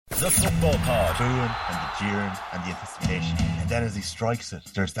The Football Pod. Booing and the jeering and the anticipation. And then as he strikes it,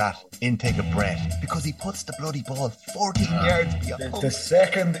 there's that intake of breath because he puts the bloody ball 14 yards beyond. The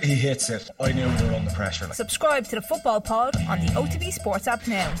second he hits it, I knew we were under pressure. Subscribe to The Football Pod on the OTB Sports app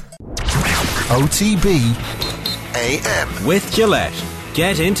now. OTB AM. With Gillette.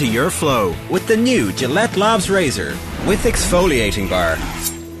 Get into your flow with the new Gillette Labs Razor with exfoliating bar.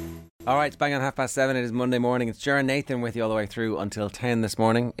 Alright, it's bang on 7:30. It is Monday morning. It's Ger and Nathan with you all the way through until 10 this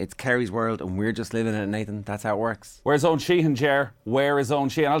morning. It's Kerry's world and we're just living in it, Nathan. That's how it works. Where's Owen Sheehan, Ger? Where is Owen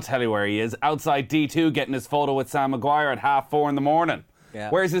Sheehan? I'll tell you where he is. Outside D2 getting his photo with Sam Maguire at 4:30 in the morning.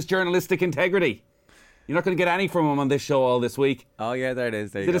 Yeah. Where's his journalistic integrity? You're not going to get any from him on this show all this week. Oh yeah, there it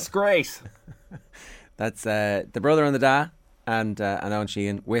is. There It's you a go. disgrace. That's the brother and the dad and Owen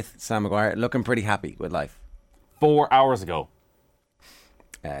Sheehan with Sam Maguire looking pretty happy with life. 4 hours ago.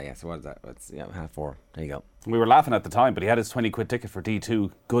 Yeah, so what is that? It's 4:30. There you go. We were laughing at the time, but he had his 20 quid ticket for D2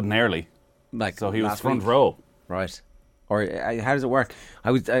 good and early. Like So he was last front week. row. Right. Or how does it work?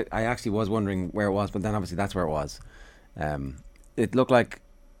 I actually was wondering where it was, but then obviously that's where it was. It looked like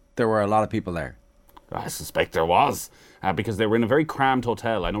there were a lot of people there. I suspect there was, because they were in a very crammed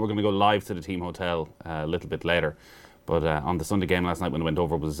hotel. I know we're going to go live to the team hotel a little bit later, but on the Sunday game last night when I went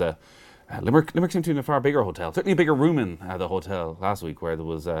over was Limerick seemed to be in a far bigger hotel, certainly a bigger room in the hotel last week where there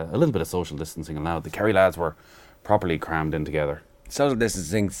was a little bit of social distancing allowed. The Kerry lads were properly crammed in together. Social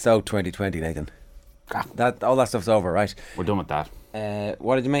distancing, so 2020, Nathan. All that stuff's over, right? We're done with that.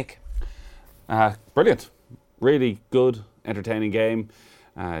 What did you make? Brilliant. Really good, entertaining game.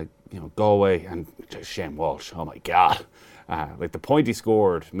 Galway and Shane Walsh, oh my God. Like the point he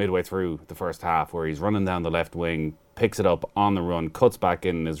scored midway through the first half where he's running down the left wing, picks it up on the run, cuts back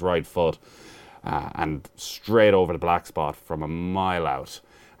in his right foot and straight over the black spot from a mile out.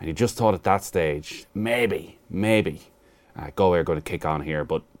 And you just thought at that stage, maybe Galway are going to kick on here.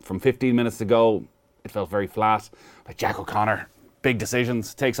 But from 15 minutes to go, it felt very flat. Like Jack O'Connor, big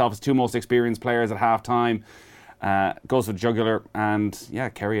decisions, takes off his two most experienced players at half-time, goes for the jugular, and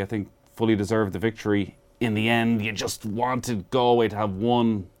Kerry, I think, fully deserved the victory. In the end, you just wanted Galway to have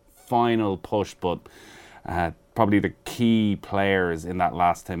one final push, but probably the key players in that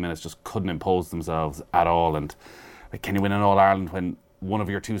last 10 minutes just couldn't impose themselves at all. And can you win an All-Ireland when one of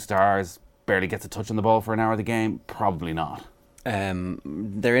your two stars barely gets a touch on the ball for an hour of the game? Probably not.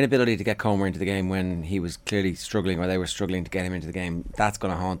 Their inability to get Comer into the game when he was clearly struggling, or they were struggling to get him into the game, that's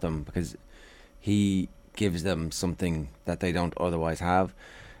going to haunt them because he gives them something that they don't otherwise have.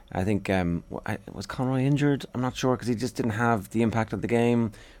 I think, was Conroy injured? I'm not sure because he just didn't have the impact of the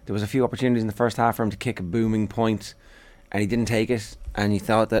game. There was a few opportunities in the first half for him to kick a booming point and he didn't take it, and you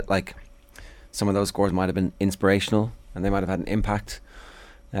thought that some of those scores might have been inspirational and they might have had an impact.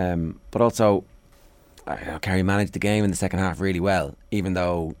 But also, Kerry managed the game in the second half really well, even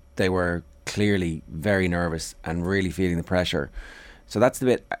though they were clearly very nervous and really feeling the pressure. So that's the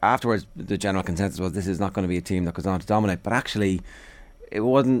bit. Afterwards, the general consensus was this is not going to be a team that goes on to dominate. But actually, it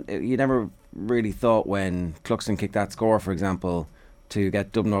wasn't. You never really thought when Cluxton kicked that score, for example, to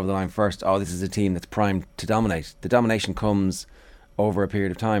get Dublin over the line first, this is a team that's primed to dominate. The domination comes over a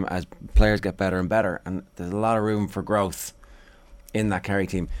period of time as players get better and better, and there's a lot of room for growth in that Kerry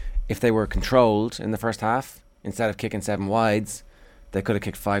team. If they were controlled in the first half, instead of kicking 7 wides, they could have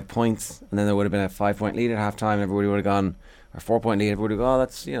kicked 5 points, and then there would have been a 5-point lead at half time, and everybody would have gone, or 4-point lead, everybody would have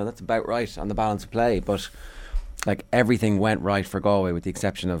gone, that's about right on the balance of play. But everything went right for Galway with the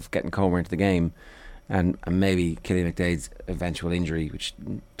exception of getting Comer into the game and maybe Killian McDade's eventual injury, which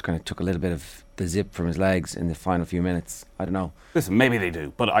kind of took a little bit of the zip from his legs in the final few minutes. I don't know. Listen, maybe they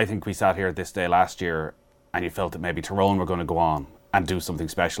do, but I think we sat here this day last year and you felt that maybe Tyrone were going to go on and do something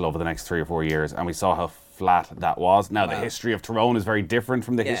special over the next 3 or 4 years, and we saw how flat that was. Now, the history of Tyrone is very different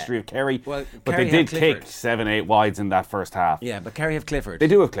from the history of Kerry, but Kerry they did kick 7-8 wides in that first half. Yeah, but Kerry have Clifford. They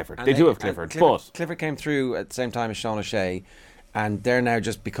do have Clifford. But Clifford came through at the same time as Sean O'Shea, and they're now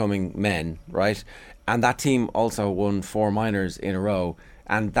just becoming men, right? And that team also won 4 minors in a row,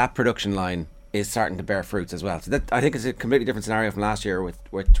 and that production line is starting to bear fruits as well. So that, I think, is a completely different scenario from last year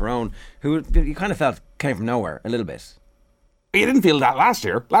with Tyrone, who you kind of felt came from nowhere a little bit. You didn't feel that last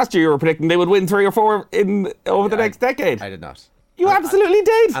year. Last year you were predicting they would win 3 or 4 over the next decade. I did not. You absolutely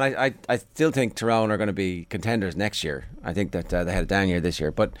did. And I still think Tyrone are going to be contenders next year. I think that they had a down year this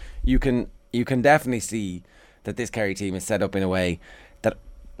year. But you can definitely see that this Kerry team is set up in a way that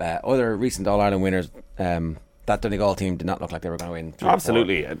other recent All-Ireland winners, that Donegal team did not look like they were going to win 3 or 4.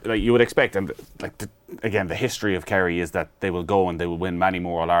 Absolutely. Like you would expect. And again, the history of Kerry is that they will go and they will win many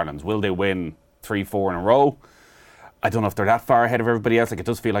more All-Irelands. Will they win 3, 4 in a row? I don't know if they're that far ahead of everybody else. Like, it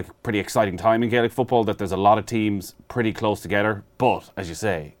does feel like a pretty exciting time in Gaelic football, that there's a lot of teams pretty close together. But, as you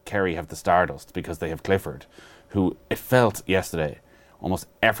say, Kerry have the Stardust because they have Clifford, who it felt yesterday almost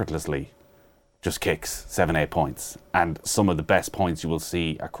effortlessly just kicks 7-8 points, and some of the best points you will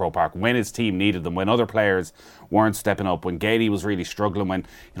see at Croke Park when his team needed them, when other players weren't stepping up, when Gailey was really struggling, when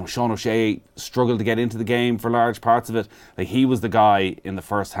Sean O'Shea struggled to get into the game for large parts of it. Like, he was the guy in the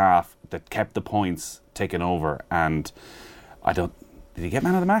first half that kept the points ticking over. And did he get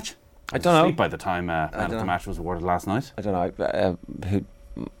man of the match? I don't know. By the time man of the match was awarded last night, I don't know. Who?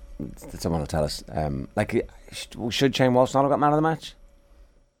 Someone will tell us. Should Shane Walsh not have got man of the match?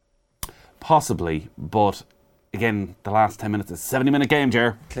 Possibly, but again, the last 10 minutes is a 70-minute game,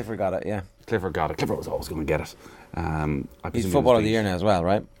 Ger. Clifford got it, yeah. Clifford got it. Clifford was always going to get it. He's Footballer of the Year now as well,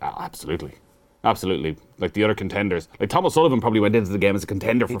 right? Absolutely. Absolutely. Like the other contenders. Like Thomas Sullivan probably went into the game as a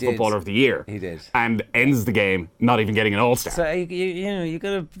contender for Footballer of the Year. He did. And ends the game not even getting an All-Star. So, you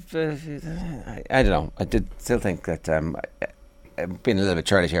got to... I don't know. I did still think that... being a little bit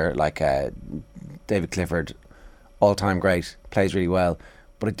churlish here, like David Clifford, all-time great, plays really well.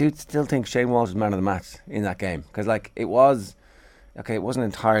 But I do still think Shane Walsh was man of the match in that game. Because, like, it wasn't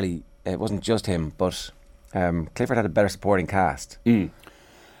just him, but Clifford had a better supporting cast.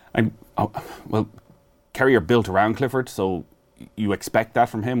 Well, Kerry are built around Clifford, so you expect that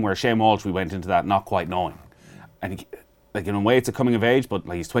from him, where Shane Walsh, we went into that not quite knowing. And in a way, it's a coming of age, but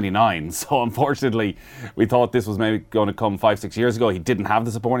he's 29, so unfortunately, we thought this was maybe going to come 5-6 years ago. He didn't have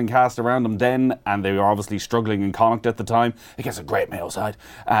the supporting cast around him then, and they were obviously struggling in Connacht at the time against a great Mayo side.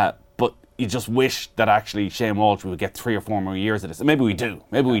 But you just wish that actually Shane Walsh would get 3 or 4 more years of this. And maybe we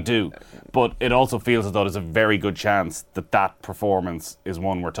do. But it also feels as though there's a very good chance that performance is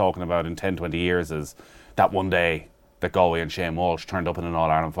one we're talking about in 10, 20 years, is that one day that Galway and Shane Walsh turned up in an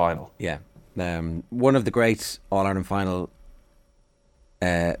All-Ireland final. Yeah. One of the great All-Ireland final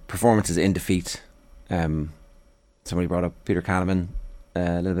performances in defeat. Somebody brought up Peter Canavan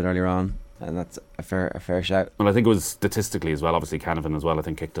a little bit earlier on, and that's a fair shout. Well, I think it was statistically as well. Obviously, Canavan as well, I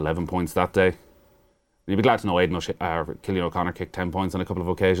think, kicked 11 points that day. You'd be glad to know Killian O'Connor kicked 10 points on a couple of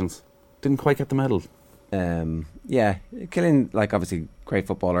occasions. Didn't quite get the medal. Yeah, Killian, obviously great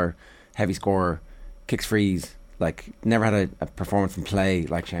footballer, heavy scorer, kicks frees. Never had a performance from play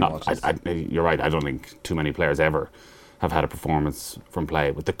like Shane Walsh. You're right. I don't think too many players ever have had a performance from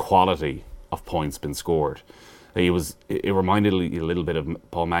play with the quality of points been scored. It reminded a little bit of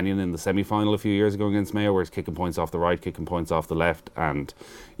Paul Mannion in the semi-final a few years ago against Mayo, where he's kicking points off the right, kicking points off the left, and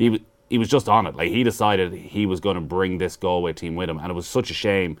he was just on it. He decided he was going to bring this Galway team with him, and it was such a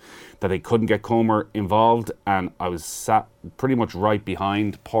shame that they couldn't get Comer involved, and I was sat pretty much right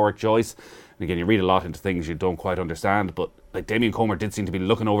behind Pádraig Joyce. And again, you read a lot into things you don't quite understand, but Damien Comer did seem to be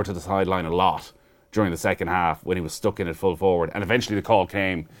looking over to the sideline a lot during the second half when he was stuck in it full forward, and eventually the call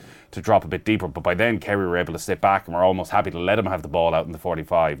came to drop a bit deeper, but by then Kerry were able to sit back and were almost happy to let him have the ball out in the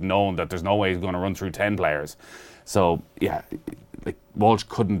 45, knowing that there's no way he's going to run through 10 players. So yeah, Walsh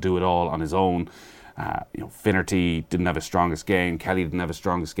couldn't do it all on his own. Finnerty didn't have his strongest game, Kelly didn't have his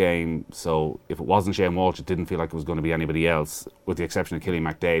strongest game, so if it wasn't Shane Walsh, it didn't feel like it was going to be anybody else, with the exception of Killian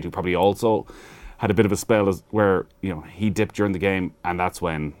McDade, who probably also had a bit of a spell where he dipped during the game, and that's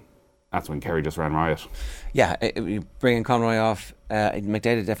when Kerry just ran riot. Yeah, bringing Conroy off,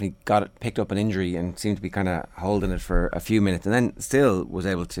 McDade had definitely picked up an injury and seemed to be kind of holding it for a few minutes, and then still was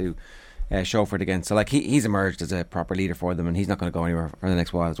able to show for it again. So he's emerged as a proper leader for them, and he's not going to go anywhere for the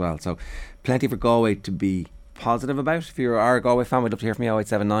next while as well. So plenty for Galway to be positive about. If you are a Galway fan, we'd love to hear from you.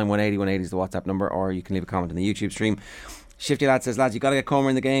 0879 180 180 is the WhatsApp number, or you can leave a comment on the YouTube stream. Shifty Lad says, lads, you got to get Comer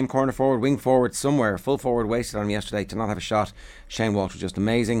in the game, corner forward, wing forward, somewhere. Full forward wasted on him yesterday to not have a shot. Shane Walsh was just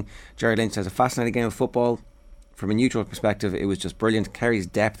amazing. Jerry Lynch says, a fascinating game of football. From a neutral perspective, it was just brilliant. Kerry's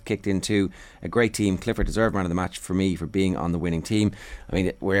depth kicked into a great team. Clifford deserved man of the match for me for being on the winning team. I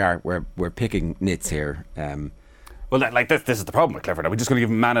mean, we're picking nits here. Well, this is the problem with Clifford. Are we just going to give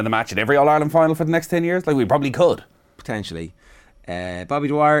him man of the match at every All-Ireland final for the next 10 years? We probably could. Potentially. Bobby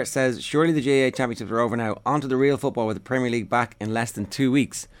Dwyer says, surely the GAA Championships are over now. On to the real football with the Premier League back in less than 2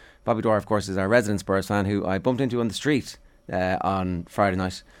 weeks. Bobby Dwyer, of course, is our resident Spurs fan who I bumped into on the street on Friday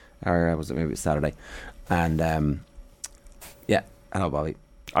night, or was it maybe Saturday? And yeah, hello Bobby.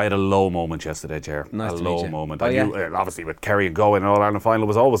 I had a low moment yesterday, Ger. Nice a to low meet you. moment. Oh, I knew, obviously, with Kerry and Galway in an All-Ireland final, it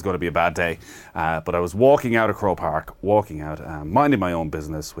was always going to be a bad day. But I was walking out of Croke Park, minding my own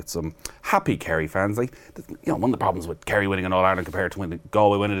business with some happy Kerry fans. One of the problems with Kerry winning an All-Ireland compared to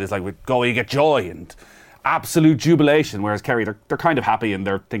Galway winning it is with Galway you get joy and absolute jubilation, whereas Kerry, they're kind of happy and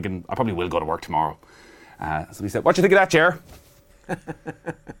they're thinking, I probably will go to work tomorrow. So he said, what do you think of that, Ger? I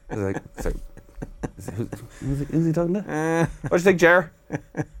was like, Who's he talking to? What do you think, Jer?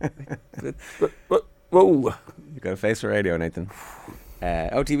 Whoa. You've got a face for radio, Nathan.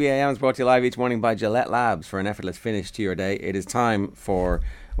 OTB AM is brought to you live each morning by Gillette Labs. For an effortless finish to your day, it is time for,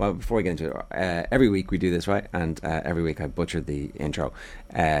 well, before we get into it, every week we do this, right? And every week I butchered the intro.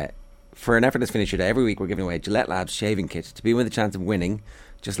 For an effortless finish to your day, every week we're giving away a Gillette Labs shaving kit. To be with a chance of winning,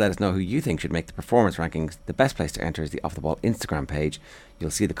 just let us know who you think should make the performance rankings. The best place to enter is the Off the Ball Instagram page.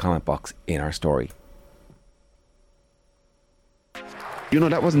 You'll see the comment box in our story. You know,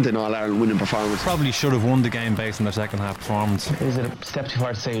 that wasn't an All-Ireland winning performance. Probably should have won the game based on their second half performance. Is it a step too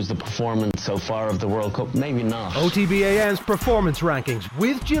far to say it was the performance so far of the World Cup? Maybe not. OTBAM's performance rankings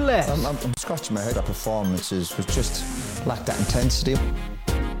with Gillette. I'm scratching my head. That performances was just lacked that intensity.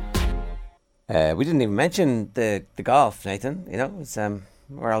 We didn't even mention the golf, Nathan. You know, it's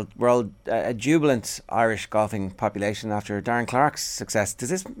we're all a jubilant Irish golfing population after Darren Clarke's success. Does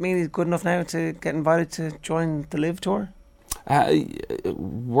this mean he's good enough now to get invited to join the Live Tour?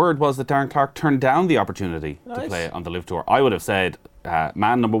 Word was that Darren Clarke turned down the opportunity to play on the Live Tour. I would have said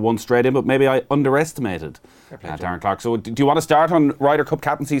man number one straight in, but maybe I underestimated Darren Clarke. So do you want to start on Ryder Cup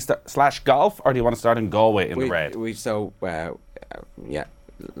captaincy / golf, or do you want to start in Galway in the red? Yeah,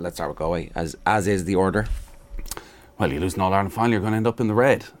 let's start with Galway, as is the order. Well, you lose an All-Ireland final, you're going to end up in the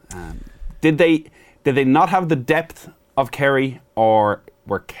red. Did they not have the depth of Kerry, or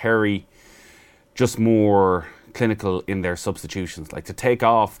were Kerry just more clinical in their substitutions, like to take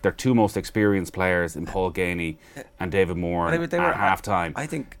off their two most experienced players in Paul Geaney and David Moore at half time? I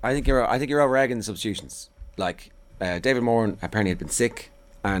think you're over-egging the substitutions. Like David Moore apparently had been sick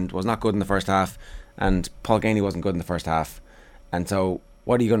and was not good in the first half, and Paul Geaney wasn't good in the first half, and so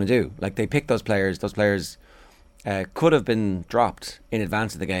what are you going to do? Like, they picked those players could have been dropped in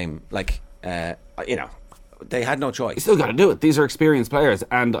advance of the game. Like, they had no choice. You still got to do it. These are experienced players.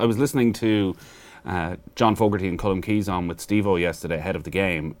 And I was listening to John Fogarty and Colm Keys on with Steve-O yesterday ahead of the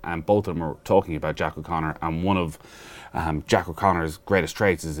game, and both of them were talking about Jack O'Connor, and one of Jack O'Connor's greatest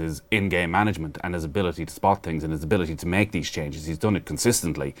traits is his in-game management and his ability to spot things and his ability to make these changes. He's done it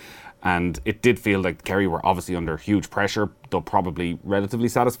consistently, and it did feel like Kerry were obviously under huge pressure, though probably relatively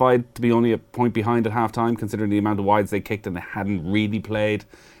satisfied to be only a point behind at half-time, considering the amount of wides they kicked, and they hadn't really played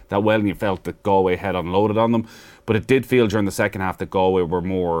that well, and you felt that Galway had unloaded on them. But it did feel during the second half that Galway were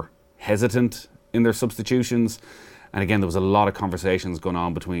more hesitant in their substitutions, and again there was a lot of conversations going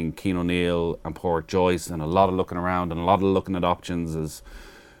on between Cian O'Neill and Pádraig Joyce, and a lot of looking around and a lot of looking at options as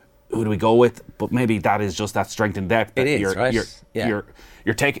who do we go with. But maybe that is just that strength in depth. It is, right?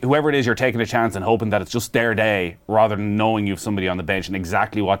 You're taking whoever it is, you're taking a chance and hoping that it's just their day, rather than knowing you have somebody on the bench and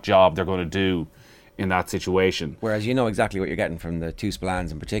exactly what job they're going to do in that situation. Whereas you know exactly what you're getting from the two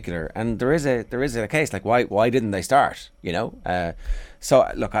Spillans in particular, and there is a case like why didn't they start? You know, so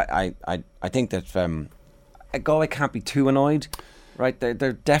look, I think that Galway can't be too annoyed, right?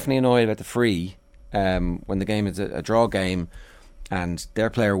 They're definitely annoyed about the free when the game is a draw game, and their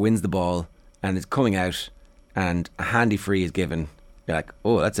player wins the ball and is coming out, and a handy free is given. You're like,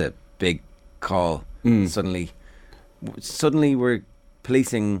 oh, that's a big call. Suddenly we're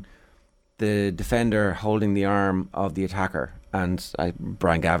policing the defender holding the arm of the attacker, and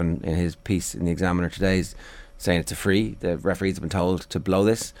Brian Gavin in his piece in the Examiner today is saying it's a free. The referees have been told to blow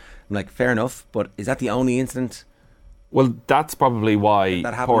this. I'm like, fair enough, but is that the only incident? Well, that's probably why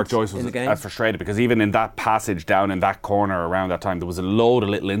Pádraig Joyce was frustrated, because even in that passage down in that corner around that time, there was a load of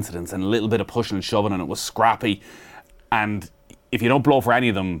little incidents and a little bit of pushing and shoving, and it was scrappy, and if you don't blow for any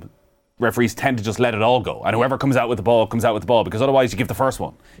of them, referees tend to just let it all go, and whoever comes out with the ball, because otherwise you give the first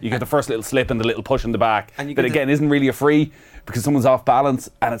one. You give the first little slip and the little push in the back, that again isn't really a free because someone's off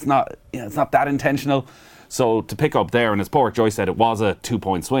balance, and it's not that intentional. So to pick up there, and as Pádraig Joyce said, it was a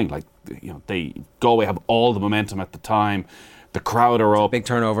 2-point swing. Like, Galway have all the momentum at the time. The crowd are up. Big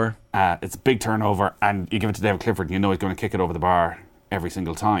turnover. It's a big turnover, and you give it to David Clifford, and you know he's going to kick it over the bar every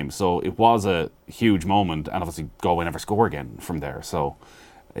single time. So it was a huge moment, and obviously Galway never score again from there. So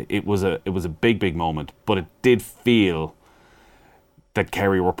it was a big moment, but it did feel that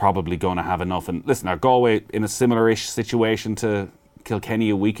Kerry were probably going to have enough. And listen, now Galway in a similar-ish situation to Kilkenny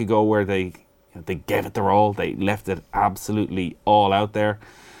a week ago, where they gave it their all. They left it absolutely all out there,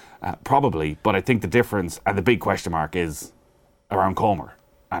 probably. But I think the difference and the big question mark is around Comer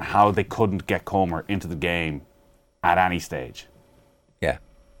and how they couldn't get Comer into the game at any stage. Yeah.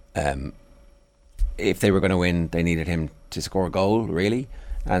 If they were going to win, they needed him to score a goal, really.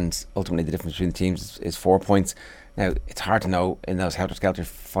 And ultimately the difference between the teams is 4 points. Now, it's hard to know in those helter-skelter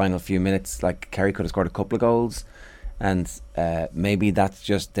final few minutes. Like, Kerry could have scored a couple of goals, and maybe that's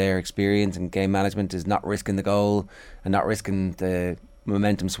just their experience and game management is not risking the goal and not risking the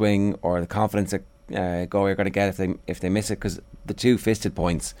momentum swing or the confidence that Galway are going to get if they miss it, because the 2 fisted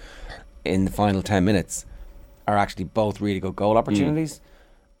points in the final 10 minutes are actually both really good goal opportunities.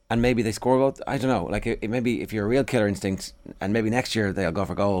 And maybe they score both. I don't know. Like maybe if you're a real killer instinct, and maybe next year they'll go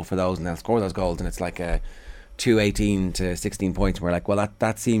for goal for those and they'll score those goals, and it's like a 18 to 16 points. And we're like, well,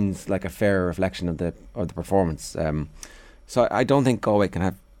 that seems like a fair reflection of the performance. So I don't think Galway can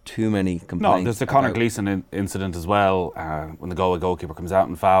have too many complaints. No, there's the Conor Gleeson incident as well, when the Galway goalkeeper comes out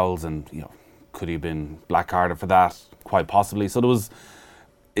and fouls, and could he have been black carded for that? Quite possibly. So there was.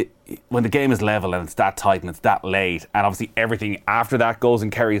 When the game is level and it's that tight and it's that late, and obviously everything after that goes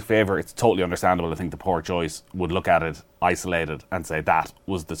in Kerry's favour, it's totally understandable. I think the poor choice would look at it isolated and say that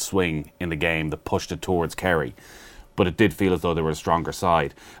was the swing in the game that pushed it towards Kerry. But it did feel as though they were a stronger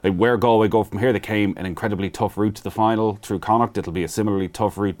side. Like, where Galway go from here, they came an incredibly tough route to the final through Connacht. It'll be a similarly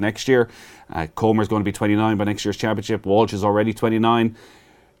tough route next year. Comer's going to be 29 by next year's championship. Walsh is already 29.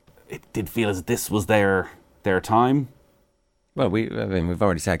 It did feel as if this was their time. Well, we've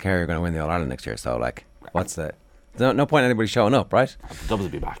already said Kerry are going to win the All-Ireland next year, so what's the... There's no point in anybody showing up, right? The Dubs will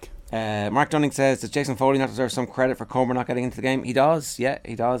be back. Mark Dunning says, does Jason Foley not deserve some credit for Comer not getting into the game? He does, yeah,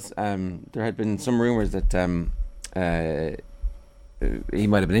 he does. There had been some rumours that he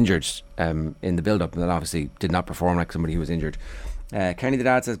might have been injured in the build-up, and then obviously did not perform like somebody who was injured. Kenny the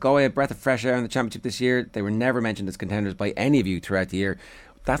Dad says, Galway a breath of fresh air in the championship this year. They were never mentioned as contenders by any of you throughout the year.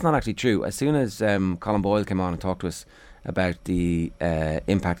 That's not actually true. As soon as Colin Boyle came on and talked to us about the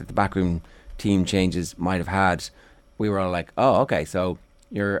impact that the backroom team changes might have had, we were all like, oh, okay, so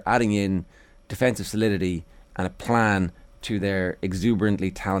you're adding in defensive solidity and a plan to their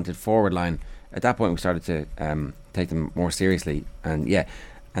exuberantly talented forward line. At that point we started to take them more seriously,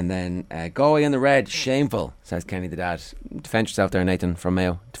 and then Galway in the red, shameful, says Kenny the Dad. Defend yourself there, Nathan from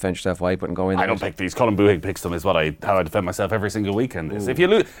Mayo. Defend yourself. Why are you putting Galway in the I don't pick these. Colin Buig picks them, is how I defend myself every single weekend. If you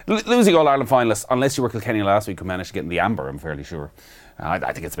losing All-Ireland finalists, unless you were Kilkenny last week, who managed to get in the amber, I'm fairly sure.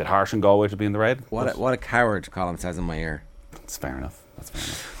 I think it's a bit harsh on Galway to be in the red. What a coward, Colin says in my ear. That's fair enough.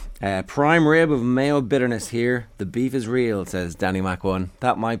 Prime rib of Mayo bitterness here. The beef is real, says Danny Mac 1.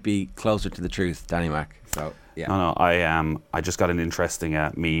 That might be closer to the truth, Danny Mac. So yeah. No. I just got an interesting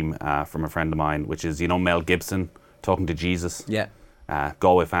meme from a friend of mine, which is, Mel Gibson talking to Jesus. Yeah.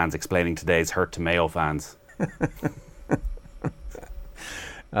 Galway fans explaining today's hurt to Mayo fans.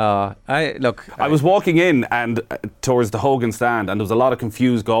 I was walking in and towards the Hogan stand, and there was a lot of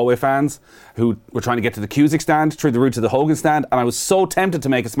confused Galway fans who were trying to get to the Cusick stand through the route to the Hogan stand, and I was so tempted to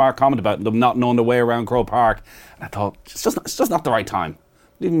make a smart comment about them not knowing the way around Croke Park, and I thought it's just not the right time.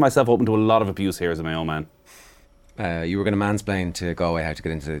 Leaving myself open to a lot of abuse here as a Mayo man. You were going to mansplain to Galway how to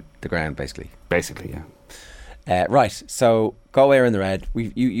get into the ground, basically. Basically, yeah. Right, so Galway are in the red.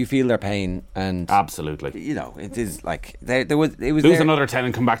 You feel their pain, and absolutely, it is like it was. Lose another 10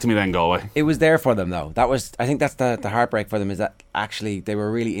 and come back to me then, Galway. It was there for them though. I think that's the heartbreak for them, is that actually they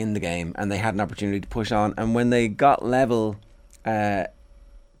were really in the game and they had an opportunity to push on. And when they got level in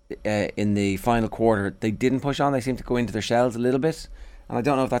the final quarter, they didn't push on. They seemed to go into their shells a little bit. And I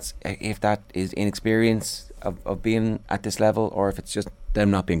don't know if that is inexperience of being at this level, or if it's just them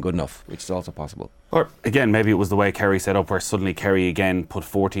not being good enough, which is also possible. Or again, maybe it was the way Kerry set up, where suddenly Kerry again put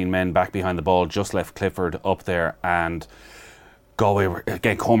 14 men back behind the ball, just left Clifford up there, and Galway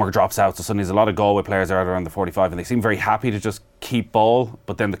again, Comer drops out, so suddenly there's a lot of Galway players out around the 45, and they seem very happy to just keep ball,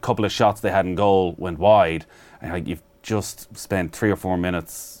 but then the couple of shots they had in goal went wide, and you've just spent 3 or 4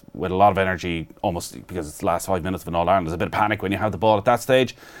 minutes with a lot of energy, almost because it's the last 5 minutes of an All-Ireland. There's a bit of panic when you have the ball at that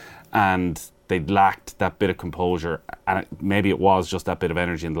stage, and they lacked that bit of composure, and maybe it was just that bit of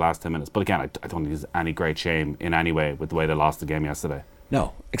energy in the last 10 minutes. But again, I don't think there's any great shame in any way with the way they lost the game yesterday.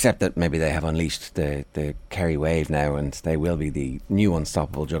 No, except that maybe they have unleashed the Kerry wave now, and they will be the new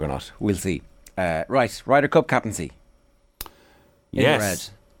unstoppable juggernaut. We'll see. Right, Ryder Cup captaincy.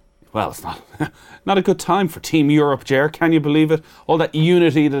 Yes. Well, it's not a good time for Team Europe, Ger. Can you believe it? All that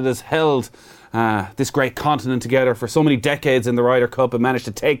unity that has held this great continent together for so many decades in the Ryder Cup and managed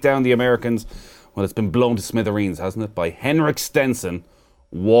to take down the Americans. Well, it's been blown to smithereens, hasn't it? By Henrik Stenson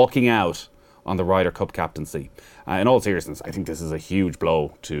walking out on the Ryder Cup captaincy. In all seriousness, I think this is a huge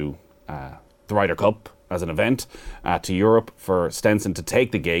blow to the Ryder Cup as an event, to Europe, for Stenson to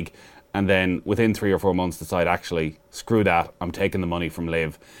take the gig and then within 3 or 4 months decide, actually, screw that, I'm taking the money from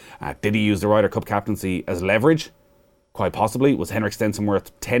Liv. Did he use the Ryder Cup captaincy as leverage? Quite possibly. Was Henrik Stenson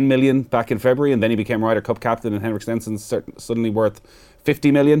worth 10 million back in February, and then he became Ryder Cup captain, and Henrik Stenson's suddenly worth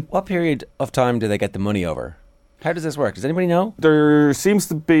 50 million? What period of time do they get the money over? How does this work? Does anybody know? There seems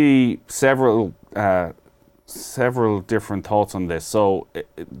to be several different thoughts on this. So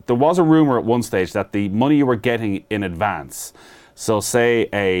there was a rumour at one stage that the money you were getting in advance, So say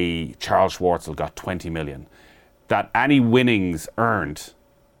a Charles Schwartzel got 20 million, that any winnings earned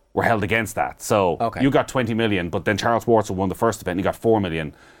were held against that. So you got 20 million, but then Charles Schwartzel won the first event and he got 4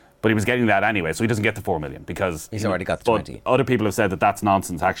 million. But he was getting that anyway, so he doesn't get the 4 million because he's already got the 20. Other people have said that that's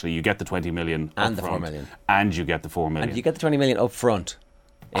nonsense. Actually, you get the 20 million and up the 4 front, million, and you get the 4 million. And you get the 20 million up front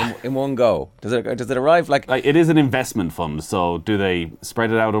in one go. Does it arrive like it is an investment fund? So do they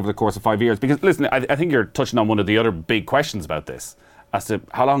spread it out over the course of 5 years? Because listen, I think you're touching on one of the other big questions about this, as to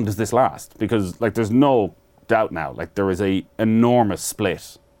how long does this last? Because there's no doubt now, there is a enormous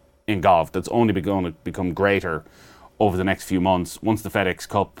split in golf that's only going to become greater over the next few months. Once the FedEx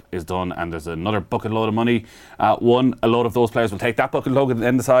Cup is done and there's another bucket load of money won, a load of those players will take that bucket load and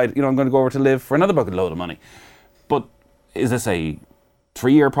then decide, I'm going to go over to live for another bucket load of money. But is this a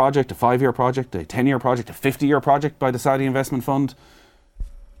 3-year project, a 5-year project, a 10-year project, a 50-year project by the Saudi Investment Fund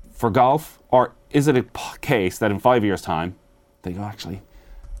for golf? Or is it a case that in 5 years' time they go, actually,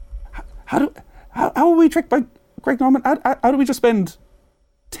 how are we tricked by Greg Norman? How do we just spend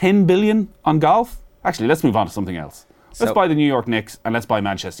 10 billion on golf? Actually, let's move on to something else. Let's buy the New York Knicks and let's buy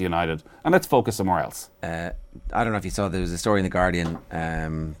Manchester United and let's focus somewhere else. I don't know if you saw, there was a story in The Guardian,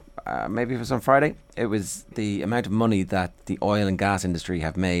 maybe it was on Friday. It was the amount of money that the oil and gas industry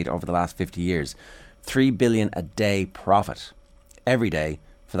have made over the last 50 years. 3 billion a day profit every day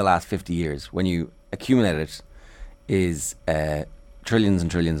for the last 50 years. When you accumulate it, is trillions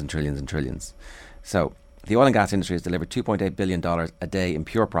and trillions and trillions and trillions. So the oil and gas industry has delivered $2.8 billion a day in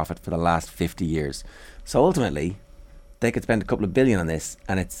pure profit for the last 50 years. So ultimately, they could spend a couple of billion on this,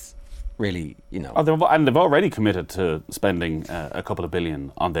 and it's really, and they've already committed to spending a couple of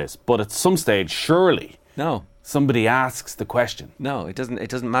billion on this. But at some stage, surely, somebody asks the question. No, it doesn't.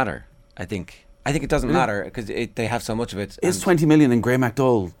 It doesn't matter. I think it doesn't matter because they have so much of it. Is 20 million in Graham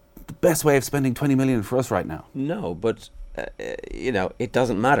McDowell the best way of spending 20 million for us right now? No, but it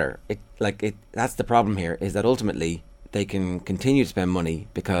doesn't matter. That's the problem here, is that ultimately they can continue to spend money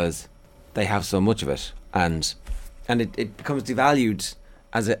because they have so much of it, and it becomes devalued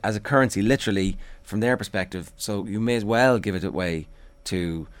as a currency, literally, from their perspective. So you may as well give it away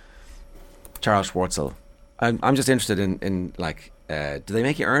to Charles Schwartzel. I'm just interested in do they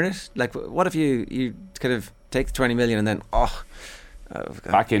make you earn it? What if you kind of take the 20 million and then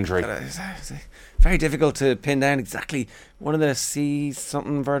back injury? Very difficult to pin down exactly. One of the C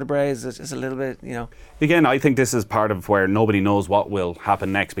something vertebrae is just a little bit, Again, I think this is part of where nobody knows what will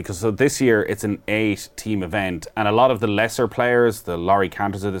happen next, because so this year it's an 8-team event, and a lot of the lesser players, the Laurie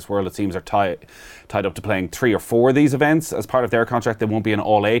Cantors of this world, it seems, are tied up to playing 3 or 4 of these events as part of their contract. They won't be an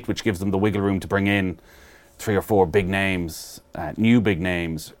all 8, which gives them the wiggle room to bring in 3 or 4 big names, new big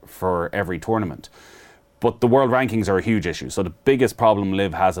names for every tournament. But the world rankings are a huge issue. So the biggest problem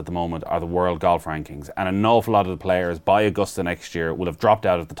Liv has at the moment are the world golf rankings. And an awful lot of the players by Augusta next year will have dropped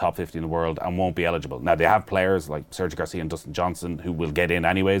out of the top 50 in the world and won't be eligible. Now, they have players like Sergio Garcia and Dustin Johnson who will get in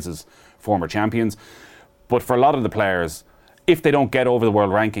anyways as former champions. But for a lot of the players, if they don't get over the world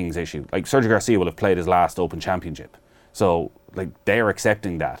rankings issue, like Sergio Garcia will have played his last Open Championship. So they're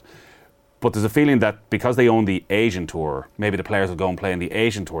accepting that. But there's a feeling that because they own the Asian Tour, maybe the players will go and play in the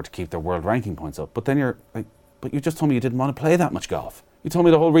Asian Tour to keep their world ranking points up. But then you're like, but you just told me you didn't want to play that much golf. You told me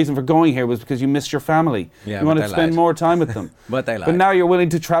the whole reason for going here was because you missed your family. Yeah, you wanted to spend more time with them. But they lied. But now you're willing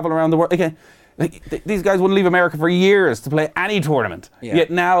to travel around the world. Again, these guys wouldn't leave America for years to play any tournament. Yeah. Yet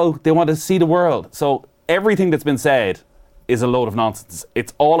now they want to see the world. So everything that's been said is a load of nonsense.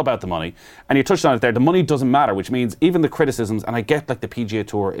 It's all about the money. And you touched on it there. The money doesn't matter, which means even the criticisms, and I get the PGA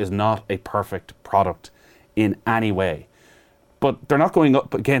Tour is not a perfect product in any way. But they're not going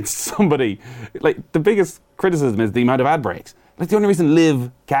up against somebody. The biggest criticism is the amount of ad breaks. The only reason Liv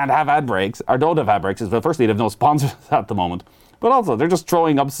can't have ad breaks, or don't have ad breaks, is, well, firstly, they have no sponsors at the moment. But also, they're just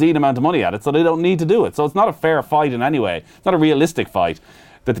throwing obscene amount of money at it, so they don't need to do it. So it's not a fair fight in any way. It's not a realistic fight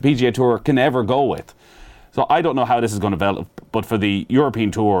that the PGA Tour can ever go with. So I don't know how this is going to develop, but for the European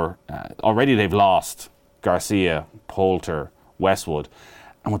Tour, already they've lost Garcia, Poulter, Westwood.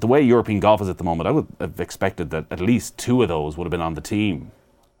 And with the way European golf is at the moment, I would have expected that at least 2 of those would have been on the team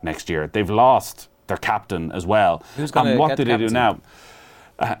next year. They've lost their captain as well. Who's going to what do they do now?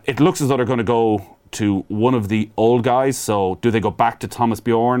 It looks as though they're going to go to one of the old guys. So do they go back to Thomas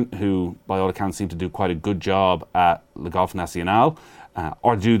Bjorn, who by all accounts seemed to do quite a good job at Le Golf National,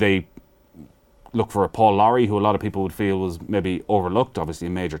 or do they look for a Paul Lawrie, who a lot of people would feel was maybe overlooked, obviously a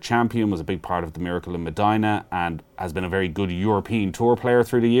major champion, was a big part of the Miracle in Medina, and has been a very good European Tour player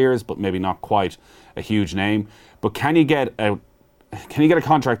through the years, but maybe not quite a huge name. But can you get a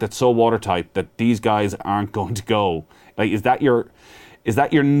contract that's so watertight that these guys aren't going to go? Is that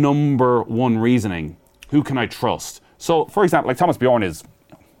your number one reasoning? Who can I trust? So, for example, like Thomas Bjorn is,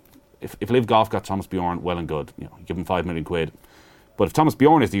 if Live Golf got Thomas Bjorn, well and good. You give him £5 million. But if Thomas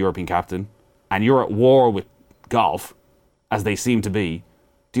Bjorn is the European captain and you're at war with golf, as they seem to be,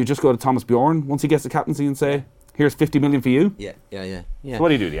 do you just go to Thomas Bjorn once he gets the captaincy and say, here's 50 million for you? Yeah. So what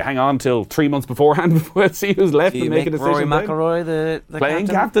do? Do you hang on till 3 months beforehand before to see who's left Do you and make a decision? Rory McIlroy the playing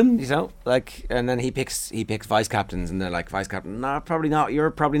captain? You know, and then he picks vice captains, and they're like, vice captain, no, probably not.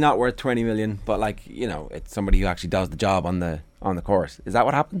 You're probably not worth 20 million, but it's somebody who actually does the job on the course. Is that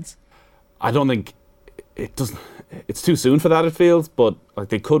what happens? I don't think it doesn't. It's too soon for that, it feels, but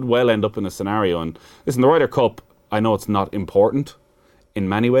they could well end up in a scenario. And listen, the Ryder Cup, I know it's not important in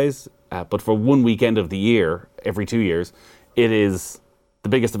many ways, but for one weekend of the year, every 2 years, it is the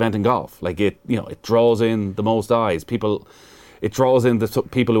biggest event in golf. It draws in the most eyes. It draws in the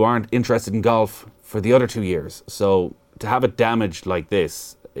people who aren't interested in golf for the other 2 years. So to have it damaged like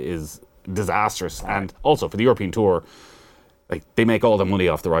this is disastrous. And also for the European Tour, they make all the money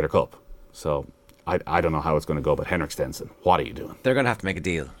off the Ryder Cup. So I don't know how it's going to go, but Henrik Stenson, what are you doing? They're going to have to make a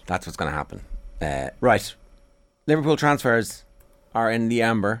deal. That's what's going to happen. Right. Liverpool transfers are in the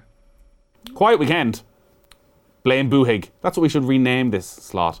amber. Quiet weekend. Blaine Buhig. That's what we should rename this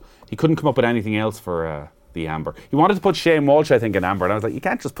slot. He couldn't come up with anything else for the amber. He wanted to put Shane Walsh, I think, in amber, and I was like, you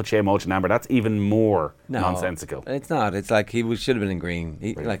can't just put Shane Walsh in amber. That's even more nonsensical. It's not. It's like he should have been in green.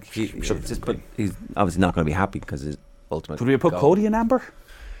 He's obviously not going to be happy because his ultimate. Could we have put Cody in amber?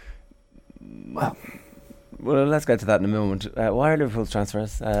 Well, let's get to that in a moment. Why are Liverpool's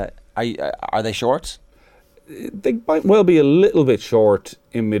transfers? Are they short? They might well be a little bit short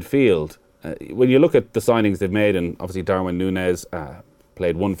in midfield. When you look at the signings they've made, and obviously Darwin Núñez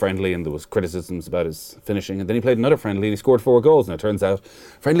played one friendly and there was criticisms about his finishing, and then he played another friendly and he scored 4 goals, and it turns out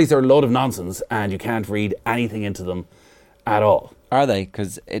friendlies are a load of nonsense and you can't read anything into them at all. Are they?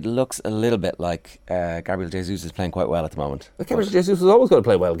 Because it looks a little bit like Gabriel Jesus is playing quite well at the moment. Gabriel Jesus was always going to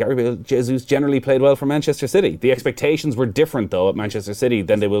play well. Gabriel Jesus generally played well for Manchester City. The expectations were different, though, at Manchester City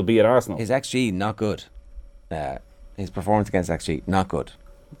than they will be at Arsenal. His XG, not good. His performance against XG, not good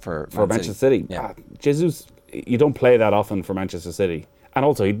for Manchester City. Yeah. Jesus, you don't play that often for Manchester City. And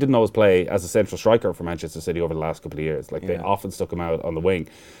also, he didn't always play as a central striker for Manchester City over the last couple of years. They often stuck him out on the wing.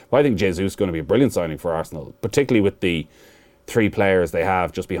 But I think Jesus is going to be a brilliant signing for Arsenal, particularly with the 3 players they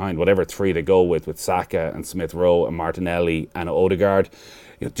have just behind whatever 3 they go with Saka and Smith Rowe and Martinelli and Odegaard.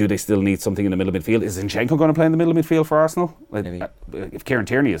 Do they still need something in the middle of midfield? Is Zinchenko going to play in the middle of midfield for Arsenal? If Kieran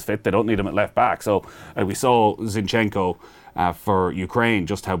Tierney is fit, they don't need him at left back. So we saw Zinchenko for Ukraine,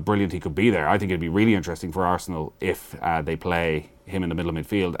 just how brilliant he could be there. I think it'd be really interesting for Arsenal if they play him in the middle of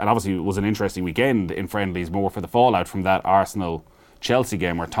midfield. And obviously it was an interesting weekend in friendlies, more for the fallout from that Arsenal-Chelsea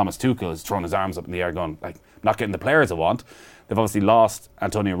game where Thomas Tuchel has thrown his arms up in the air going, not getting the players I want. They've obviously lost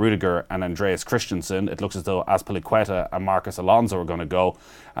Antonio Rudiger and Andreas Christensen. It looks as though Azpilicueta and Marcos Alonso are going to go.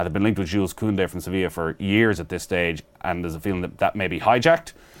 They've been linked with Jules Koundé from Sevilla for years at this stage, and there's a feeling that may be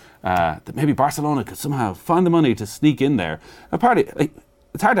hijacked. That maybe Barcelona could somehow find the money to sneak in there. Apparently,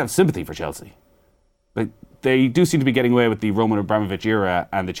 it's hard to have sympathy for Chelsea. They do seem to be getting away with the Roman Abramovich era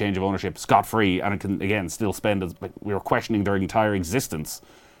and the change of ownership scot-free, and it can, again, still spend as we were questioning their entire existence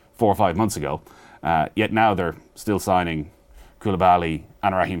 4 or 5 months ago. Yet now they're still signing Koulibaly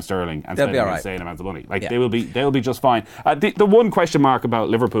and Raheem Sterling and spending insane amounts of money. They'll be just fine. The one question mark about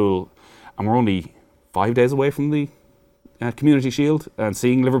Liverpool, and we're only 5 days away from the Community Shield and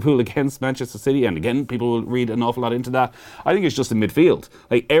seeing Liverpool against Manchester City, and again people will read an awful lot into that. I think it's just in midfield.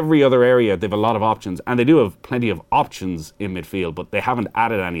 Every other area they've a lot of options, and they do have plenty of options in midfield, but they haven't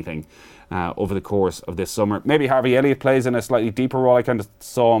added anything over the course of this summer. Maybe Harvey Elliott plays in a slightly deeper role. I kind of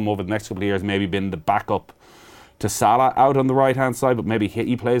saw him over the next couple of years maybe been the backup to Salah out on the right hand side, but maybe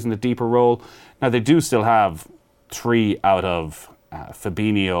he plays in a deeper role. Now they do still have 3 out of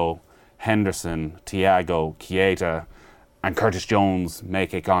Fabinho, Henderson, Thiago, Keita, and Curtis Jones may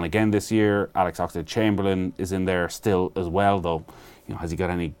kick on again this year. Alex Oxlade-Chamberlain is in there still as well, though has he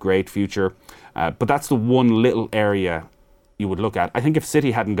got any great future? But that's the one little area you would look at. I think if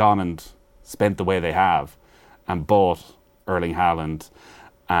City hadn't gone and spent the way they have and bought Erling Haaland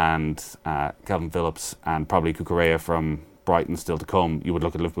and Calvin Phillips and probably Cucurella from Brighton still to come, you would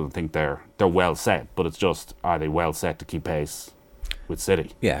look at Liverpool and think they're well set. But it's just, are they well set to keep pace with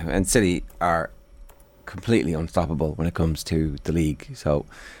City? Yeah, and City are completely unstoppable when it comes to the league. So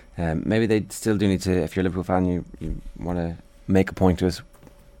maybe they still do need to, if you're a Liverpool fan, you want to make a point to us,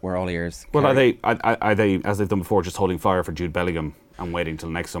 we're all ears. Well, are they, as they've done before, just holding fire for Jude Bellingham and waiting till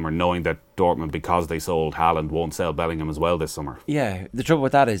next summer, knowing that Dortmund, because they sold Haaland, won't sell Bellingham as well this summer? Yeah, the trouble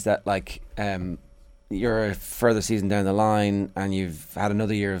with that is that you're a further season down the line and you've had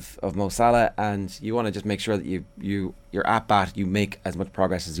another year of Mo Salah, and you want to just make sure that you're at bat, you make as much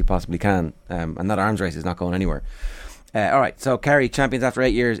progress as you possibly can, and that arms race is not going anywhere. All right, so Kerry, champions after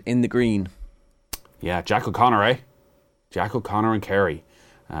 8 years in the green. Yeah, Jack O'Connor, eh? Jack O'Connor and Kerry.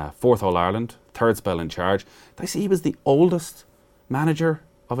 4th All-Ireland, 3rd spell in charge. Did I see he was the oldest manager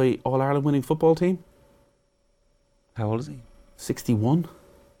of a All-Ireland winning football team? How old is he? 61.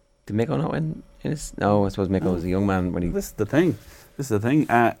 Did Miko not win? No, I suppose Miko was a young man when he... This is the thing.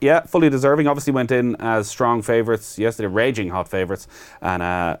 Yeah, fully deserving. Obviously went in as strong favourites yesterday, raging hot favourites, and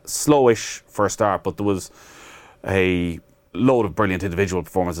slowish first start, but there was a load of brilliant individual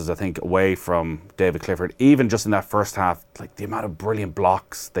performances, I think, away from David Clifford. Even just in that first half, like the amount of brilliant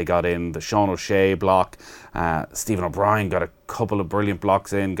blocks they got in, the Sean O'Shea block, Stephen O'Brien got a couple of brilliant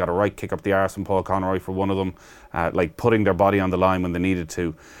blocks in, got a right kick up the arse from Paul Conroy for one of them, like putting their body on the line when they needed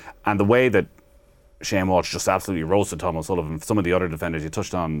to. And the way that Shane Walsh just absolutely roasted Tom O'Sullivan. Some of the other defenders, you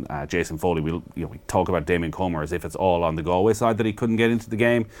touched on Jason Foley. We talk about Damien Comer as if it's all on the Galway side that he couldn't get into the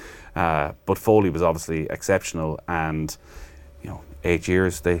game. But Foley was obviously exceptional, and 8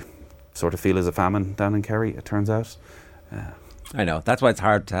 years they sort of feel as a famine down in Kerry, it turns out. I know, that's why it's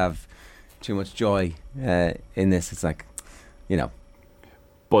hard to have too much joy in this. It's like,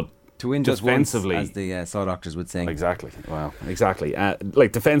 but to win just once, as the Saw Doctors would sing. Exactly. Well, exactly.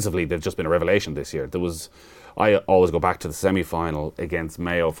 Like defensively, they've just been a revelation this year. I always go back to the semi-final against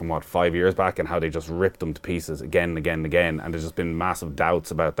Mayo from 5 years back, and how they just ripped them to pieces again and again and again. And there's just been massive doubts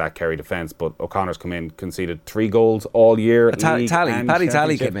about that Kerry defence. But O'Connor's come in, conceded 3 goals all year. Paddy Tally came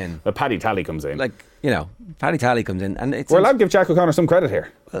in. Paddy Tally comes in. Paddy Tally comes in, and we're allowed to give Jack O'Connor some credit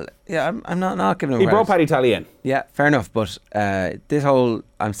here. Well, yeah, I'm not giving him He credit. brought Paddy Tally in. Yeah, fair enough. But this whole,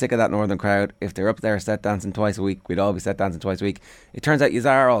 I'm sick of that Northern crowd. If they're up there set dancing twice a week, we'd all be set dancing twice a week. It turns out you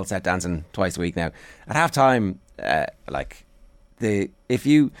are all set dancing twice a week now. At half time, I'd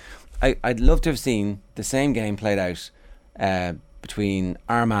love to have seen the same game played out between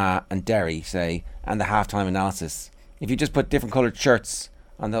Armagh and Derry, say, and the half-time analysis. If you just put different coloured shirts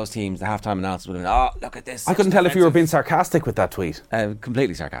on those teams, the half-time analysis would have been, oh, look at this. I couldn't tell if you were being sarcastic with that tweet.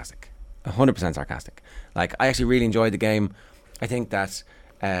 Completely sarcastic. 100% sarcastic. Like, I actually really enjoyed the game. I think that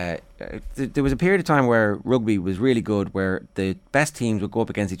there was a period of time where rugby was really good, where the best teams would go up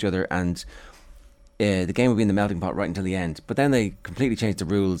against each other and the game would be in the melting pot right until the end. But then they completely changed the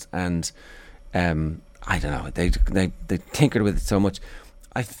rules, and I don't know, they tinkered with it so much.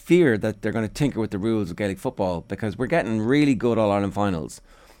 I fear that they're going to tinker with the rules of Gaelic football, because we're getting really good All-Ireland finals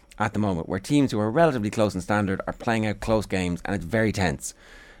at the moment, where teams who are relatively close in standard are playing out close games, and it's very tense.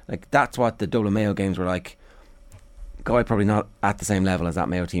 Like, that's what the Dublin Mayo games were like. Galway probably not at the same level as that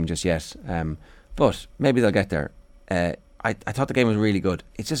Mayo team just yet, but maybe they'll get there. I thought the game was really good.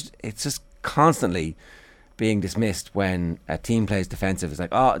 It's just constantly being dismissed when a team plays defensive. It's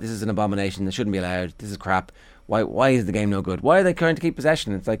like, oh, this is an abomination, this shouldn't be allowed, this is crap, why is the game no good, why are they trying to keep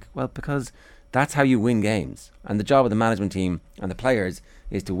possession? It's like, well, because that's how you win games, and the job of the management team and the players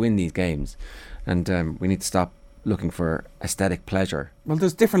is to win these games, and we need to stop looking for aesthetic pleasure. Well,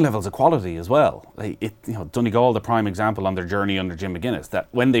 there's different levels of quality as well. Donegal, the prime example on their journey under Jim McGuinness, that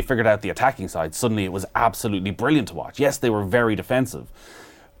when they figured out the attacking side, suddenly it was absolutely brilliant to watch. Yes, they were very defensive,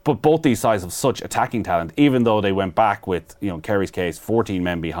 but both these sides have such attacking talent, even though they went back with, Kerry's case, 14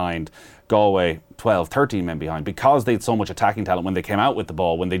 men behind, Galway 12, 13 men behind, because they had so much attacking talent when they came out with the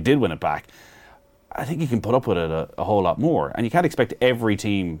ball, when they did win it back. I think you can put up with it a whole lot more, and you can't expect every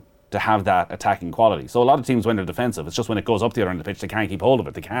team to have that attacking quality. So a lot of teams, when they're defensive, it's just when it goes up the other end of the pitch, they can't keep hold of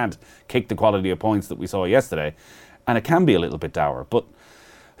it. They can't kick the quality of points that we saw yesterday, and it can be a little bit dour. But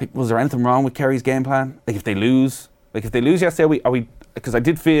was there anything wrong with Kerry's game plan? If they lose yesterday, are we? Because I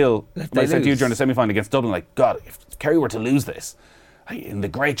did feel, I said to you during the semi-final against Dublin, like, God, if Kerry were to lose this, in the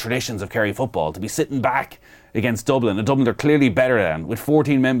great traditions of Kerry football, to be sitting back against Dublin, and Dublin are clearly better than, with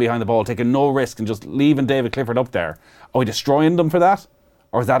 14 men behind the ball, taking no risk and just leaving David Clifford up there, are we destroying them for that?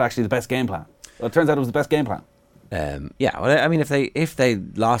 Or is that actually the best game plan? Well, it turns out it was the best game plan. Yeah, well, I mean, if they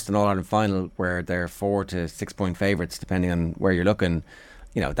lost an All-Ireland final where they're 4 to 6 point favourites, depending on where you're looking,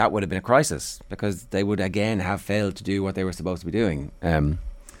 that would have been a crisis, because they would again have failed to do what they were supposed to be doing.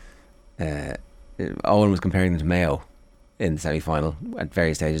 Owen was comparing them to Mayo in the semi-final at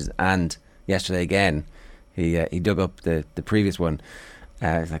various stages, and yesterday again he dug up the previous one.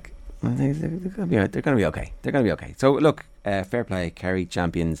 It's like, they're going to be okay. They're going to be okay. So look, fair play, Kerry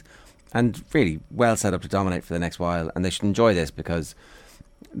champions, and really well set up to dominate for the next while, and they should enjoy this, because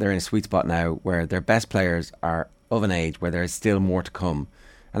they're in a sweet spot now where their best players are of an age where there is still more to come.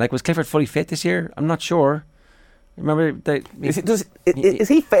 And was Clifford fully fit this year? I'm not sure. Remember, is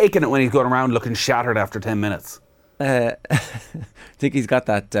he faking it when he's going around looking shattered after 10 minutes? I think he's got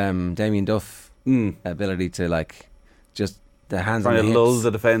that Damien Duff ability to like just the hands on the hips. Trying to lull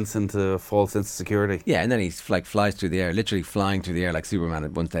the defence into a false sense of security. Yeah, and then he's like flies through the air, literally flying through the air like Superman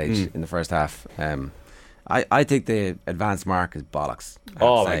at one stage in the first half. I think the advanced mark is bollocks.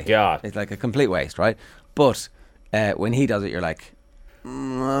 Oh my God. It's like a complete waste, right? But when he does it, you're like,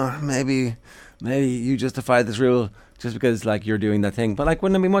 maybe you justify this rule just because like you're doing that thing. But like,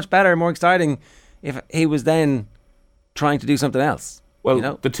 wouldn't it be much better, more exciting if he was then trying to do something else? Well, you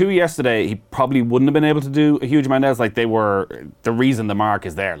know? the two yesterday, he probably wouldn't have been able to do a huge amount else. Like, they were the reason the mark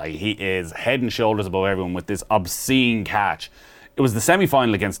is there. Like, he is head and shoulders above everyone with this obscene catch. It was the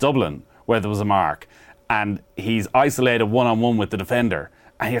semi-final against Dublin where there was a mark, and he's isolated one-on-one with the defender,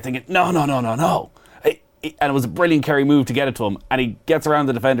 and you're thinking, no. And it was a brilliant Kerry move to get it to him, and he gets around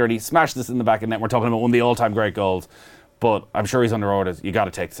the defender and he smashed this in the back of the net. We're talking about one of the all-time great goals, but I'm sure he's under orders. You got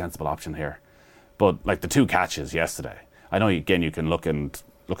to take the sensible option here. But like the two catches yesterday, I know again you can look at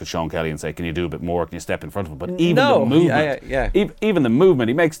Sean Kelly and say, can you do a bit more? Can you step in front of him? But even the movement, even the movement,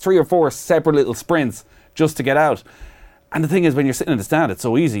 he makes 3 or 4 separate little sprints just to get out. And the thing is, when you're sitting in the stand, it's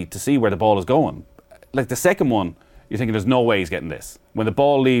so easy to see where the ball is going. Like the second one, you're thinking there's no way he's getting this. When the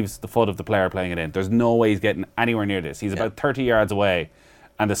ball leaves the foot of the player playing it in, there's no way he's getting anywhere near this. He's about 30 yards away,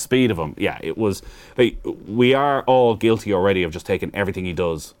 and the speed of him, it was. Like, we are all guilty already of just taking everything he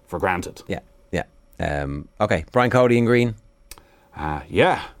does for granted. Yeah. Okay, Brian Cody in green.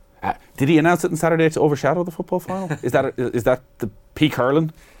 Did he announce it on Saturday to overshadow the football final? Is that the peak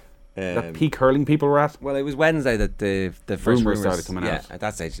hurling? That peak hurling people were at? Well, it was Wednesday that the first rumours started coming out. Yeah, at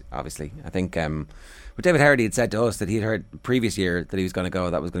that stage, obviously. I think but David Hardy had said to us that he'd heard the previous year that he was going to go,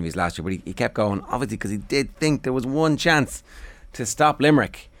 that was going to be his last year, but he kept going, obviously, because he did think there was one chance to stop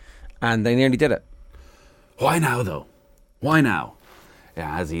Limerick, and they nearly did it. Why now, though? Why now?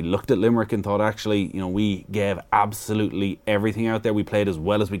 Yeah, as he looked at Limerick and thought, actually, we gave absolutely everything out there. We played as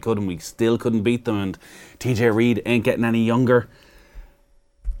well as we could, and we still couldn't beat them, and TJ Reid ain't getting any younger.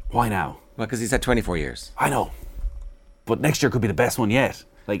 Why now? Well, because he's had 24 years. I know. But next year could be the best one yet.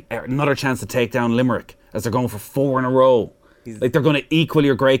 Like, another chance to take down Limerick as they're going for 4 in a row. Like, they're going to equal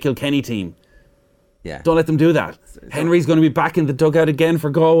your Grey Kilkenny team. Yeah. Don't let them do that. Henry's going to be back in the dugout again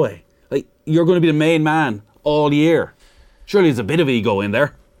for Galway. Like, you're going to be the main man all year. Surely there's a bit of ego in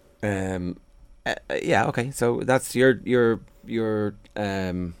there. Yeah, okay. So that's your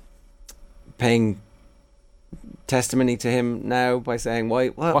paying testimony to him now by saying why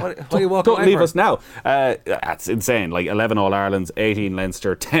do you walk away? Don't leave us now. That's insane. Like 11 All-Irelands, 18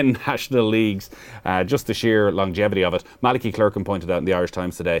 Leinster, 10 National Leagues, just the sheer longevity of it. Malachy Clerkin pointed out in the Irish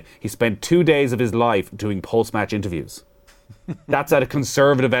Times today, he spent 2 days of his life doing post-match interviews. That's at a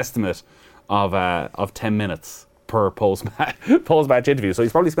conservative estimate of 10 minutes per post-match interview. So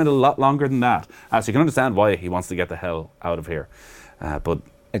he's probably spent a lot longer than that. So you can understand why he wants to get the hell out of here. But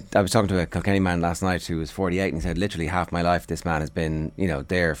I was talking to a Kilkenny man last night who was 48, and he said, literally half my life this man has been,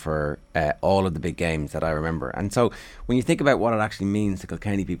 there for all of the big games that I remember. And so when you think about what it actually means to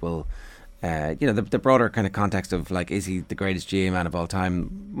Kilkenny people, the broader kind of context of, like, is he the greatest GA man of all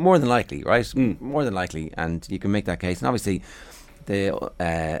time? More than likely, right? More than likely. And you can make that case. And obviously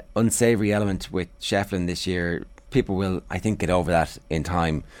the unsavoury element with Shefflin this year, people will, I think, get over that in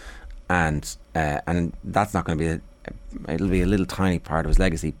time. And that's not going to be it'll be a little tiny part of his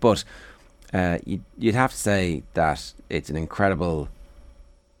legacy, but you'd have to say that it's an incredible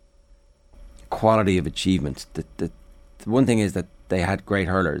quality of achievement. The one thing is that they had great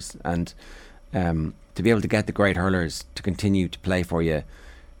hurlers, and to be able to get the great hurlers to continue to play for you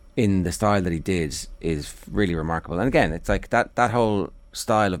in the style that he did is really remarkable. And again, it's like that whole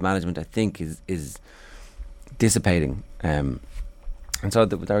style of management, I think, is dissipating. And so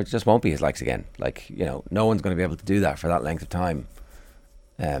there just won't be his likes again. Like, no one's going to be able to do that for that length of time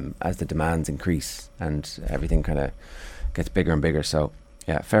as the demands increase and everything kind of gets bigger and bigger. So,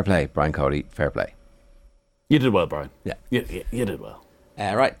 yeah, fair play, Brian Cody, fair play. You did well, Brian. Yeah. You did well.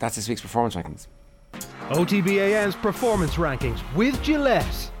 Right, that's this week's Performance Rankings. OTBAM's Performance Rankings with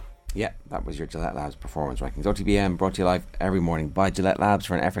Gillette. Yeah, that was your Gillette Labs Performance Rankings. OTBM brought to you live every morning by Gillette Labs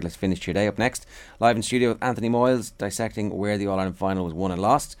for an effortless finish to your day. Up next, live in studio with Anthony Moyles, dissecting where the All-Ireland final was won and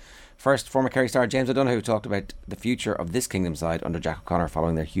lost. First, former Kerry star James O'Donoghue talked about the future of this Kingdom side under Jack O'Connor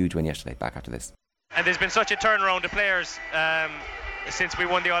following their huge win yesterday. Back after this. And there's been such a turnaround of players since we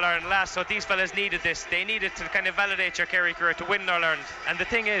won the All-Ireland last, so these fellas needed this. They needed to kind of validate your Kerry career to win All-Ireland. And the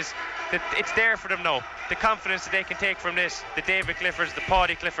thing is that it's there for them now. The confidence that they can take from this, the David Cliffords, the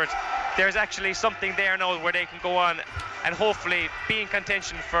Paddy Cliffords, there's actually something there now where they can go on and hopefully be in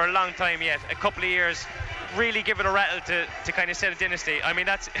contention for a long time yet, a couple of years, really give it a rattle to kind of set a dynasty. I mean,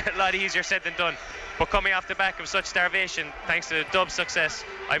 that's a lot easier said than done. But coming off the back of such starvation, thanks to Dub's success,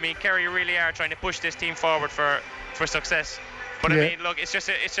 I mean, Kerry really are trying to push this team forward for success. But I mean, look, it's just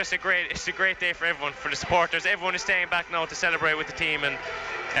a great day for everyone, for the supporters. Everyone is staying back now to celebrate with the team, and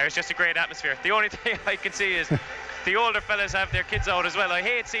it's just a great atmosphere. The only thing I can see is the older fellas have their kids out as well. I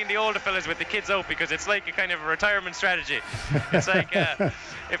hate seeing the older fellas with the kids out because it's like a kind of a retirement strategy. It's like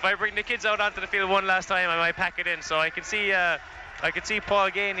if I bring the kids out onto the field one last time, I might pack it in. So I can see Paul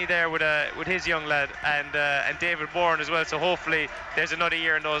Gainey there with his young lad and David Bourne as well. So hopefully there's another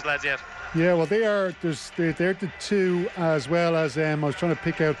year in those lads yet. Yeah, well, they're the two, as well as I was trying to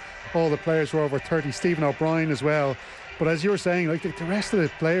pick out all the players who are over 30. Stephen O'Brien as well. But as you were saying, like the rest of the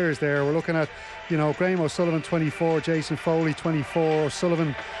players there, we're looking at, Graham O'Sullivan 24, Jason Foley 24,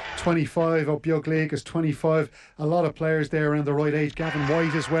 O'Sullivan 25, O'Bjugleek is 25. A lot of players there around the right age. Gavin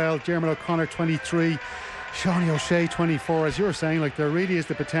White as well, Dermot O'Connor 23, Shawnee O'Shea 24. As you were saying, like there really is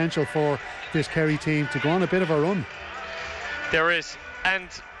the potential for this Kerry team to go on a bit of a run. There is, and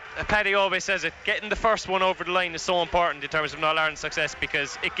Paddy always says it, getting the first one over the line is so important in terms of All-Ireland success,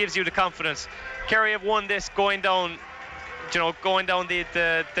 because it gives you the confidence. Kerry have won this going down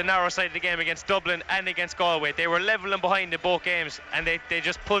the narrow side of the game against Dublin and against Galway. They were level and behind in both games, and they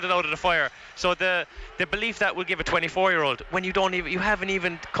just pulled it out of the fire. So the belief that will give a 24-year-old when you haven't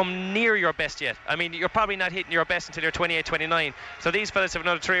even come near your best yet. I mean, you're probably not hitting your best until you're 28, 29. So these fellas have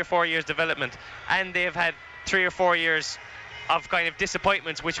another 3 or 4 years development, and they've had 3 or 4 years of kind of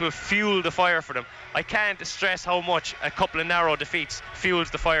disappointments which will fuel the fire for them. I can't stress how much a couple of narrow defeats fuels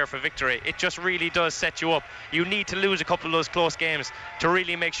the fire for victory. It just really does set you up. You need to lose a couple of those close games to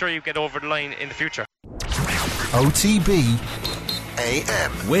really make sure you get over the line in the future. OTB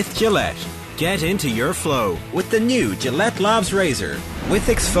AM. With Gillette. Get into your flow with the new Gillette Labs Razor with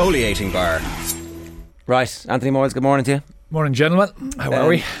exfoliating bar. Right, Anthony Moyles, good morning to you. Morning, gentlemen. How are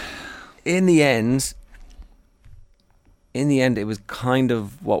we? In the end, it was kind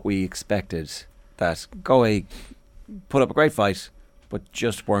of what we expected, that Galway put up a great fight, but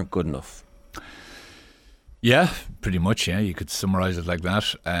just weren't good enough. Yeah, pretty much. Yeah, you could summarise it like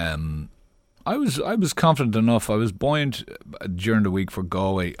that. I was confident enough. I was buoyant during the week for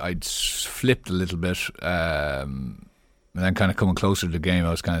Galway. I'd flipped a little bit, and then kind of coming closer to the game,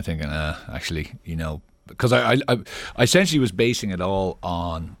 I was kind of thinking, actually, because I essentially was basing it all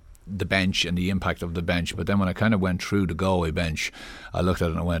on the bench and the impact of the bench. But then when I kind of went through the Galway bench, I looked at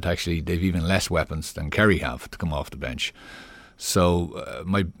it and I went, actually, they've even less weapons than Kerry have to come off the bench. So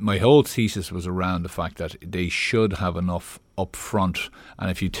my whole thesis was around the fact that they should have enough up front.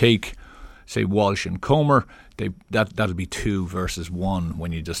 And if you take, say, Walsh and Comer, that'll be 2 versus 1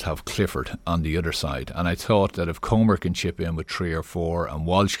 when you just have Clifford on the other side. And I thought that if Comer can chip in with 3 or 4 and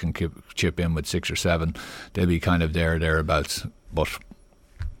Walsh can chip in with 6 or 7, they'll be kind of thereabouts. But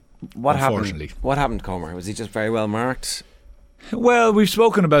what happened to Comer? Was he just very well marked? Well, we've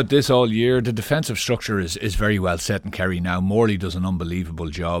spoken about this all year. The defensive structure is very well set in Kerry now. Morley does an unbelievable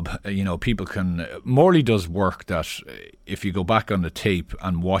job. Morley does work that if you go back on the tape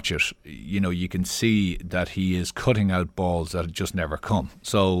and watch it, you can see that he is cutting out balls that just never come.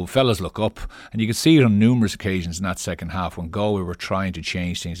 So fellas look up, and you can see it on numerous occasions in that second half when Galway were trying to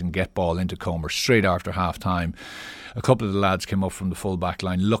change things and get ball into Comer straight after half time. A couple of the lads came up from the full back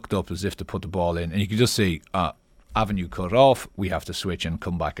line, looked up as if to put the ball in, and you could just see, avenue cut off, we have to switch and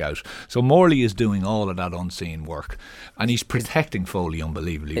come back out. So Morley is doing all of that unseen work, and he's protecting Foley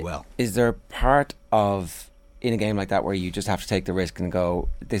unbelievably well. Is there a part of, in a game like that, where you just have to take the risk and go,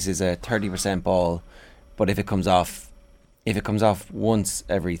 this is a 30% ball, but if it comes off once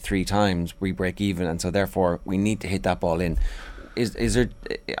every 3 times, we break even, and so therefore we need to hit that ball in?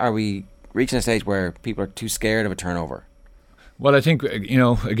 Are we reaching a stage where people are too scared of a turnover? Well, I think,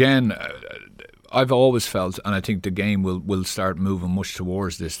 again, I've always felt, and I think the game will start moving much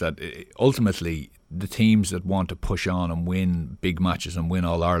towards this, that ultimately the teams that want to push on and win big matches and win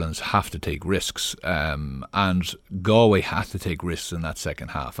All-Irelands have to take risks. And Galway had to take risks in that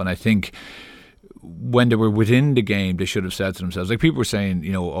second half. And I think when they were within the game, they should have said to themselves, like people were saying,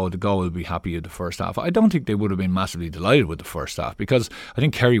 the Galway will be happy with the first half. I don't think they would have been massively delighted with the first half, because I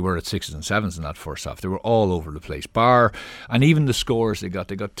think Kerry were at 6s and 7s in that first half. They were all over the place. And even the scores they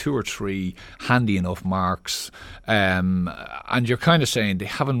got 2 or 3 handy enough marks. And you're kind of saying they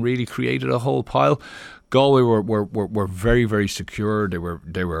haven't really created a whole pile. Galway were very, very secure. They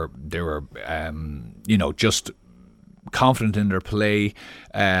were just confident in their play.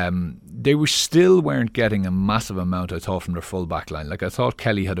 They weren't getting a massive amount, I thought, from their full back line. Like, I thought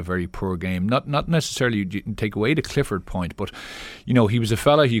Kelly had a very poor game. Not necessarily take away the Clifford point, but he was a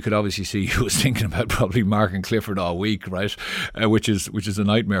fella you could obviously see who was thinking about probably marking Clifford all week, right? Which is a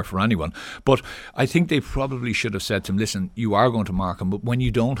nightmare for anyone. But I think they probably should have said to him, listen, you are going to mark him, but when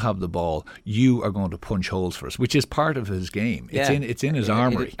you don't have the ball, you are going to punch holes for us, which is part of his game. It's in his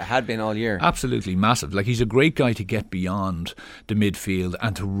armoury. It had been all year. Absolutely massive. Like, he's a great guy to get beyond the midfield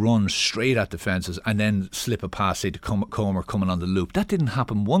and to run straight at defences and then slip a pass, say, to Comer coming on the loop. That didn't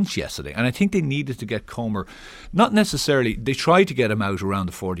happen once yesterday, and I think they needed to get Comer, not necessarily, they tried to get him out around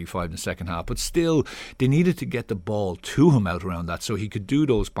the 45 in the second half, but still they needed to get the ball to him out around that so he could do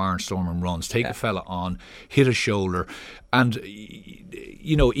those barnstorming runs, take a fella on, hit a shoulder, and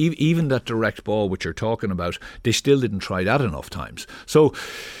even that direct ball which you're talking about, they still didn't try that enough times. So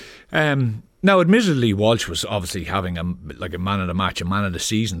now, admittedly, Walsh was obviously having a man of the match, a man of the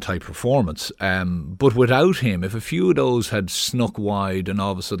season type performance. But without him, if a few of those had snuck wide and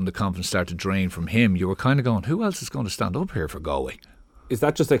all of a sudden the confidence started to drain from him, you were kind of going, who else is going to stand up here for Galway? Is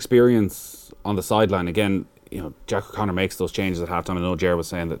that just experience on the sideline? Again, Jack O'Connor makes those changes at halftime. I know Ger was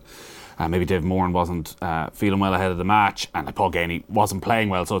saying that maybe Dave Moran wasn't feeling well ahead of the match, and Paul Gainey wasn't playing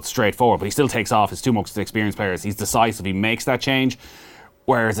well, so it's straightforward. But he still takes off his two most experienced players. He's decisive. He makes that change.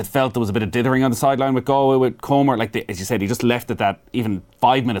 Whereas it felt there was a bit of dithering on the sideline with Galway, with Comer. As you said, he just left it that even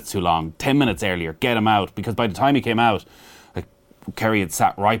 5 minutes too long, 10 minutes earlier, get him out. Because by the time he came out, Kerry had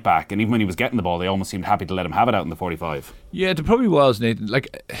sat right back. And even when he was getting the ball, they almost seemed happy to let him have it out in the 45. Yeah, there probably was, Nathan.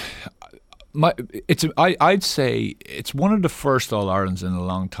 I'd say it's one of the first All-Irelands in a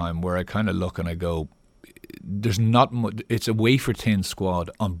long time where I kind of look and I go, there's not much, it's a wafer-thin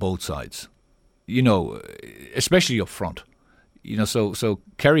squad on both sides. Especially up front. So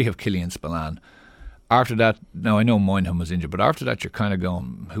Kerry have Killian Spillane. After that, now I know Moynihan was injured, but after that you're kind of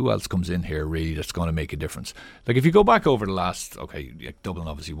going, who else comes in here really that's going to make a difference? Like, if you go back over the last, Dublin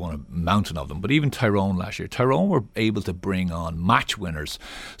obviously won a mountain of them, but even Tyrone last year, Tyrone were able to bring on match winners,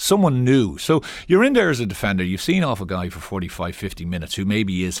 someone new. So you're in there as a defender, you've seen off a guy for 45, 50 minutes who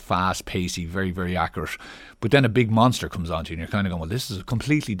maybe is fast, pacey, very, very accurate, but then a big monster comes onto you and you're kind of going, well, this is a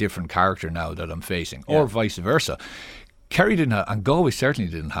completely different character now that I'm facing, or vice versa. Kerry didn't have, and Galway certainly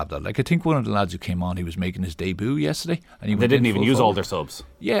didn't have that. Like, I think one of the lads who came on, he was making his debut yesterday, and they didn't even use all their subs.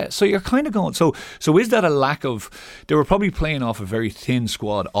 Yeah, so you're kind of going. So is that a lack of? They were probably playing off a very thin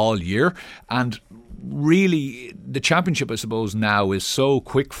squad all year, and really the championship, I suppose, now is so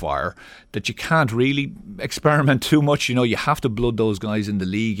quick fire that you can't really experiment too much. You have to blood those guys in the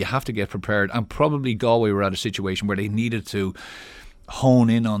league. You have to get prepared, and probably Galway were at a situation where they needed to hone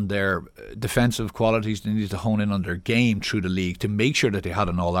in on their defensive qualities. They needed to hone in on their game through the league to make sure that they had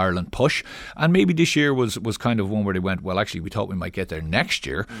an All-Ireland push. And maybe this year was kind of one where they went, well, actually, we thought we might get there next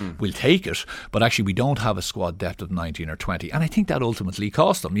year. We'll take it. But actually, we don't have a squad depth of 19 or 20. And I think that ultimately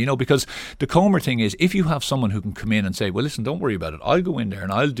cost them, because the Comer thing is, if you have someone who can come in and say, well, listen, don't worry about it. I'll go in there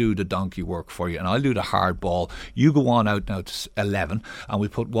and I'll do the donkey work for you and I'll do the hard ball. You go on out now to 11 and we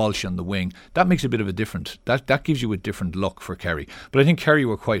put Walsh on the wing. That makes a bit of a different, that gives you a different look for Kerry. But I think Kerry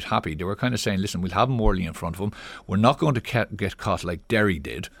were quite happy. They were kind of saying, listen, we'll have Morley in front of them. We're not going to get caught like Derry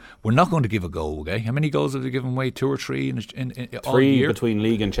did. We're not going to give a goal, okay? How many goals have they given away? 2 or 3 in all year? 3 between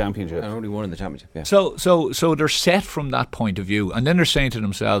league and championship. And only 1 in the championship, yeah. So they're set from that point of view. And then they're saying to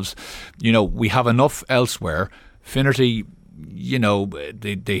themselves, we have enough elsewhere. Finnerty,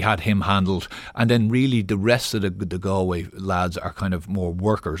 they had him handled, and then really the rest of the Galway lads are kind of more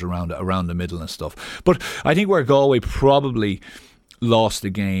workers around the middle and stuff. But I think where Galway probably lost the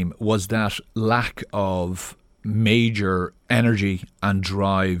game was that lack of major energy and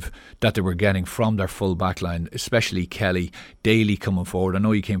drive that they were getting from their full back line, especially Kelly, Daly coming forward. I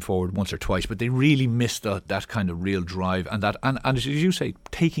know he came forward once or twice, but they really missed that kind of real drive and as you say,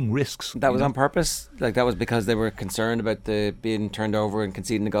 taking risks. That was on purpose? Like, that was because they were concerned about the being turned over and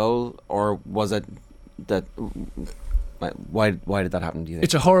conceding the goal? Or was it that... Why did that happen, do you think?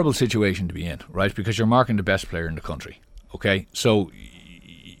 It's a horrible situation to be in, right? Because you're marking the best player in the country. Okay, so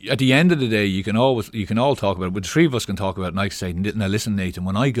at the end of the day, you can all talk about it, but the three of us can talk about it, and I say, now listen, Nathan,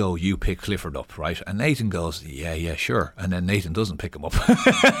 when I go, you pick Clifford up, right? And Nathan goes, yeah, sure. And then Nathan doesn't pick him up,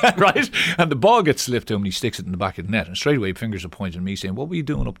 right? And the ball gets slipped to him and he sticks it in the back of the net, and straight away fingers are pointing at me saying, what were you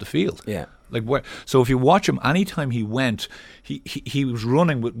doing up the field? Yeah. Like, where? So if you watch him, anytime he went, he was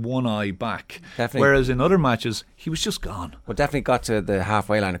running with one eye back. Definitely. Whereas in other matches, he was just gone. Well, definitely got to the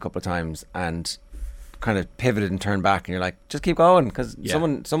halfway line a couple of times and kind of pivoted and turned back, and you're like, just keep going, because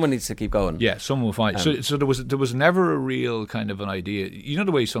someone needs to keep going. Yeah, someone will find. So there was never a real kind of an idea. You know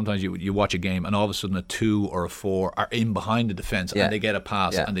the way sometimes you watch a game and all of a sudden a 2 or a 4 are in behind the defence and they get a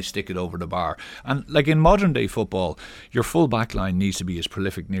pass and they stick it over the bar. And like in modern day football, your full back line needs to be as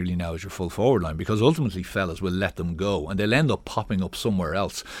prolific nearly now as your full forward line, because ultimately fellas will let them go and they'll end up popping up somewhere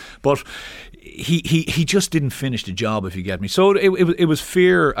else. But he just didn't finish the job, if you get me. So it was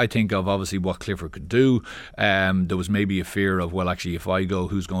fear, I think, of obviously what Clifford could do. There was maybe a fear of, well, actually, if I go,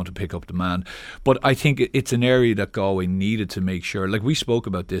 who's going to pick up the man? But I think it's an area that Galway needed to make sure. Like we spoke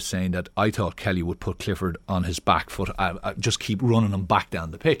about this, saying that I thought Kelly would put Clifford on his back foot, just keep running him back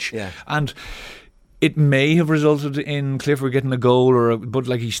down the pitch. Yeah. And it may have resulted in Clifford getting a goal, but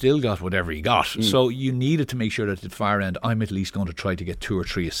like he still got whatever he got. So you needed to make sure that at the far end, I'm at least going to try to get 2 or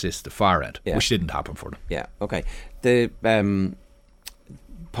 3 assists at the far end, which didn't happen for them. Yeah, okay. The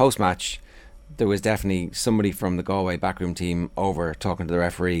post-match, there was definitely somebody from the Galway backroom team over talking to the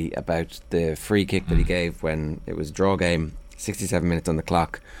referee about the free kick that he gave when it was a draw game, 67 minutes on the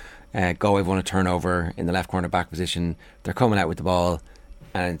clock. Galway won a turnover in the left corner back position. They're coming out with the ball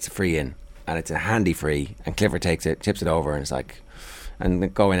and it's a free in. And it's a handy free, and Clifford takes it, chips it over, and it's like,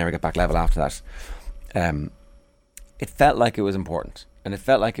 and Galway never get back level after that. It felt like it was important, and it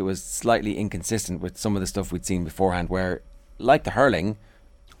felt like it was slightly inconsistent with some of the stuff we'd seen beforehand, where, like the hurling,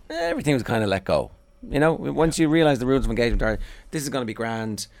 everything was kind of let go. You know, once you realise the rules of engagement are, this is going to be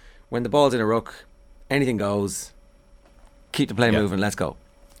grand. When the ball's in a ruck, anything goes. Keep the play moving, let's go.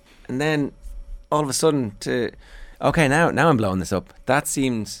 And then all of a sudden, now I'm blowing this up. That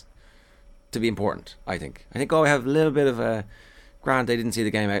seems to be important, I think. I think Galway have a little bit of a grand. They didn't see the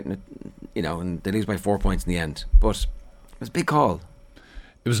game out, and they lose by 4 points in the end. But it was a big call.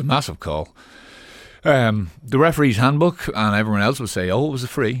 It was a massive call. The referee's handbook and everyone else would say, "Oh, it was a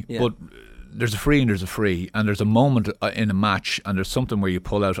free," but there's a free and there's a free, and there's a moment in a match, and there's something where you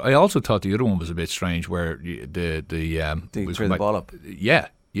pull out. I also thought the other one was a bit strange, where they threw the ball up. Yeah,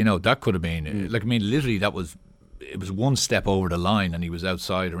 that could have been like, I mean, literally that was. It was one step over the line and he was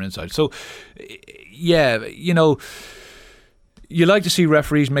outside or inside. So, you like to see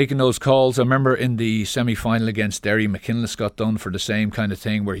referees making those calls. I remember in the semi-final against Derry, McKinless got done for the same kind of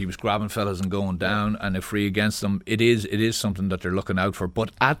thing, where he was grabbing fellas and going down, and a free against them. It is something that they're looking out for.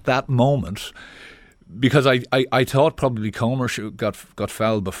 But at that moment, because I thought probably Comer got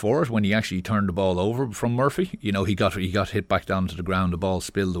fouled before it when he actually turned the ball over from Murphy. You know, he got hit back down to the ground, the ball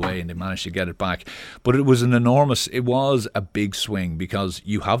spilled away and they managed to get it back. But it was a big swing, because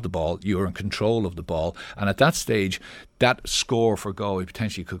you have the ball, you're in control of the ball, and at that stage that score for Galway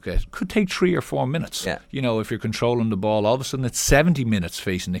potentially could take 3 or 4 minutes. Yeah. You know, if you're controlling the ball, all of a sudden it's 70 minutes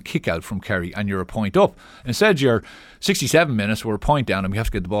facing a kick out from Kerry and you're a point up. Instead you're 67 minutes, we're a point down, and we have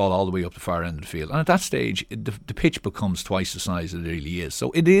to get the ball all the way up the far end of the field. And at that stage, the pitch becomes twice the size it really is. So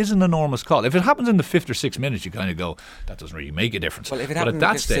it is an enormous call. If it happens in the 5th or 6th minute, you kind of go, that doesn't really make a difference. Well, if it happened in the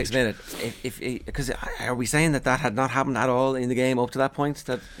 5th or 6th minute, because are we saying that had not happened at all in the game up to that point?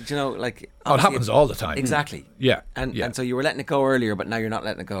 That, you know, like, it happens all the time. Exactly. Yeah. And so you were letting it go earlier, but now you're not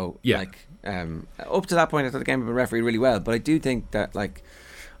letting it go. Yeah. Like, up to that point, I thought the game had been refereed really well, but I do think that, like,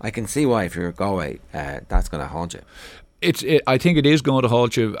 I can see why if you're Galway, that's going to haunt you. I think it is going to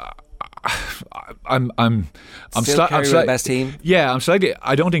haunt you. I'm still Kerry were the best team. Yeah, I'm slightly.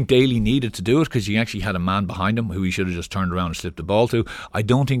 I don't think Daly needed to do it, because he actually had a man behind him who he should have just turned around and slipped the ball to. I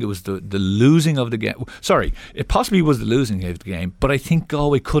don't think it was the losing of the game. Sorry, it possibly was the losing of the game, but I think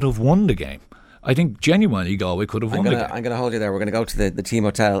Galway could have won the game. I think genuinely Galway could have won the game. I'm going to hold you there. We're going to go to the team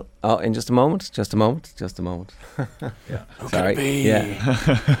hotel in just a moment. Yeah. Sorry.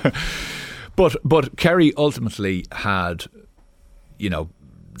 Yeah. But Kerry ultimately had,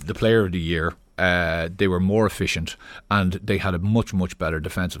 the player of the year. They were more efficient and they had a much, much better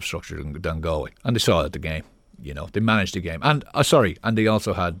defensive structure than Galway. And they saw it at the game. They managed the game. And and they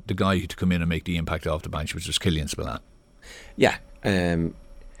also had the guy to come in and make the impact off the bench, which was Killian Spillane. Yeah.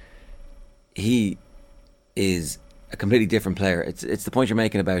 He is a completely different player. It's the point you're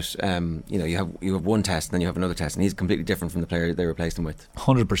making about you have one test and then you have another test, and he's completely different from the player they replaced him with.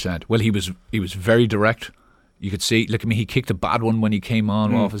 100%. Well, he was very direct. You could see, he kicked a bad one when he came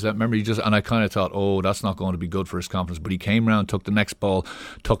on off his. Remember, and I kind of thought, oh, that's not going to be good for his confidence. But he came round, took the next ball,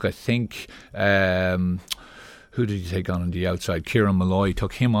 I think, who did he take on the outside? Kieran Malloy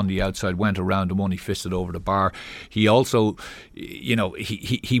took him on the outside, went around the one, he fisted over the bar. He also,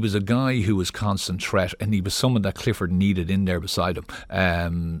 he was a guy who was constant threat, and he was someone that Clifford needed in there beside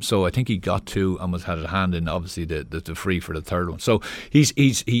him. So I think he got to and had a hand in, obviously, the free for the third one. So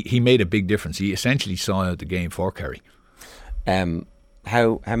he made a big difference. He essentially saw out the game for Kerry.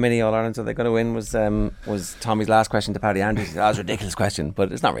 how many All-Irelands are they going to win was Tommy's last question to Paddy Andrews. That was a ridiculous question,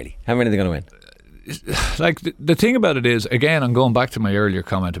 but it's not really. How many are they going to win? Like the thing about it is, again, I'm going back to my earlier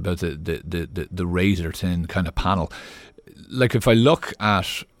comment about the razor thin kind of panel. Like if I look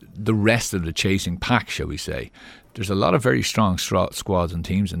at the rest of the chasing pack, shall we say, there's a lot of very strong squads and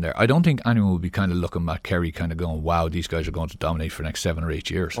teams in there. I don't think anyone would be kind of looking at Kerry kind of going, wow, these guys are going to dominate for the next 7 or 8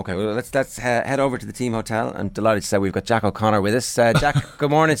 years. Okay, well, let's head over to the team hotel. I'm delighted to say we've got Jack O'Connor with us. Jack, good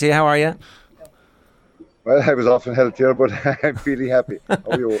morning to you. How are you? Well, I was often held here, but I'm feeling happy. How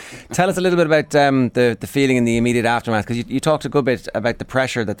are you? Tell us a little bit about the feeling in the immediate aftermath, because you talked a good bit about the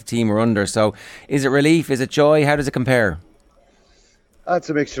pressure that the team were under. So is it relief? Is it joy? How does it compare? It's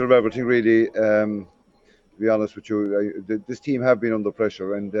a mixture of everything, really. To be honest with you, this team have been under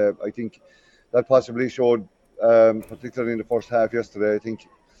pressure, and I think that possibly showed, particularly in the first half yesterday. I think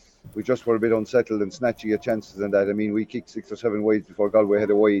we just were a bit unsettled and snatching at chances and that. I mean, we kicked 6 or 7 wides before Galway had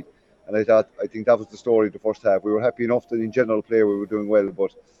a wide, and I think that was the story of the first half. We were happy enough that in general play we were doing well,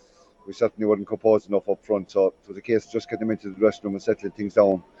 but we certainly weren't composed enough up front. So it was a case of just getting them into the dressing room and settling things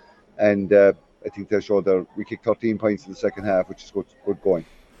down. And I think they showed that we kicked 13 points in the second half, which is good going.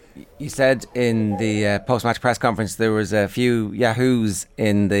 You said in the post-match press conference there was a few yahoos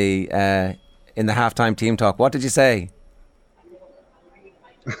in the halftime team talk. What did you say?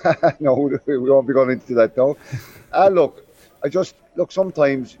 No, we won't be going into that now. Look,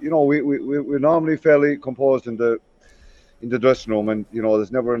 sometimes, you know, we're normally fairly composed in the dressing room, and you know,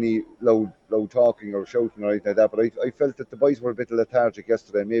 there's never any loud talking or shouting or anything like that. But I felt that the boys were a bit lethargic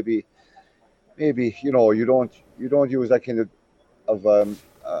yesterday. Maybe you know, you don't use that kind of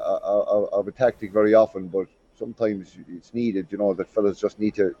a tactic very often, but sometimes it's needed. You know, that fellas just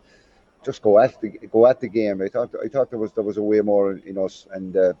need to just go at the game. I thought there was a way more in us,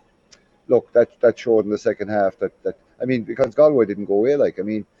 and look, that showed in the second half. That I mean, because Galway didn't go away. Like, I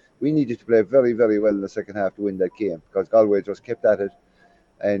mean, we needed to play very, very well in the second half to win that game, because Galway just kept at it,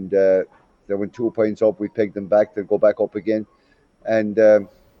 and they went 2 points up. We pegged them back. They'll go back up again, and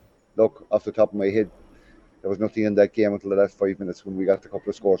look, off the top of my head, there was nothing in that game until the last 5 minutes when we got a couple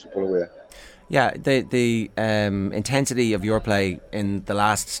of scores to pull away. Yeah, the intensity of your play in the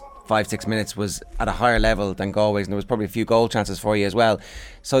last 5-6 minutes was at a higher level than Galway's, and there was probably a few goal chances for you as well.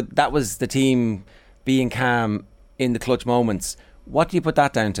 So that was the team being calm in the clutch moments. What do you put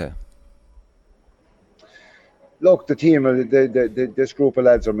that down to? Look, the team, this group of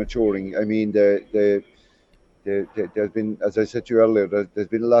lads are maturing. I mean, there's been, as I said to you earlier, there's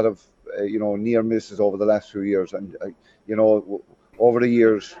been a lot of near misses over the last few years, and you know, over the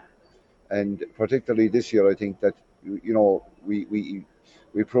years, and particularly this year, I think that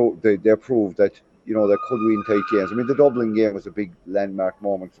they proved that, you know, they could win tight games. I mean, the Dublin game was a big landmark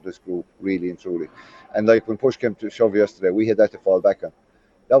moment for this group, really and truly. And like when push came to shove yesterday, we had that to fall back on.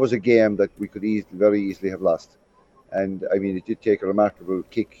 That was a game that we could very easily have lost. And I mean, it did take a remarkable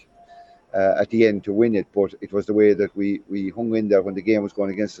kick at the end to win it, but it was the way that we hung in there when the game was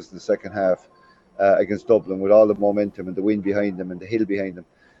going against us in the second half against Dublin, with all the momentum and the wind behind them and the hill behind them.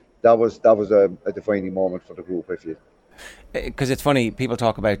 That was a defining moment for the group, I feel. Because it's funny, people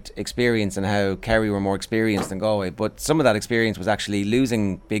talk about experience and how Kerry were more experienced than Galway, but some of that experience was actually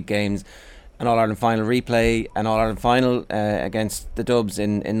losing big games, an All-Ireland final replay, an All-Ireland final against the Dubs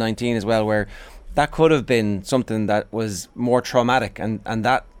in 19 as well, where that could have been something that was more traumatic, and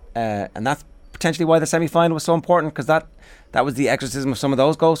that's potentially why the semi-final was so important, because that was the exorcism of some of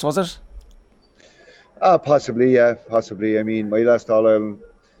those ghosts, was it? Possibly, yeah, possibly. I mean, my last All-Ireland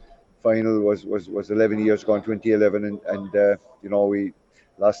final was 11 years ago in 2011, and you know, we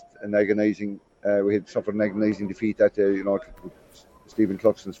lost an agonising, we had suffered an agonising defeat that day, you know, Stephen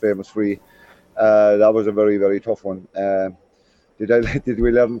Cluxton's famous free. That was a very, very tough one. Did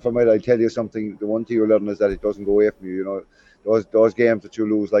we learn from it? I tell you something, the one thing you learn is that it doesn't go away from you. You know, those games that you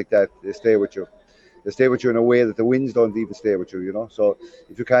lose like that, they stay with you. They stay with you in a way that the wins don't even stay with you, you know. So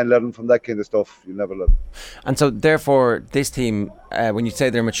if you can't learn from that kind of stuff, you'll never learn. And so therefore this team, when you say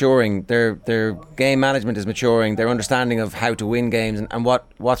they're maturing, their game management is maturing, their understanding of how to win games and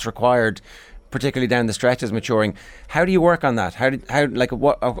what's required, particularly down the stretch, is maturing. How do you work on that?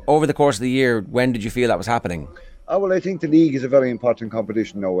 What over the course of the year, when did you feel that was happening? Well, I think the league is a very important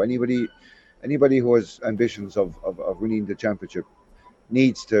competition now. Anybody who has ambitions of winning the championship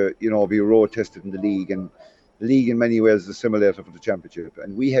needs to, you know, be road tested in the league, and the league in many ways is a simulator for the championship.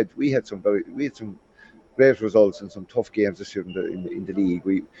 And we had some great results and some tough games this year in the league.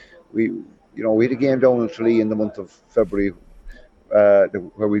 We had a game down in Tralee in the month of February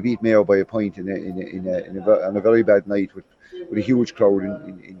where we beat Mayo by a point on a very bad night with a huge crowd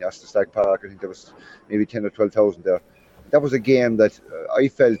in Aston Park. I think there was maybe 10 or 12,000 there. that was a game that I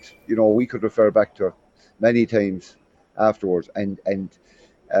felt, we could refer back to many times afterwards. And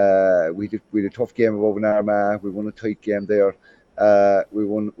we had a tough game above in Armagh. We won a tight game there. We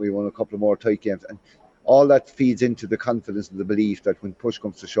won a couple of more tight games, and all that feeds into the confidence and the belief that when push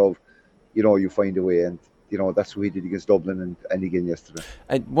comes to shove, you find a way. And that's what we did against Dublin and again yesterday.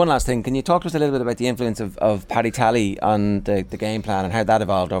 One last thing, can you talk to us a little bit about the influence of Paddy Talley on the game plan and how that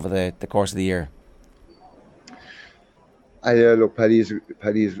evolved over the course of the year? Look, Paddy is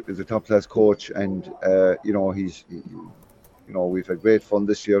a top class coach, and he's we've had great fun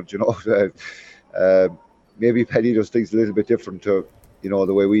this year. Maybe Paddy does things a little bit different to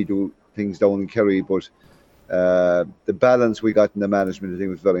the way we do things down in Kerry, but the balance we got in the management, I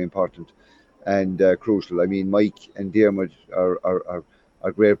think, was very important and crucial. I mean, Mike and Diarmuid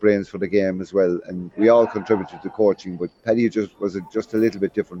are great brains for the game as well, and we all contributed to coaching, but Paddy was just a little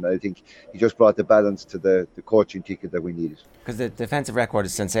bit different. I think he just brought the balance to the coaching ticket that we needed. Because the defensive record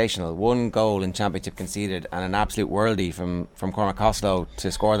is sensational. 1 goal in championship conceded and an absolute worldie from Cormac Costello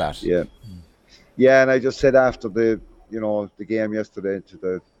to score that. Yeah, and I just said after the game yesterday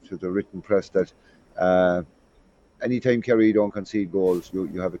to the written press that anytime Kerry don't concede goals,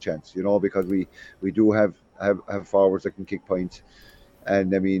 you have a chance, because we do have forwards that can kick points.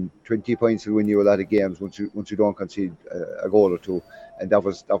 And I mean, 20 points will win you a lot of games once you don't concede a goal or two, and that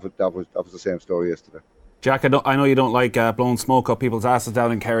was the same story yesterday. Jack, I know you don't like blowing smoke up people's asses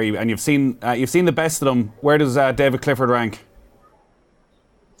down in Kerry, and you've seen the best of them. Where does David Clifford rank?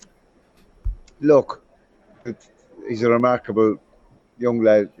 Look, he's a remarkable young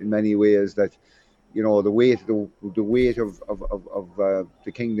lad in many ways. That the weight of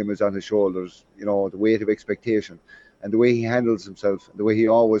the kingdom is on his shoulders. The weight of expectation. And the way he handles himself, the way he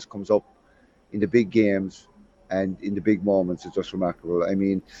always comes up in the big games and in the big moments is just remarkable. I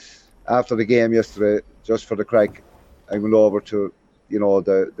mean, after the game yesterday, just for the crack, I went over to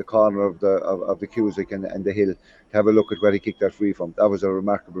the corner of the Cusack and the hill to have a look at where he kicked that free from. That was a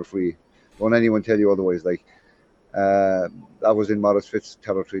remarkable free. Don't anyone tell you otherwise. That was in Maurice Fitz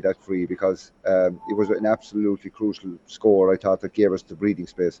territory, that free, because it was an absolutely crucial score. I thought that gave us the breathing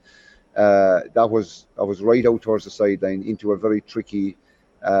space. That was right out towards the sideline into a very tricky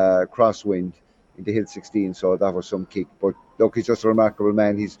crosswind into Hill 16, so that was some kick. But look, he's just a remarkable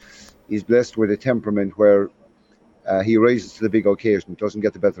man. He's blessed with a temperament where he rises to the big occasion. It doesn't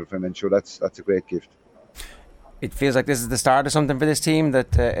get the better of him, and sure, that's a great gift. It feels like this is the start of something for this team,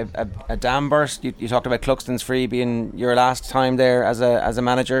 that a dam burst. You talked about Cluxton's free being your last time there as a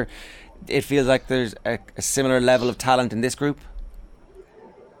manager. It feels like there's a similar level of talent in this group.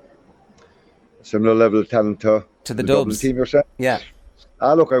 Similar level of talent to the Dublin team, you're saying? Yeah.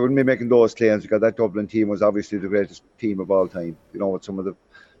 Look, I wouldn't be making those claims because that Dublin team was obviously the greatest team of all time. With some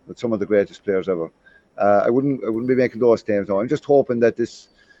of the greatest players ever. I wouldn't be making those claims. No, I'm just hoping that this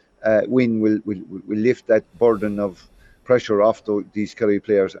win will lift that burden of pressure off these Kerry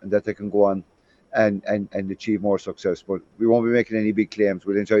players, and that they can go on and achieve more success. But we won't be making any big claims.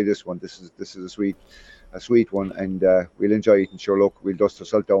 We'll enjoy this one. This is a sweet one, and we'll enjoy it. And sure, look, we'll dust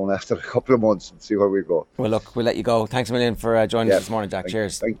ourselves down after a couple of months and see where we go. Well, look, we'll let you go. Thanks a million for joining us this morning, Jack.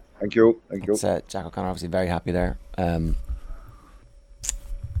 Cheers. Thank you. Jack O'Connor, obviously very happy there.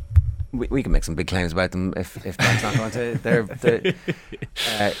 We can make some big claims about them if Jack's not going to.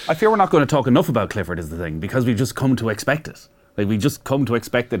 I fear we're not going to talk enough about Clifford is the thing, because we've just come to expect it. We just come to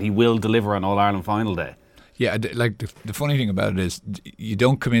expect that he will deliver on All-Ireland final day. Yeah, the funny thing about it is you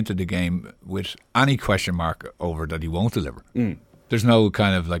don't come into the game with any question mark over that he won't deliver. There's no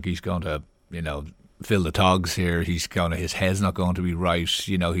kind of he's going to, fill the togs here. His head's not going to be right.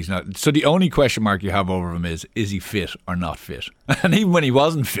 He's not. So the only question mark you have over him is he fit or not fit? And even when he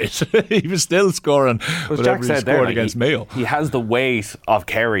wasn't fit, he was still scoring whatever Jack said he scored against Mayo. He has the weight of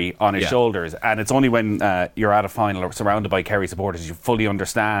Kerry on his shoulders, and it's only when you're at a final or surrounded by Kerry supporters you fully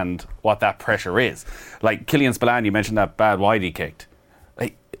understand what that pressure is. Like Killian Spillane, you mentioned that bad wide he kicked.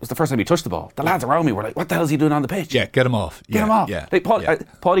 It was the first time he touched the ball. The lads around me were like, what the hell is he doing on the pitch? Yeah, get him off. Get him off. Yeah.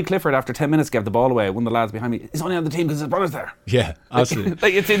 Paulie Clifford, after 10 minutes, gave the ball away. One of the lads behind me, he's only on the team because his brother's there. Yeah,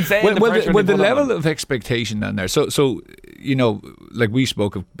 absolutely. It's insane. Well, the level of expectation down there. So we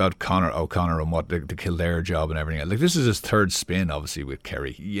spoke about Conor O'Connor and what the Kildare job and everything. This is his third spin, obviously, with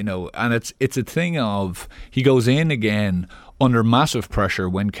Kerry. And it's a thing of he goes in again under massive pressure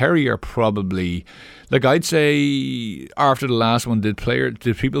when Kerry are probably, I'd say after the last one, did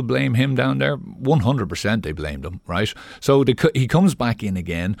people blame him down there? 100% they blamed him, right? So he comes back in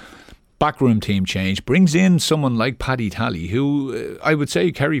again. backroom team change, brings in someone like Paddy Talley, who I would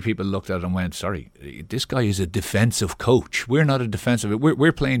say Kerry people looked at and went, sorry, this guy is a defensive coach. We're not a defensive.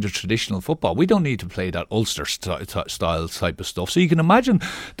 We're playing the traditional football. We don't need to play that Ulster style type of stuff. So you can imagine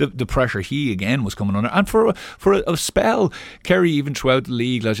the pressure he again was coming under. And for a spell, Kerry, even throughout the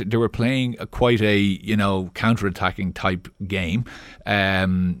league, they were playing quite a counter-attacking type game.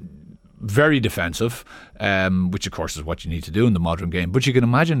 Very defensive, which of course is what you need to do in the modern game. But you can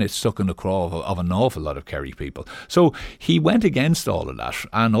imagine it stuck in the craw of an awful lot of Kerry people. So he went against all of that,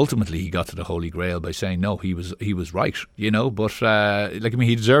 and ultimately he got to the Holy Grail by saying no, he was right, But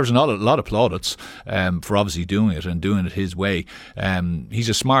he deserves a lot of plaudits for obviously doing it and doing it his way. He's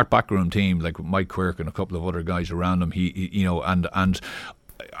a smart backroom team, like Mike Quirk and a couple of other guys around him. And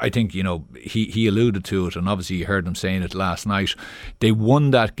I think, he alluded to it, and obviously you heard them saying it last night. They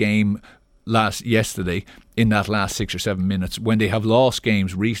won that game yesterday in that last 6 or 7 minutes, when they have lost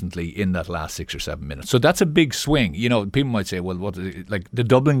games recently in that last 6 or 7 minutes. So that's a big swing. People might say, well, like the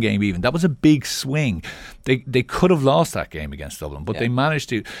Dublin game even, that was a big swing. They could have lost that game against Dublin, but they managed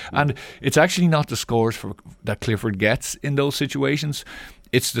to. And it's actually not the scores that Clifford gets in those situations.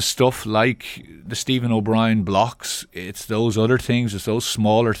 It's the stuff like the Stephen O'Brien blocks. It's those other things. It's those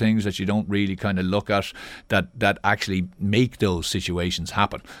smaller things that you don't really kind of look at that actually make those situations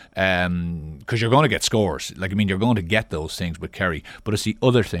happen. Because you're going to get scores. You're going to get those things with Kerry. But it's the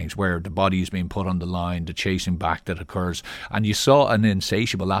other things where the body is being put on the line, the chasing back that occurs. And you saw an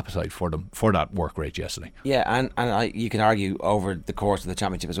insatiable appetite for them for that work rate yesterday. Yeah, and you can argue over the course of the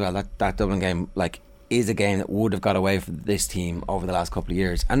championship as well. That Dublin game, is a game that would have got away for this team over the last couple of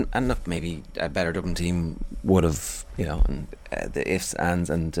years, and look, maybe a better Dublin team would have, and the ifs, ands,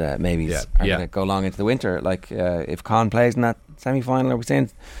 and maybes are going to go long into the winter. If Con plays in that semi-final, are we saying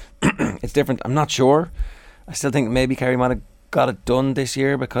it's different? I'm not sure. I still think maybe Kerry might have got it done this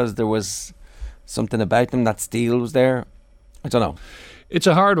year because there was something about them. That steel was there. I don't know. It's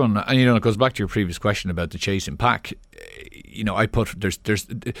a hard one, and it goes back to your previous question about the chasing pack.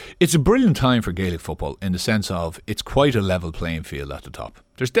 It's a brilliant time for Gaelic football in the sense of it's quite a level playing field at the top.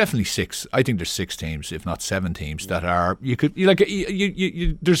 There's definitely there's 6 teams, if not 7 teams that are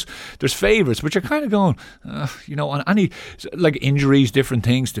there's favourites, but you're kind of going, on any injuries, different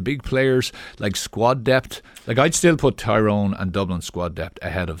things to big players, squad depth. I'd still put Tyrone and Dublin squad depth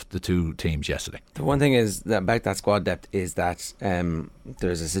ahead of the 2 teams yesterday. The one thing is that about that squad depth is that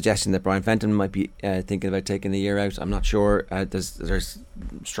there's a suggestion that Brian Fenton might be thinking about taking the year out. I'm not sure. There's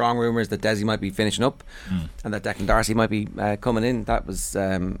strong rumours that Desi might be finishing up and that Declan Darcy might be coming in. That was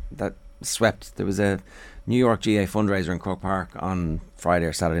that swept. There was a New York GA fundraiser in Croke Park on Friday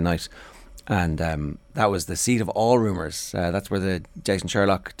or Saturday night, and that was the seat of all rumours. That's where the Jason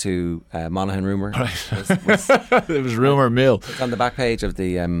Sherlock to Monaghan rumour was it was rumour mill. It's on the back page of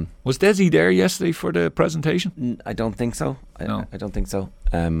the was Desi there yesterday for the presentation? I don't think so. No. I don't think so.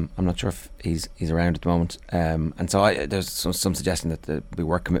 I'm not sure if he's around at the moment, and so there's some suggestion that there be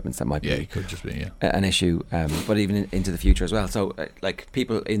work commitments that might be it could just be an issue, but even into the future as well. So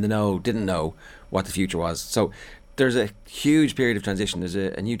people in the know didn't know what the future was. So there's a huge period of transition. There's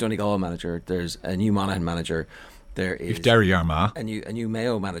a new Donegal manager. There's a new Monaghan manager. There is Derry Armagh, a new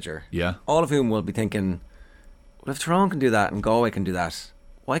Mayo manager. Yeah, all of whom will be thinking, well, if Tyrone can do that and Galway can do that,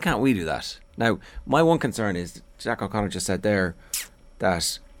 why can't we do that? Now, my one concern is Jack O'Connor just said there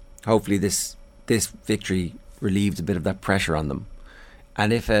that hopefully this victory relieves a bit of that pressure on them,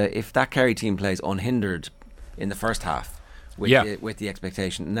 and if that Kerry team plays unhindered in the first half with the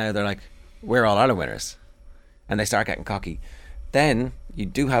expectation, now they're like, we're all Ireland winners, and they start getting cocky, then you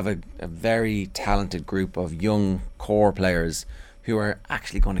do have a very talented group of young core players who are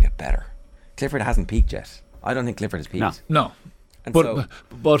actually going to get better. Clifford hasn't peaked yet. I don't think Clifford has peaked. No.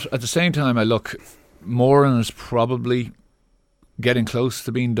 But at the same time, I look, Moran is probably getting close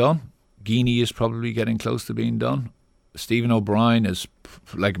to being done. Geeney is probably getting close to being done. Stephen O'Brien is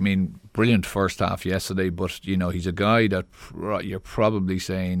brilliant first half yesterday, but he's a guy that you're probably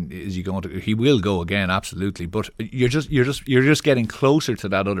saying, is he going to? He will go again, absolutely. But you're just getting closer to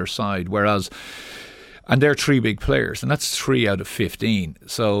that other side. Whereas, and they're 3 big players, and that's 3 out of 15.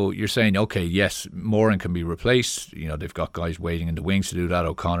 So you're saying, okay, yes, Moran can be replaced. They've got guys waiting in the wings to do that.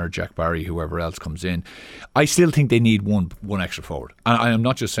 O'Connor, Jack Barry, whoever else comes in. I still think they need one extra forward. And I am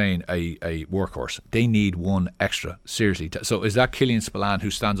not just saying a workhorse. They need one extra, seriously. So is that Killian Spillane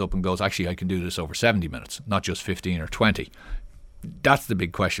who stands up and goes, actually, I can do this over 70 minutes, not just 15 or 20? That's the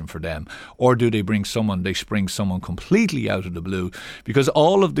big question for them. Or do they spring someone completely out of the blue? Because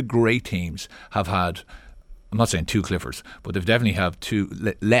all of the great teams have had I'm not saying two Cliffords, but they've definitely have two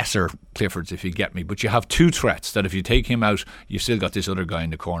lesser Cliffords, if you get me. But you have two threats that if you take him out, you've still got this other guy in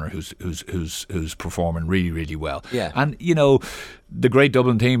the corner who's performing really, really well. Yeah. And the great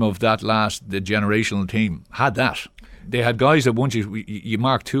Dublin team of the generational team had that. They had guys that once you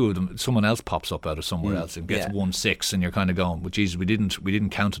mark two of them, someone else pops up out of somewhere else and gets 1-6, and you're kind of going, well, geez, we didn't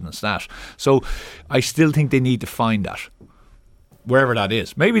countenance that. So I still think they need to find that, wherever that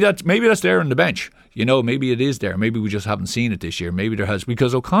is. Maybe that's there on the bench. Maybe it is there. Maybe we just haven't seen it this year. Maybe there has,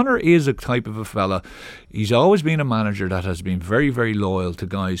 because O'Connor is a type of a fella. He's always been a manager that has been very, very loyal to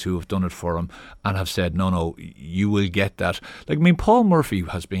guys who have done it for him and have said, no, you will get that. Paul Murphy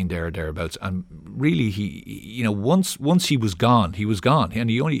has been thereabouts, and really, he, once he was gone,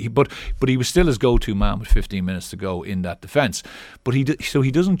 and but he was still his go-to man with 15 minutes to go in that defence. But he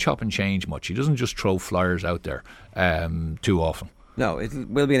doesn't chop and change much. He doesn't just throw flyers out there too often. No, it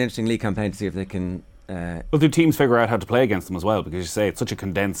will be an interesting league campaign to see if they can. Well, do teams figure out how to play against them as well? Because you say it's such a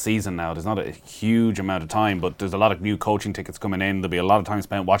condensed season now. There's not a huge amount of time, but there's a lot of new coaching tickets coming in. There'll be a lot of time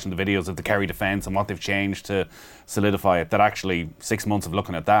spent watching the videos of the Kerry defence and what they've changed to solidify it. That actually 6 months of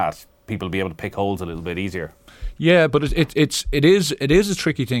looking at that, people will be able to pick holes a little bit easier. Yeah, but it is a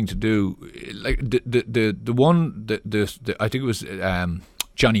tricky thing to do. Like the one I think it was.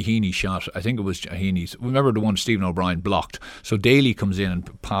 Johnny Heaney shot. I think it was Heaney's. Remember the one Stephen O'Brien blocked. So Daly comes in and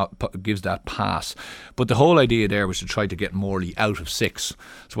gives that pass. But the whole idea there was to try to get Morley out of 6.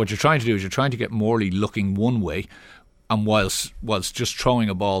 So what you're trying to do is you're trying to get Morley looking one way, and whilst just throwing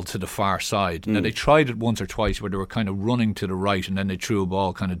a ball to the far side. Now they tried it once or twice where they were kind of running to the right, and then they threw a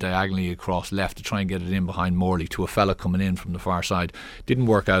ball kind of diagonally across left to try and get it in behind Morley to a fella coming in from the far side. Didn't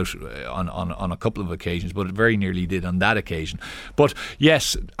work out on a couple of occasions, but it very nearly did on that occasion. But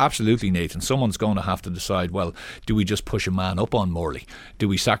yes, absolutely, Nathan, someone's going to have to decide, well, do we just push a man up on Morley? Do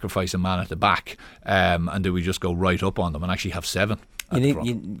we sacrifice a man at the back? And do we just go right up on them and actually have 7?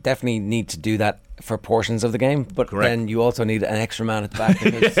 You definitely need to do that for portions of the game, but then you also need an extra man at the back.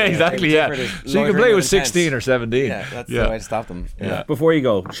 Exactly, yeah. So you can play with 16 or 17. Yeah, that's the way to stop them. Yeah. Before you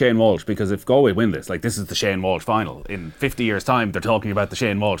go, Shane Walsh, because if Galway win this, this is the Shane Walsh final. In 50 years' time, they're talking about the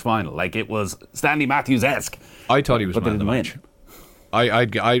Shane Walsh final. It was Stanley Matthews-esque. I thought he was man of the match.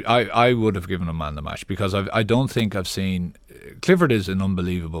 I would have given him man of the match, because I don't think I've seen. Clifford is an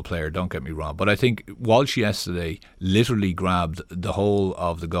unbelievable player, don't get me wrong, but I think Walsh yesterday literally grabbed the whole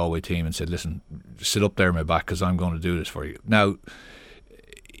of the Galway team and said, listen, sit up there in my back because I'm going to do this for you. Now,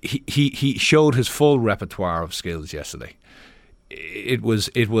 he showed his full repertoire of skills yesterday. It was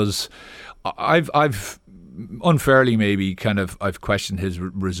I've unfairly maybe I've questioned his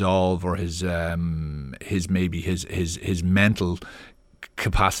resolve or his mental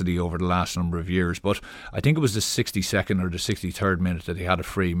capacity over the last number of years, but I think it was the 62nd or the 63rd minute that he had a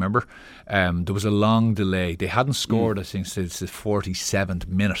free. Remember, there was a long delay. They hadn't scored, I think, since the 47th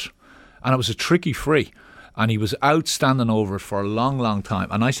minute, and it was a tricky free, and he was outstanding over it for a long, long time.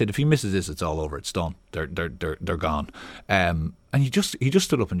 And I said, if he misses this, it's all over. It's done. They're gone. And he just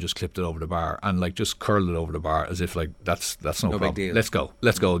stood up and just clipped it over the bar and just curled it over the bar as if that's no problem. Big deal.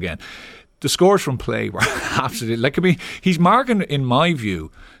 Let's go again. The scores from play were absolutely he's marking, in my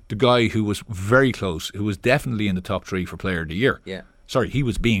view, the guy who was very close, who was definitely in the top 3 for Player of the Year. Yeah. Sorry, he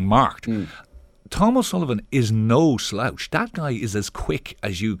was being marked. Tom O'Sullivan is no slouch. That guy is as quick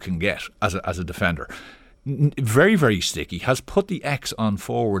as you can get as a defender. Very, very sticky. Has put the X on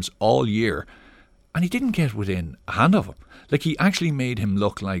forwards all year, and he didn't get within a hand of him. He actually made him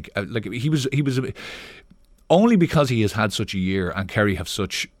look like he was only because he has had such a year and Kerry have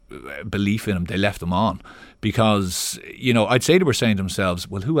such belief in him, they left him on, because I'd say they were saying to themselves,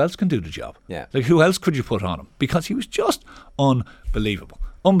 well, who else can do the job? Yeah. Who else could you put on him? Because he was just unbelievable.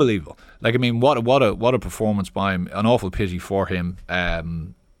 What a performance by him. An awful pity for him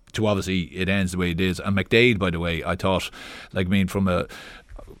to obviously it ends the way it is. And McDade, by the way, I thought from a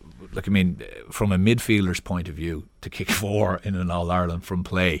midfielder's point of view, to kick 4 in an All-Ireland from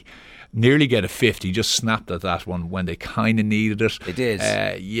play, nearly get a 50, just snapped at that one when they kind of needed it. They did.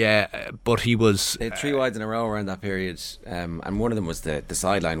 But he was. They had 3 wides in a row around that period, and one of them was the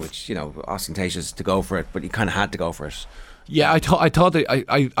sideline, which ostentatious to go for it, but you kind of had to go for it. Yeah, I thought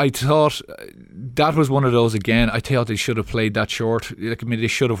that was one of those again. I thought they should have played that short. They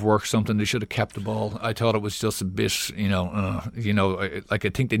should have worked something. They should have kept the ball. I thought it was just a bit, I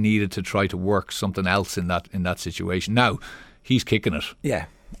think they needed to try to work something else in that situation. Now he's kicking it. Yeah.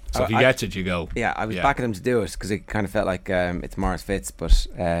 So if he gets it, you go. Yeah, I was backing him to do it because it kind of felt like it's Morris Fitz. But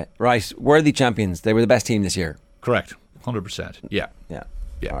right, worthy champions. They were the best team this year. Correct, 100%. Yeah.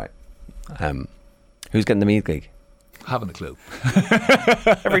 All right. Who's getting the Meath gig? Haven't a clue.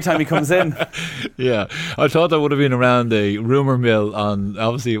 Every time he comes in, Yeah, I thought that would have been around the rumour mill. On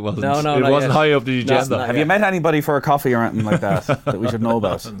obviously it wasn't. It wasn't high up the agenda. Have you met anybody for a coffee or anything like that that we should know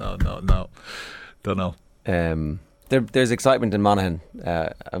about? No. Don't know. There's excitement in Monaghan.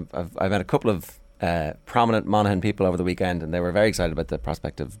 I've met a couple of prominent Monaghan people over the weekend, and they were very excited about the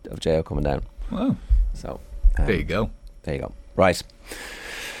prospect of Jo coming down. Wow. So there you go. Right.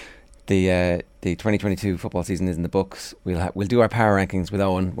 The 2022 football season is in the books. We'll do our power rankings with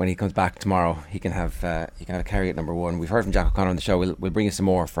Owen when he comes back tomorrow. He can have a Kerry at number 1. We've heard from Jack O'Connor on the show. We'll bring you some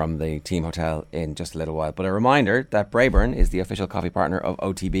more from the team hotel in just a little while. But a reminder that Braeburn is the official coffee partner of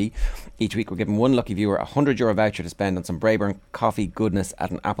OTB. Each week we're giving one lucky viewer a €100 voucher to spend on some Braeburn coffee goodness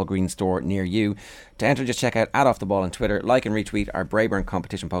at an Applegreen store near you. To enter, just check out @OffTheBall on Twitter, like and retweet our Braeburn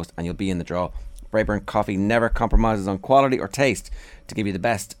competition post, and you'll be in the draw. Braeburn coffee never compromises on quality or taste to give you the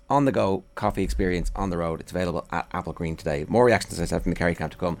best on-the-go coffee experience on the road. It's available at Applegreen today. More reactions, as I said, from the Kerry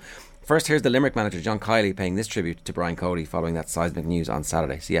camp to come. First, here's the Limerick manager, John Kiley, paying this tribute to Brian Cody following that seismic news on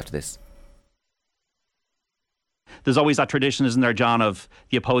Saturday. See you after this. There's always that tradition, isn't there, John, of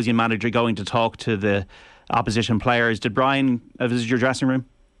the opposing manager going to talk to the opposition players. Did Brian visit your dressing room?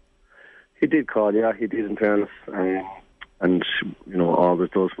 He did call, yeah, he did, in fairness. And always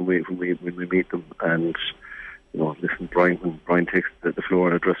does when we meet them. And listen, Brian, when Brian takes the floor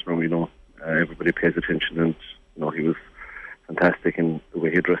in the dressing room, everybody pays attention, and he was fantastic in the way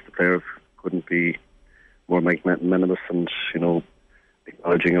he addressed the players. Couldn't be more magnanimous, and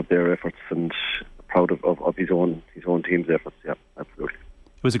acknowledging of their efforts, and proud of his own team's efforts. Yeah, absolutely.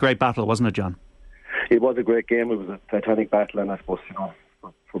 It was a great battle, wasn't it, John? It was a great game. It was a titanic battle, and I suppose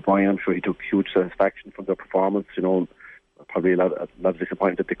for Brian, I'm sure he took huge satisfaction from their performance. Probably a lot of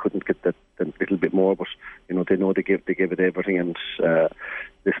disappointment that they couldn't get that little bit more, but they know they gave it everything, and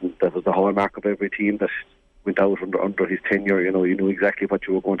listen, that was the hallmark of every team that went out under his tenure. You knew exactly what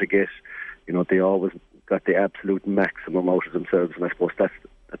you were going to get. They always got the absolute maximum out of themselves, and I suppose that's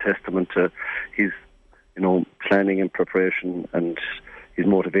a testament to his planning and preparation and his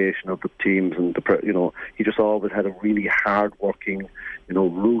motivation of the teams, and he just always had a really hard working,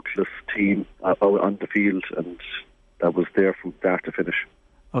 ruthless team out on the field, and that was there from start to finish.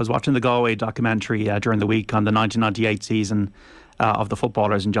 I was watching the Galway documentary during the week on the 1998 season of the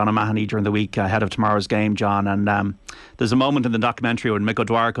footballers, and John O'Mahony during the week ahead of tomorrow's game, John. And there's a moment in the documentary when Mick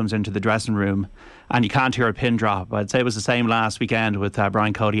O'Dwyer comes into the dressing room and you can't hear a pin drop. I'd say it was the same last weekend with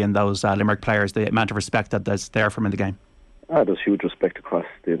Brian Cody and those Limerick players, the amount of respect that's there for him in the game. There's huge respect across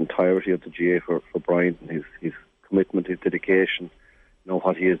the entirety of the GA for Brian, his commitment, his dedication,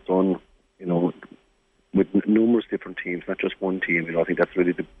 what he has done, with numerous different teams, not just one team. I think that's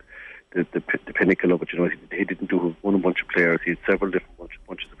really the pinnacle of it. He didn't do one bunch of players. He had several different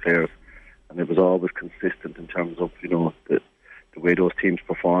bunches of players, and it was always consistent in terms of the way those teams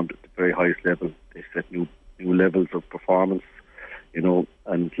performed at the very highest level. They set new levels of performance, and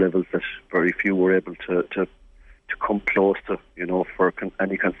levels that very few were able to come close to, for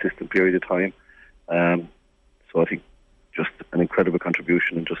any consistent period of time. So I think just an incredible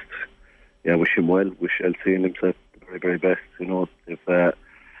contribution, and just. Yeah, wish him well. Wish LC and himself the very, very best.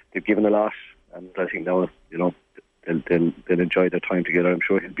 They've given a lot, and I think now they'll enjoy their time together. I'm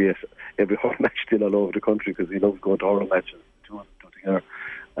sure he'll be at every home match still all over the country, because he loves going to home matches two together.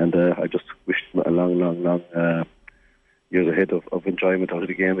 And I just wish him a long years ahead of enjoyment out of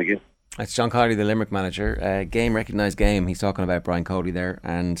the game again. That's John Kiley, the Limerick manager. Game recognised game. He's talking about Brian Cody there,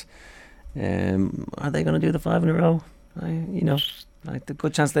 and are they going to do the 5 in a row? Like the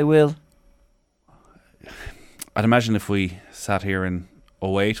good chance they will. I'd imagine if we sat here in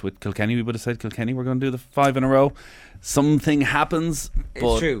 2008 with Kilkenny, we would have said Kilkenny were going to do the 5 in a row. Something happens,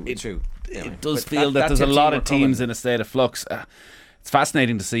 but it's true. It does feel that there's a lot of teams in a state of flux. It's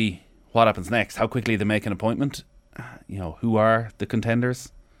fascinating to see what happens next, how quickly they make an appointment. Who are the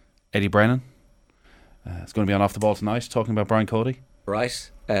contenders? Eddie Brennan is going to be on Off the Ball tonight, talking about Brian Cody. Right.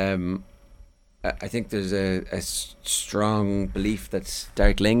 I think there's a strong belief that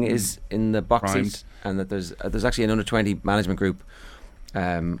Derek Ling is in the box seat, and that there's actually an under 20 management group,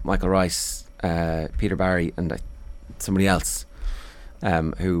 Michael Rice, Peter Barry, and somebody else,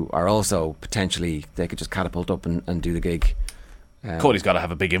 who are also potentially, they could just catapult up and do the gig. Cody's got to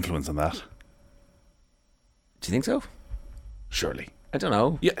have a big influence on that. Do you think so? Surely. I don't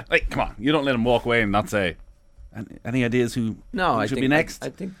know. Yeah, come on, you don't let him walk away and not say. Any ideas who should be next?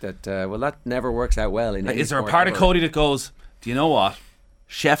 I think that that never works out well. Is there a part of Cody that goes, do you know what?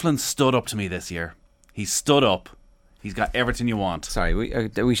 Shefflin stood up to me this year. He stood up. He's got everything you want. Sorry,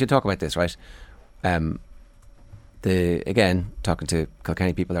 we should talk about this, right? Again, talking to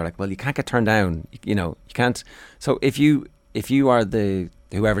Kilkenny people, they're like, well, you can't get turned down. You can't. So if you are the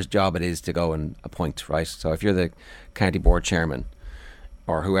whoever's job it is to go and appoint, right? So if you're the county board chairman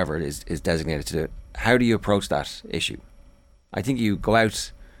or whoever it is designated to do it, how do you approach that issue? I think you go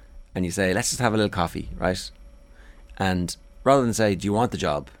out and you say, let's just have a little coffee, right? And rather than say, do you want the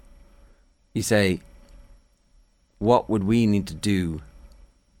job? You say, what would we need to do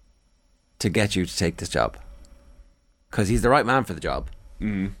to get you to take this job? Because he's the right man for the job.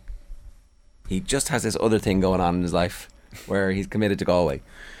 Mm. He just has this other thing going on in his life where he's committed to Galway.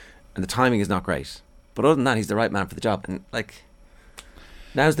 And the timing is not great. But other than that, he's the right man for the job. And, like,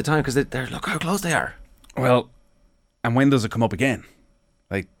 now's the time because they're look how close they are. Well, and when does it come up again?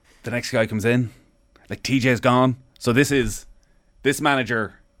 Like, the next guy comes in, like TJ's gone. So this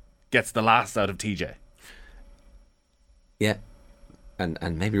manager gets the last out of TJ. Yeah.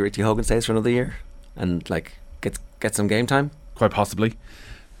 And maybe Richie Hogan stays for another year and, like, get some game time. Quite possibly.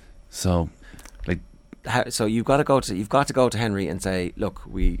 So, like, so you've got to go to Henry and say, look,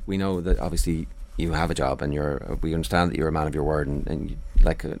 we know that obviously you have a job and we understand that you're a man of your word and you,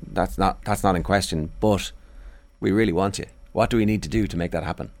 like, that's not in question, but we really want you. What do we need to do to make that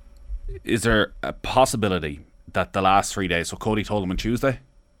happen? Is there a possibility that the last 3 days, so Cody told him on Tuesday,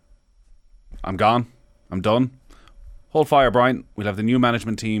 I'm gone, I'm done, hold fire, Brian, we'll have the new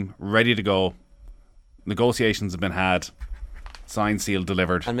management team ready to go, negotiations have been had, signed, sealed,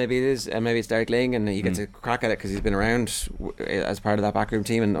 delivered. And maybe it's Derek Ling and he gets a crack at it because he's been around as part of that backroom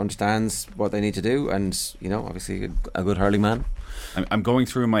team and understands what they need to do, and, you know, obviously a good hurling man. I'm going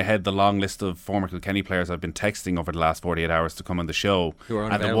through in my head the long list of former Kilkenny players I've been texting over the last 48 hours to come on the show,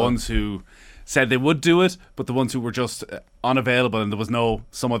 and the ones who said they would do it, but the ones who were just unavailable and there was no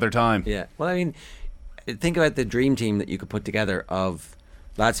some other time. Yeah. Well, I mean, think about the dream team that you could put together of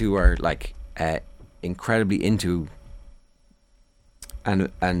lads who are, like, incredibly into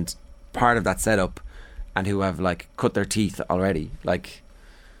and part of that setup and who have, like, cut their teeth already. Like,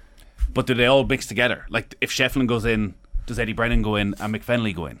 but do they all mix together? Like, if Shefflin goes in, does Eddie Brennan go in and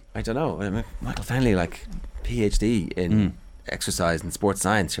McFenley go in? I don't know. Michael Fenley, like, PhD in exercise and sports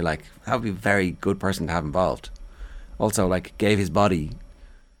science. You're like, that would be a very good person to have involved. Also, like, gave his body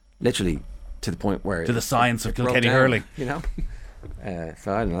literally to the point where to the science of Kilkenny down, hurling, you know.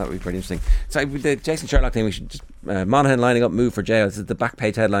 So I don't know, that would be pretty interesting. So with the Jason Sherlock thing, we should just Monaghan lining up move for jail. This is the back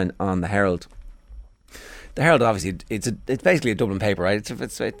page headline on the Herald. The Herald, obviously, it's basically a Dublin paper, right?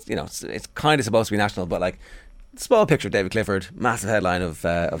 It's you know, it's kind of supposed to be national, but, like, small picture of David Clifford, massive headline of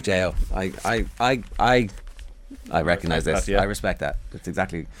jail. I recognise this. Yeah. I respect that. It's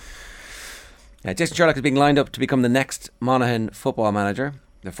exactly. Jason Sherlock is being lined up to become the next Monaghan football manager.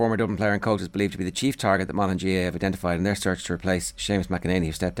 The former Dublin player and coach is believed to be the chief target that Monaghan GA have identified in their search to replace Seamus McEnany,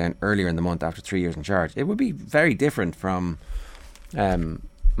 who stepped down earlier in the month after 3 years in charge. It would be very different from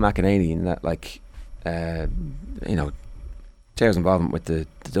McEnany in that, like, you know, J.O.'s involvement with the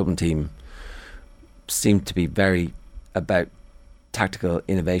Dublin team seemed to be very about tactical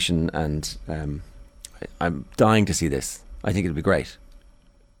innovation, and I'm dying to see this. I think it'll be great.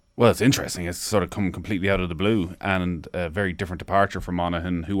 Well, it's interesting. It's sort of come completely out of the blue and a very different departure from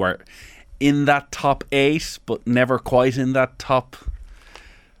Monaghan, who are in that top 8 but never quite in that top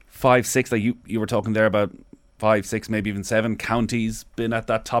 5, 6. Like you were talking there about 5, 6, maybe even 7 counties been at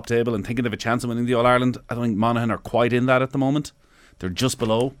that top table and thinking of a chance of winning the All-Ireland. I don't think Monaghan are quite in that at the moment. They're just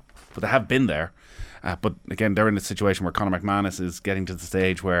below, but they have been there. But again, they're in a situation where Conor McManus is getting to the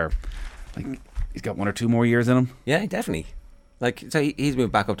stage where, like, he's got 1 or 2 more years in him. Yeah, definitely. Like, so he's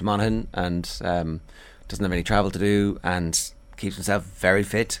moved back up to Monaghan and doesn't have any travel to do and keeps himself very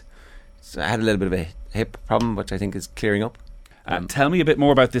fit. So I had a little bit of a hip problem, which I think is clearing up. Tell me a bit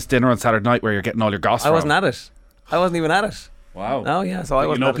more about this dinner on Saturday night where you're getting all your goss from. I wasn't at it. I wasn't even at it. Wow. Oh yeah, so I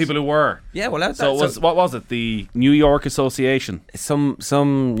wasn't. You know people who were. Yeah, well, what was it? The New York Association. Some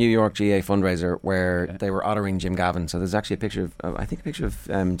New York GA fundraiser where they were honouring Jim Gavin. So there's actually a picture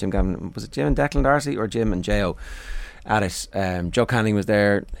of Jim Gavin. Was it Jim and Declan Darcy or Jim and J.O. at it? Joe Canning was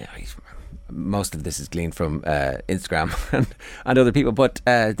there. Most of this is gleaned from Instagram and other people, but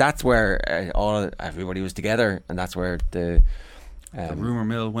that's where everybody was together, and that's where the rumour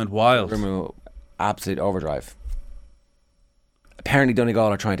mill went wild. Absolute overdrive. Apparently Donegal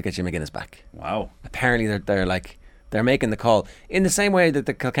are trying to get Jim McGuinness back. Wow. Apparently they're making the call in the same way that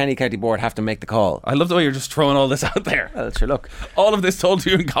the Kilkenny County Board have to make the call. I love the way you're just throwing all this out there. Well, sure, look. All of this told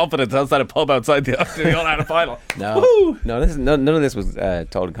you in confidence outside a pub outside the All-Ireland final. No, none of this was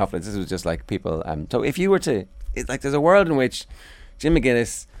told in confidence. This was just like people. So if you were to, it's like there's a world in which Jim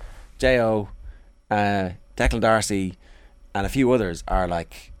McGuinness, J.O., Declan Darcy, and a few others are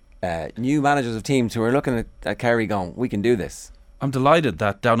like new managers of teams who are looking at Kerry going, we can do this. I'm delighted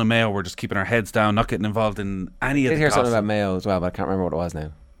that down in Mayo we're just keeping our heads down, not getting involved in any of the I did hear gossip. something about Mayo as well, but I can't remember what it was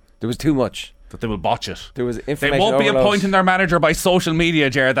now. There was too much. That they will botch it. There was They information won't be overload. appointing their manager by social media,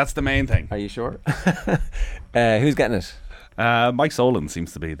 Jared. That's the main thing. Are you sure? Who's getting it? Mike Solon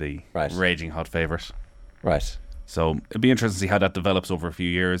seems to be the raging hot favourite. Right. So it'd be interesting to see how that develops over a few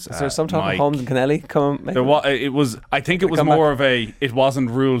years. Is there some talk of Holmes and Kennelly coming? I think it was more of a. It wasn't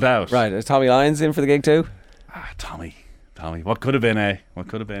ruled out. Right. Is Tommy Lyons in for the gig too? Tommy. What could have been? What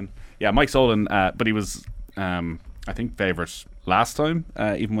could have been? Yeah, Mike Solon. But he was, I think, favourite last time.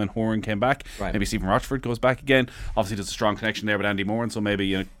 Even when Horan came back. Right. Maybe Stephen Rochford goes back again. Obviously, there's a strong connection there with Andy Moore, and so maybe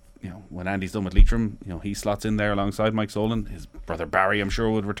you know when Andy's done with Leitrim, he slots in there alongside Mike Solon. His brother Barry, I'm sure,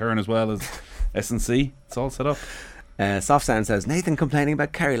 would return as well as S&C. It's all set up. Soft Sound says, Nathan complaining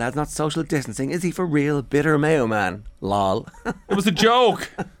about Kerry lads not social distancing. Is he for real? Bitter Mayo man. Lol. It was a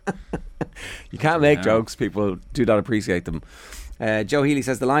joke. You can't make jokes. People do not appreciate them. Joe Healy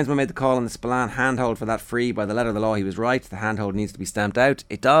says the linesman made the call on the Spillane handhold for that free. By the letter of the law, he was right. The handhold needs to be stamped out.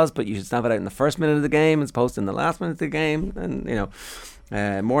 It does, but you should stamp it out in the first minute of the game as opposed to in the last minute of the game.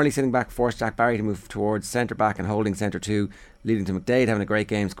 And Morley sitting back forced Jack Barry to move towards centre back and holding centre 2, leading to McDade having a great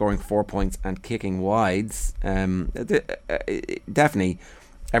game, scoring 4 points and kicking wides. Definitely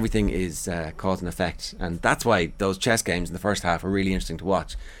everything is cause and effect, and that's why those chess games in the first half are really interesting to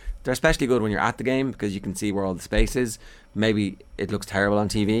watch. They're especially good when you're at the game because you can see where all the space is. Maybe it looks terrible on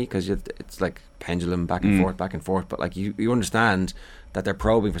TV because it's like pendulum back and forth, but like you understand that they're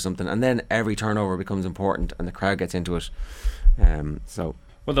probing for something, and then every turnover becomes important and the crowd gets into it.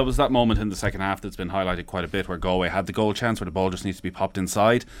 Well, there was that moment in the second half that's been highlighted quite a bit where Galway had the goal chance where the ball just needs to be popped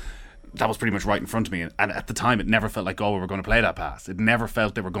inside. That was pretty much right in front of me, and at the time it never felt like Galway were going to play that pass. It never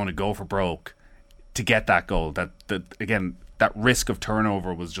felt they were going to go for broke to get that goal. That again, that risk of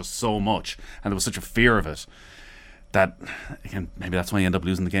turnover was just so much, and there was such a fear of it that, again, maybe that's why you end up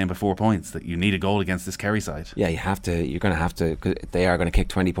losing the game by 4 points, that you need a goal against this Kerry side. Yeah, you're going to have to, because they are going to kick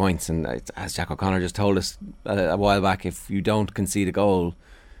 20 points, and as Jack O'Connor just told us a while back, if you don't concede a goal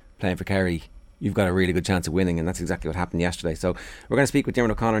playing for Kerry, you've got a really good chance of winning, and that's exactly what happened yesterday. So we're going to speak with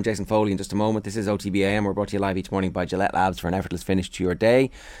Diarmuid O'Connor and Jason Foley in just a moment. This is OTBAM. We're brought to you live each morning by Gillette Labs for an effortless finish to your day,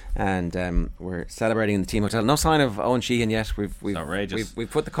 and we're celebrating in the team hotel. No sign of Owen Sheehan yet. We've outrageous.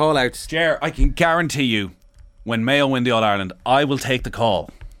 We've put the call out. Ger, I can guarantee you, when Mayo win the All-Ireland, I will take the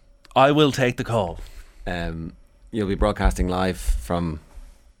call. I will take the call. You'll be broadcasting live from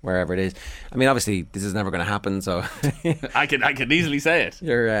wherever it is. I mean, obviously, this is never going to happen, so I can easily say it.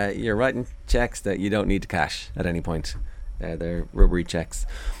 You're writing checks that you don't need to cash at any point. They're rubbery checks.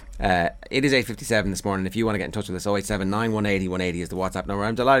 It is 8:57 this morning. If you want to get in touch with us, 087 180 180 is the WhatsApp number.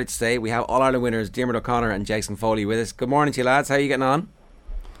 I'm delighted to say we have All-Ireland winners Diarmuid O'Connor and Jason Foley with us. Good morning to you, lads. How are you getting on?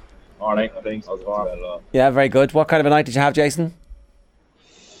 Morning, thanks. How's it going? Yeah, very good. What kind of a night did you have, Jason?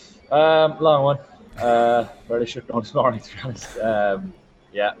 Long one. Barely shook down this morning, to be honest.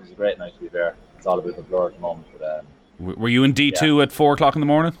 Yeah, it was a great night, to be fair. It's all a bit of a blur at the moment. But, were you in D2 at 4 o'clock in the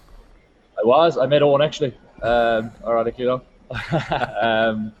morning? I was. I made one, actually. Ironically, though.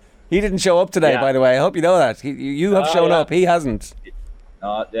 He didn't show up today, by the way. I hope you know that. You have shown up. He hasn't.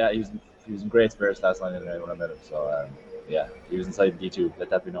 Yeah, he was in great spirits last night anyway when I met him. So, yeah, he was inside D2. Let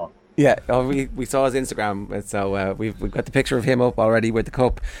that be known. Yeah, we saw his Instagram, so we've got the picture of him up already with the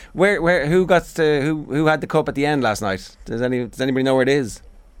cup. Who had the cup at the end last night? Does anybody know where it is?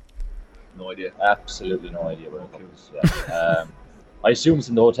 No idea. Absolutely no idea where it is. Yeah. I assume it's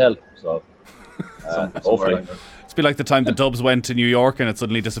in the hotel. So hopefully. It's been like the time the Dubs went to New York and it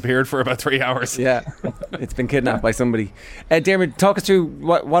suddenly disappeared for about 3 hours. Yeah, it's been kidnapped by somebody. Diarmuid, talk us through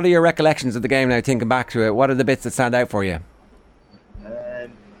what are your recollections of the game now, thinking back to it. What are the bits that stand out for you?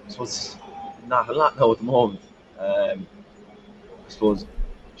 I suppose not a lot now at the moment. I suppose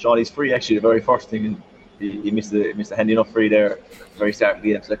Shawnee's free, actually, the very first thing, he missed a handy enough free there at the very start of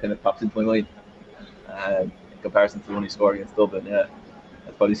the game, so that kind of pops into my mind. In comparison to the one he scored against Dublin, yeah.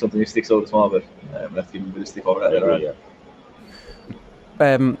 That's probably something that sticks out a small bit. We'll have to give him a bit of stick over that later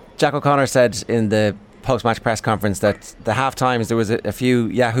on. Jack O'Connor said in the post-match press conference that the half-times there was a few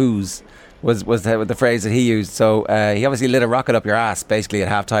yahoos was the phrase that he used. So he obviously lit a rocket up your ass basically at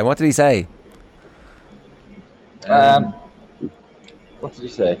half-time. What did he say? What did he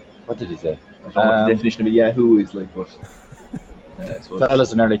say? I don't know what the definition of a yahoo is like, but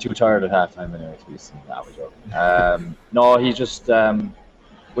fellas are nearly too tired at half-time anyway to be that was joking. No, he just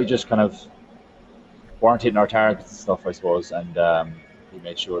we just kind of weren't hitting our targets and stuff, I suppose, and he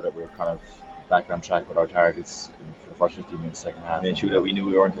made sure that we were kind of back on track with our targets for the first 15 minutes second half. Made sure that we knew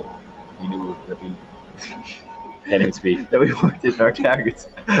we weren't. We knew that we can't even speak. that we weren't hitting our targets.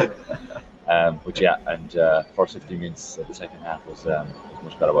 First 15 minutes of the second half was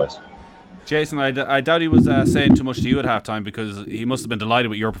much better, boys. Jason, I doubt he was saying too much to you at halftime, because he must have been delighted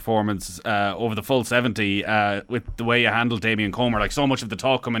with your performance over the full 70, with the way you handled Damien Comer. Like, so much of the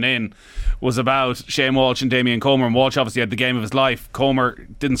talk coming in was about Shane Walsh and Damien Comer, and Walsh obviously had the game of his life. Comer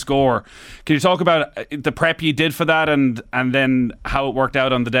didn't score. Can you talk about the prep you did for that, and then how it worked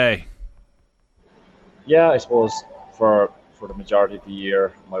out on the day? Yeah, I suppose for the majority of the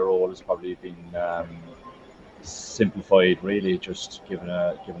year, my role has probably been simplified, really, just given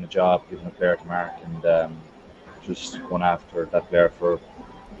a job, given a player to mark, and just going after that player for a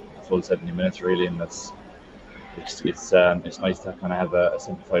full 70 minutes, really. And it's nice to kind of have a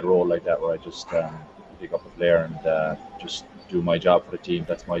simplified role like that, where I just pick up a player and just do my job for the team.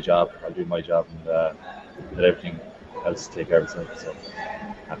 That's my job. I'll do my job, and let everything else take care of itself. So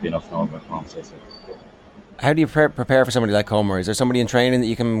happy enough knowing my performance. How do you prepare for somebody like Comer? Is there somebody in training that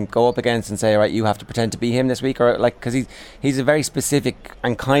you can go up against and say, all right, you have to pretend to be him this week? Or like, because he's a very specific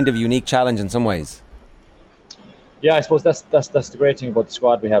and kind of unique challenge in some ways. Yeah, I suppose that's the great thing about the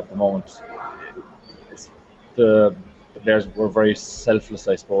squad we have at the moment. The players were very selfless,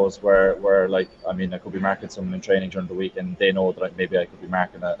 I suppose, where like, I mean, I could be marking someone in training during the week, and they know that maybe I could be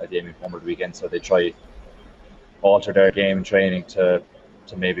marking a Damien Comer the weekend, so they try alter their game in training to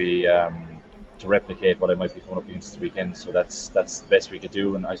maybe to replicate what I might be coming up against this weekend. So that's the best we could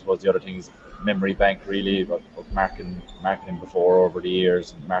do. And I suppose the other thing is memory bank, really, of marking him before over the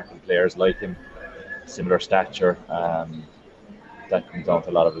years, and marking players like him, similar stature. That comes down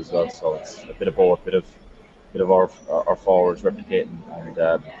to a lot of it as well. So it's a bit of both, bit of our forwards replicating, and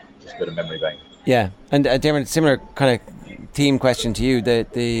just a bit of memory bank. Yeah, and Dermot, similar kind of team question to you. The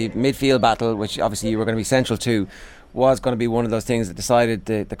midfield battle, which obviously you were going to be central to, was going to be one of those things that decided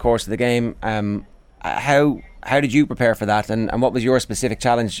the course of the game. How did you prepare for that, and what was your specific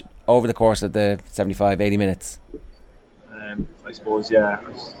challenge over the course of the 75-80 minutes? I suppose, the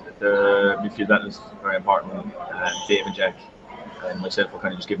midfield battle is very important. Dave and Jack and myself were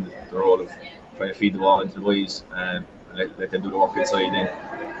kind of just given the role of trying to feed the ball into the boys, and let them do the work inside,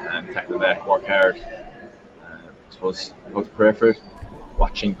 and tackle back, work hard. I suppose how to prepare for it.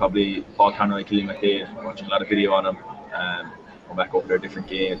 Watching probably Paul Conroy and Killian McDade, watching a lot of video on them, going back over their different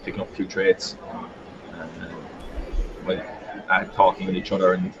games, picking up a few traits, talking with each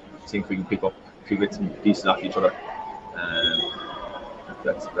other, and seeing if we can pick up a few bits and pieces off each other.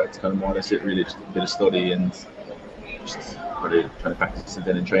 That's kind of more or less it, really, just a bit of study and just really trying to practice it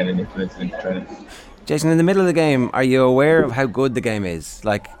then in training, implement it into training. Jason, in the middle of the game, are you aware of how good the game is?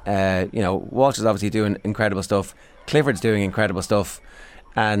 Like, Walsh is obviously doing incredible stuff, Clifford's doing incredible stuff,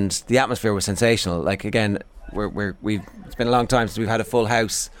 and the atmosphere was sensational. Like, again, it's been a long time since we've had a full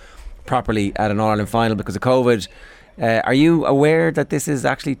house properly at an All-Ireland final because of COVID. Are you aware that this is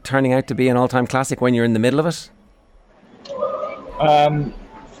actually turning out to be an all-time classic when you're in the middle of it?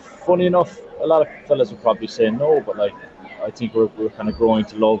 Funny enough, a lot of fellas would probably say no, but like, I think we're kind of growing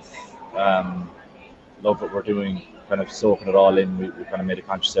to love what we're doing, kind of soaking it all in. We kind of made a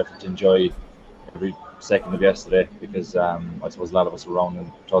conscious effort to enjoy every second of yesterday, because I suppose a lot of us were around in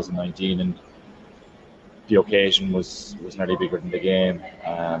 2019, and the occasion was nearly bigger than the game.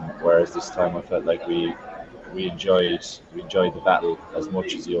 Whereas this time I felt like we enjoyed the battle as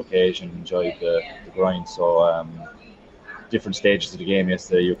much as the occasion, enjoyed the grind. So different stages of the game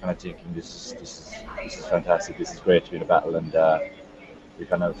yesterday, you're kind of thinking this is fantastic, this is great to be in a battle, and we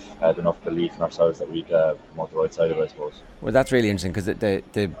kind of had enough belief in ourselves that we'd come out the right side of it, I suppose. Well, that's really interesting, because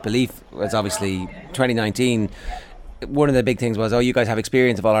the belief was obviously 2019. One of the big things was, you guys have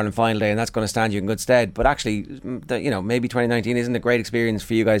experience of All-Ireland final day, and that's going to stand you in good stead. But actually, maybe 2019 isn't a great experience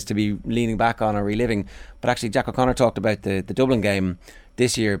for you guys to be leaning back on or reliving. But actually, Jack O'Connor talked about the Dublin game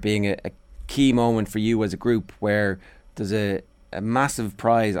this year being a key moment for you as a group, where there's a massive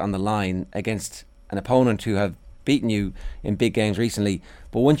prize on the line against an opponent who have beaten you in big games recently,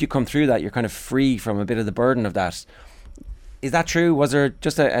 but once you come through that, you're kind of free from a bit of the burden of that. Is that true? Was there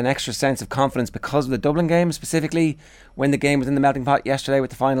just an extra sense of confidence because of the Dublin game specifically, when the game was in the melting pot yesterday with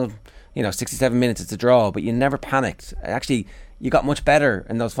the final 67 minutes, it's a draw, but you never panicked? Actually, you got much better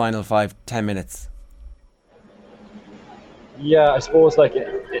in those final 5-10 minutes. Yeah, I suppose, like,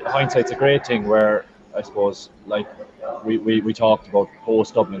 hindsight's a great thing, where I suppose, like, we talked about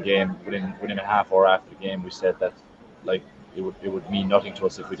post Dublin game, within a half hour after the game, we said that, like, it would mean nothing to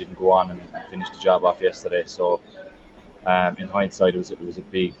us if we didn't go on and finish the job off yesterday. So in hindsight, it was a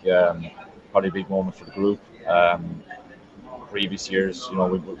big, probably a big moment for the group. Previous years, we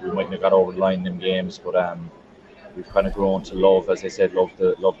mightn't have got over the line in them games, but we've kind of grown to love, as I said, love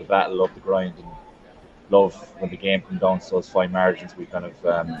the battle, love the grind, and love when the game came down to those fine margins. We kind of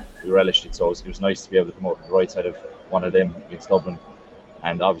we relished it. So it was nice to be able to come out on the right side of one of them against Dublin.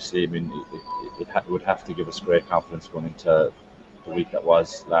 And obviously, I mean, it would have to give us great confidence going into the week that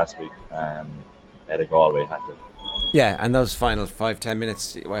was last week at a Galway. Had to. Yeah, and those final 5-10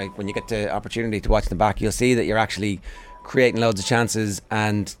 minutes, when you get the opportunity to watch them back, you'll see that you're actually creating loads of chances,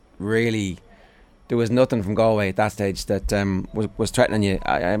 and really there was nothing from Galway at that stage that was threatening you.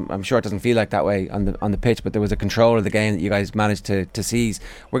 I'm sure it doesn't feel like that way on the pitch, but there was a control of the game that you guys managed to seize.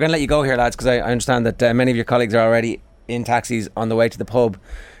 We're going to let you go here, lads, because I understand that many of your colleagues are already in taxis on the way to the pub.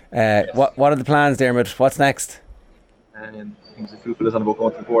 What are the plans, Dermot? What's next? I think the football is on about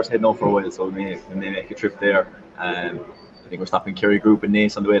going to the course, heading out for a while, so we may make a trip there. I think we're stopping Kerry Group and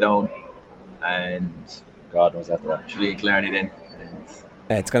Naas on the way down, and God knows after that. Actually, Clarny then.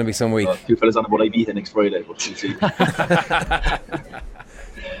 It's going to be some week. Two fellas on about Ibiza next Friday, but we'll see.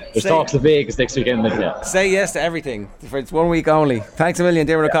 There's talks of Vegas next weekend. Say yes to everything. It's 1 week only. Thanks a million,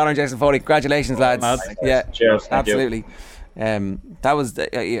 Dermot O'Connor and Jason Foley. Congratulations, lads. Yeah, cheers. Absolutely. That was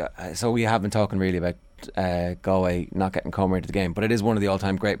so we have been talking really about Galway not getting Comer into the game, but it is one of the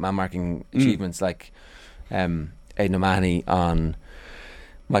all-time great man-marking achievements. Like Aidan O'Mahony on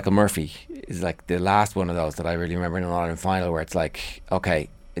Michael Murphy is like the last one of those that I really remember in an All-Ireland final, where it's like, okay,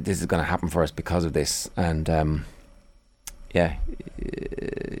 this is going to happen for us because of this. And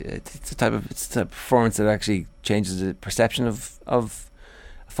it's a type of performance that actually changes the perception of a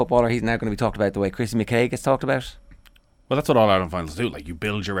footballer. He's now going to be talked about the way Chrissy McKay gets talked about. Well, that's what All Ireland finals do. Like, you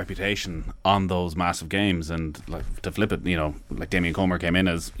build your reputation on those massive games, and like to flip it, like Damien Comer came in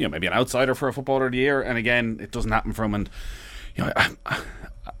as maybe an outsider for a footballer of the year, and again, it doesn't happen for him. And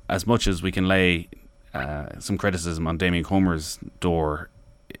as much as we can lay some criticism on Damien Comer's door,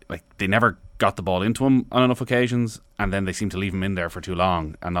 like, they never got the ball into him on enough occasions, and then they seem to leave him in there for too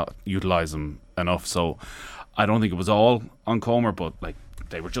long and not utilise him enough. So I don't think it was all on Comer, but like,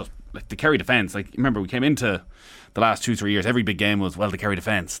 they were just like the Kerry defence. Like, remember, we came into the last 2-3 years, every big game was, well, the Kerry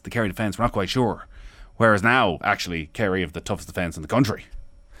defence, we're not quite sure. Whereas now, actually, Kerry have the toughest defence in the country.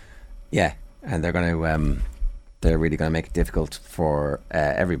 Yeah, and they're going to they're really going to make it difficult for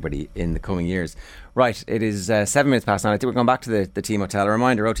everybody in the coming years. Right, it is 7 minutes past 9. I think we're going back to the team hotel. A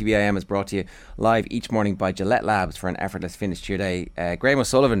reminder, OTBAM is brought to you live each morning by Gillette Labs for an effortless finish to your day. Graham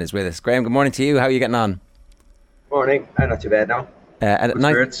O'Sullivan is with us. Graham, good morning to you. How are you getting on? Morning. I'm not too bad now.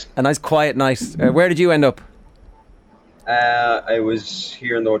 A nice quiet night. Where did you end up? I was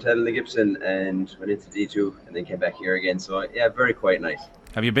here in the hotel in the Gibson and went into D2 and then came back here again. So yeah, very quiet night.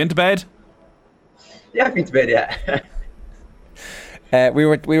 Have you been to bed? Yeah, I've been to bed. Yeah. We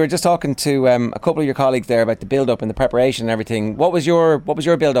were just talking to a couple of your colleagues there about the build up and the preparation and everything. What was your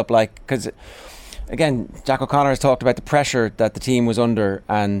build up like? Because again, Jack O'Connor has talked about the pressure that the team was under,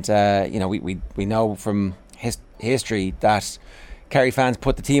 and we know from history that Kerry fans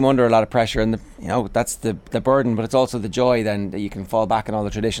put the team under a lot of pressure, and that's the burden, but it's also the joy then that you can fall back on all the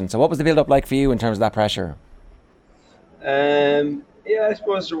tradition. So what was the build up like for you in terms of that pressure? Yeah, I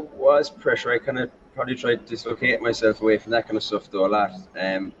suppose there was pressure. I kind of probably tried to dislocate myself away from that kind of stuff though a lot.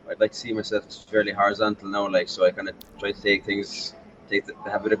 I'd like to see myself as fairly horizontal now, like, so I kind of try to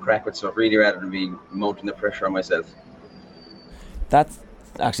have a bit of crack with stuff really, rather than being mounting the pressure on myself. That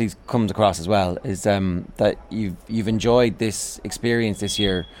actually comes across as well, is that you've enjoyed this experience this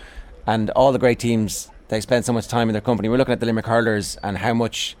year, and all the great teams, they spend so much time in their company. We're looking at the Limerick Hurlers and how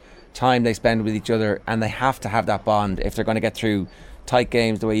much time they spend with each other, and they have to have that bond if they're going to get through tight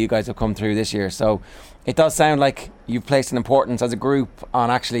games the way you guys have come through this year. So it does sound like you've placed an importance as a group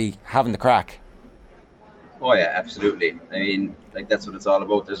on actually having the crack. Oh yeah, absolutely. I mean, like, that's what it's all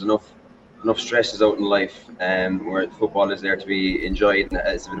about. There's enough stresses out in life, where football is there to be enjoyed, and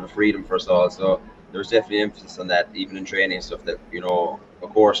it's a bit of a freedom for us all. So there's definitely emphasis on that, even in training and stuff. That of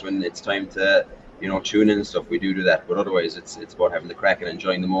course, when it's time to tune in and stuff, we do that. But otherwise, it's about having the crack and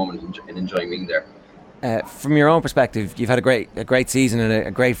enjoying the moment and enjoying being there. From your own perspective, you've had a great season and a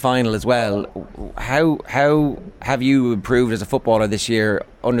great final as well. How have you improved as a footballer this year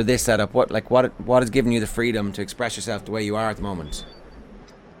under this setup? What has given you the freedom to express yourself the way you are at the moment?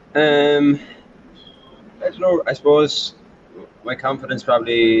 I don't know. I suppose my confidence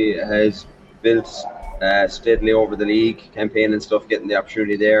probably has built steadily over the league campaign and stuff, getting the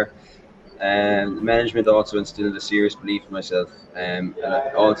opportunity there. The management also instilled a serious belief in myself. And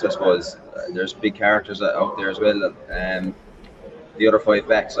also, I suppose, there's big characters out there as well. The other 5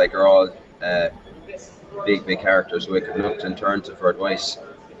 backs are all big characters who I could look to and turn to for advice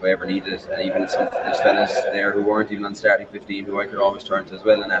if I ever needed it. And even there's fellas there who weren't even on starting 15 who I could always turn to as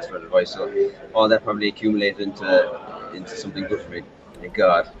well and ask for advice. So all that probably accumulated into something good for me. Thank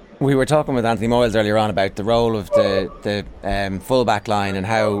God. We were talking with Anthony Moyles earlier on about the role of the full back line and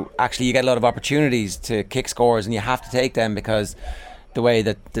how actually you get a lot of opportunities to kick scores and you have to take them because the way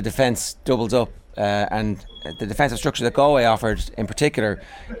that the defence doubles up and the defensive structure that Galway offered in particular,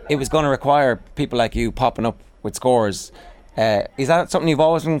 it was going to require people like you popping up with scores. Is that something you've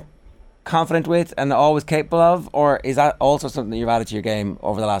always been confident with and always capable of, or is that also something that you've added to your game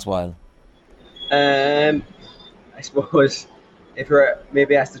over the last while? I suppose if you're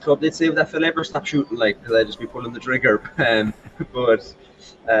maybe asked the club, they'd say that Phil ever stop shooting, because I'd just be pulling the trigger. But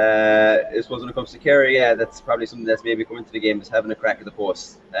I suppose when it comes to Kerry, that's probably something that's maybe coming to the game, is having a crack at the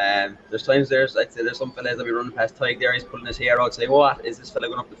post. There's times I'd say there's some fellas that be running past Tyke there, he's pulling his hair out, saying, what is this fella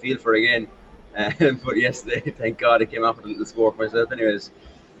going up the field for again? But yesterday, thank God, it came off with a little score for myself anyways.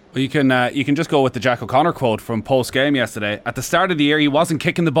 Well, you can just go with the Jack O'Connor quote from post game yesterday. At the start of the year, he wasn't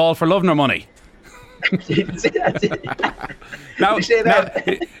kicking the ball for love nor money.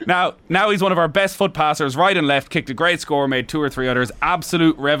 Now he's one of our best foot passers, right and left, kicked a great score, made 2 or 3 others.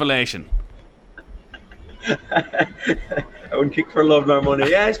 Absolute revelation. I wouldn't kick for love nor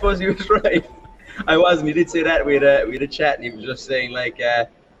money. Yeah, I suppose he was right. I wasn't. He did say that. We had a chat, and he was just saying if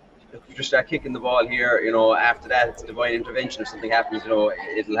you just start kicking the ball here, after that it's divine intervention. If something happens, it'll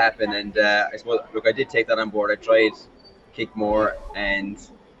happen. And I suppose, look, I did take that on board. I tried kick more, and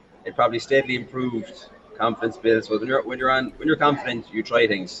it probably steadily improved. Confidence builds. So when you're confident, you try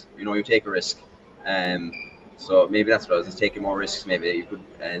things. You take a risk. So maybe that's what I was just taking more risks. Maybe you could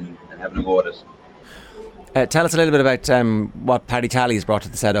and having a go at it. Tell us a little bit about what Paddy Talley has brought to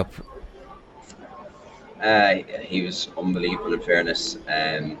the setup. He was unbelievable, in fairness.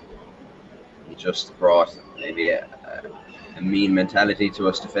 He just brought maybe a mean mentality to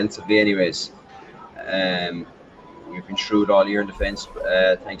us defensively anyways. We've been shrewd all year in defence,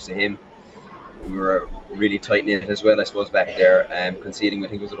 thanks to him. We were really tight-knit as well, I suppose, back there, conceding, I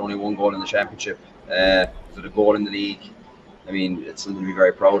think, was it only 1 goal in the championship. So the goal in the league, I mean, it's something to be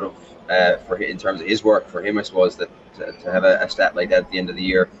very proud of in terms of his work, for him, I suppose, that to have a stat like that at the end of the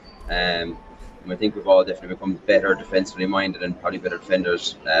year. I think we've all definitely become better defensively minded and probably better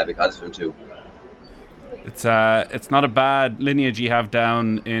defenders because of him too. It's not a bad lineage you have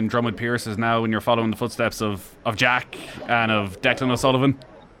down in Drummond Pierce's now when you're following the footsteps of Jack and of Declan O'Sullivan.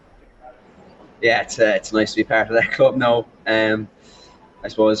 Yeah, it's nice to be part of that club now. I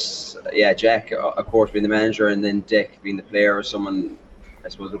suppose, Jack, of course, being the manager, and then Dick being the player, or someone I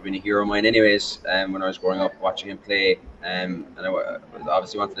suppose would have been a hero of mine anyways. When I was growing up, watching him play, and I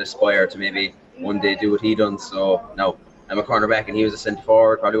obviously wanted to aspire to maybe one day do what he done. So now I'm a cornerback, and he was a centre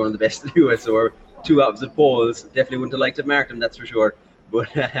forward, probably one of the best to do it. So we're two opposite poles. Definitely wouldn't have liked to have marked him, that's for sure. But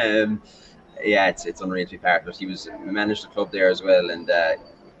it's unreal to be part of it. We managed the club there as well, and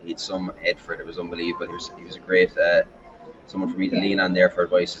he had some head for it. It was unbelievable. He was a great someone for me to lean on there for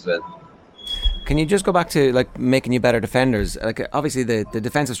advice as well. Can you just go back to making you better defenders? Obviously the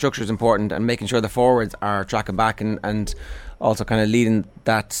defensive structure is important, and making sure the forwards are tracking back and also kind of leading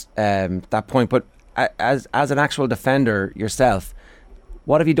that point. But as an actual defender yourself,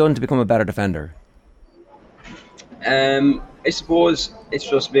 what have you done to become a better defender? I suppose it's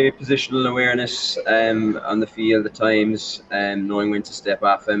just maybe positional awareness on the field at times, knowing when to step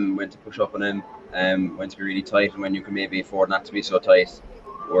off him, when to push up on him, when to be really tight, and when you can maybe afford not to be so tight.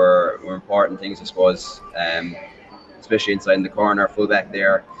 Were important things, I suppose, especially inside in the corner, full back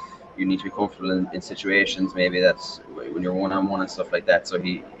there. You need to be comfortable in situations maybe that's when you're one-on-one and stuff like that. So a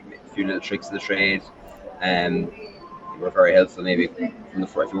few little tricks of the trade were very helpful, maybe from the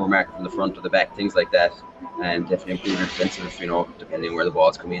front, if you were marking from the front or the back, things like that, and definitely improve your defensive, depending on where the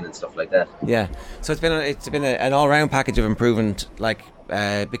balls come in and stuff like that. Yeah, so it's been an all-round package of improvement,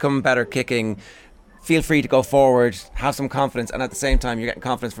 becoming better kicking. Feel free to go forward, have some confidence, and at the same time you're getting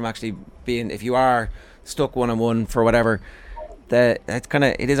confidence from actually being, if you are stuck one-on-one for whatever, it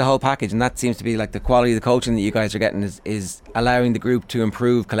is a whole package, and that seems to be the quality of the coaching that you guys are getting is allowing the group to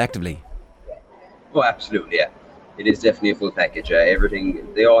improve collectively. Oh, absolutely, yeah. It is definitely a full package.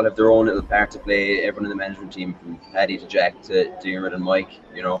 Everything, they all have their own little part to play. Everyone in the management team, from Paddy to Jack to Dermot and Mike,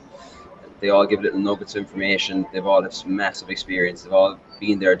 they all give little nuggets of information. They've all have some massive experience. They've all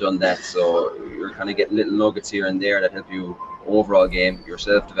been there, done that. So you're kind of getting little nuggets here and there that help you overall game,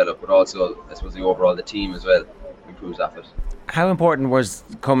 yourself develop, but also, I suppose, the team as well improves off it. How important was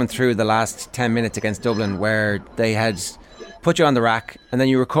coming through the last 10 minutes against Dublin, where they had put you on the rack and then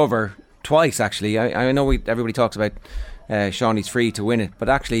you recover twice, actually? I know everybody talks about Shawnee's free to win it, but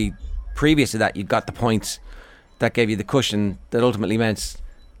actually previous to that you got the points that gave you the cushion that ultimately meant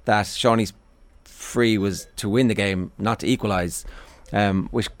that Shawnee's free was to win the game, not to equalise,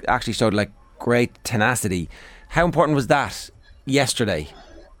 which actually showed great tenacity. How important was that yesterday?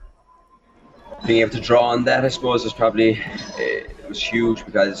 being able to draw on that, I suppose, was probably it was huge,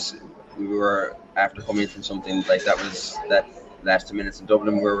 because we were, after coming from something like that, was that last 2 minutes in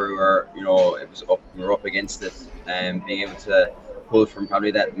Dublin where we were, you know, it was up, we were up against it, and being able to pull from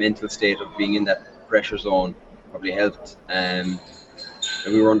probably that mental state of being in that pressure zone probably helped. And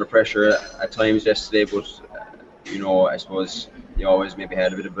we were under pressure at times yesterday, but you know, I suppose you always maybe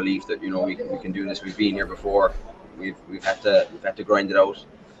had a bit of belief that, you know, we can do this. We've been here before. We've had to grind it out,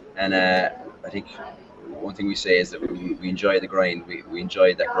 and I think one thing we say is that we enjoy the grind. We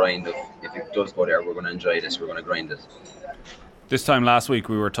enjoy that grind of, if it does go there, we're going to enjoy this. We're going to grind it. This time last week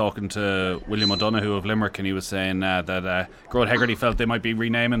we were talking to William O'Donoghue of Limerick, and he was saying that Gearóid Hegarty felt they might be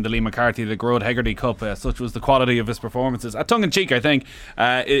renaming the Lee McCarthy the Gearóid Hegarty Cup. Such was the quality of his performances. Tongue in cheek, I think.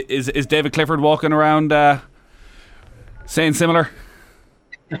 Is David Clifford walking around saying similar?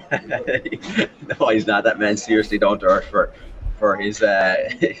 No, he's not. That man seriously down to earth for his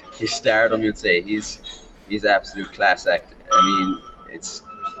stardom, you'd say. He's absolute class act. I mean, it's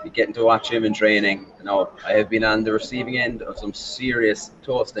getting to watch him in training. Now, I have been on the receiving end of some serious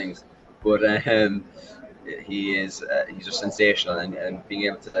toastings, but he's just sensational, and being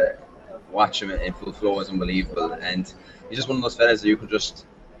able to watch him in full flow is unbelievable. And he's just one of those fellas that you can just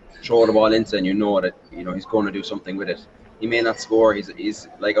throw the ball into, and you know that, you know, he's going to do something with it. He may not score. He's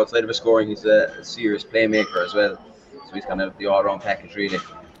like, outside of his scoring, he's a serious playmaker as well. So he's kind of the all-round package, really.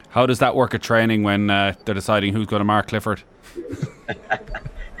 How does that work at training when they're deciding who's going to mark Clifford?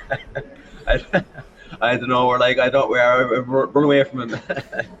 I don't know. We're run away from him.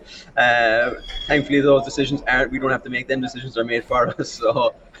 Thankfully, those decisions we don't have to make them. Decisions are made for us.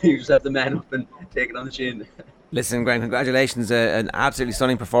 So you just have to man up and take it on the chin. Listen, Graham, congratulations. An absolutely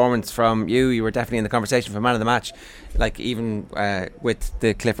stunning performance from you. You were definitely in the conversation for man of the match, like even with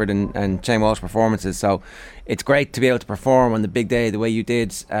the Clifford and Shane Walsh performances. So it's great to be able to perform on the big day the way you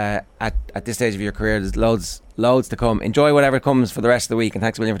did at this stage of your career. There's loads to come. Enjoy whatever comes for the rest of the week, and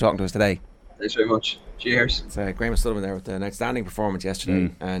thanks, William, for talking to us today. Thanks very much. Cheers. It's Graham O'Sullivan there with an outstanding performance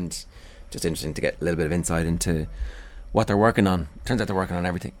yesterday, and just interesting to get a little bit of insight into what they're working on. Turns out they're working on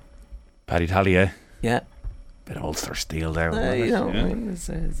everything. Paddy Tallier. Yeah. Bit of Ulster steel there. You know, I mean, there's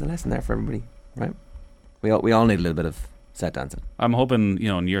a lesson there for everybody, right? We all need a little bit of set dancing. I'm hoping, you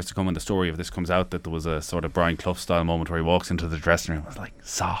know, in years to come when the story of this comes out, that there was a sort of Brian Clough style moment where he walks into the dressing room and was like,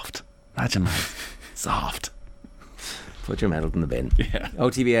 soft. Imagine that. Soft. Put your medal in the bin. Yeah.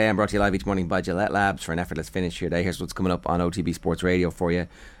 OTB AM brought to you live each morning by Gillette Labs for an effortless finish to your day. Here's what's coming up on OTB Sports Radio for you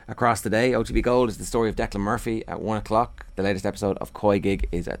across the day. OTB Gold is the story of Declan Murphy at 1 o'clock. The latest episode of Koi Gig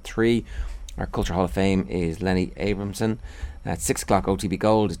is at 3. Our Culture Hall of Fame is Lenny Abramson. At 6 o'clock, OTB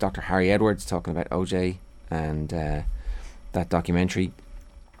Gold is Dr. Harry Edwards talking about OJ and that documentary.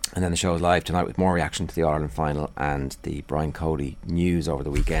 And then the show is live tonight with more reaction to the All-Ireland final and the Brian Cody news over the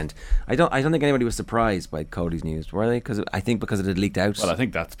weekend. I don't think anybody was surprised by Cody's news, were they? Because it had leaked out. Well, I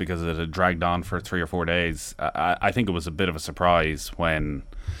think that's because it had dragged on for 3 or 4 days. I think it was a bit of a surprise when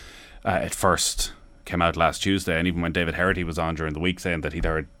it first came out last Tuesday, and even when David Herity was on during the week saying that he'd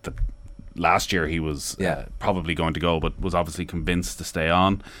heard that last year he was probably going to go, but was obviously convinced to stay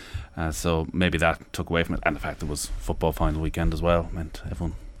on. So maybe that took away from it, and the fact there was football final weekend as well meant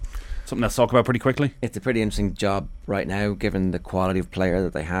everyone. Something else to talk about pretty quickly. It's a pretty interesting job right now, given the quality of player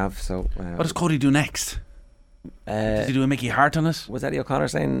that they have. So, what does Cody do next? Does he do a Mickey Hart on it? Was Eddie O'Connor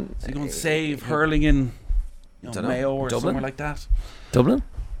saying? Is he going to save hurling in Mayo or Dublin? somewhere like that? Dublin?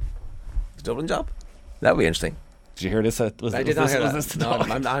 It's a Dublin job? That would be interesting. Did you hear this? I did not hear that.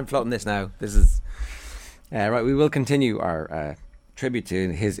 No, I'm floating this now. This is right. We will continue our tribute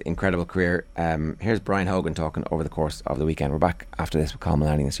to his incredible career. Here's Brian Hogan talking over the course of the weekend. We're back after this with Colm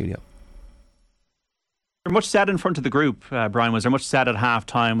Mullaney in the studio. Was there much said in front of the group, Brian? Was there much said at half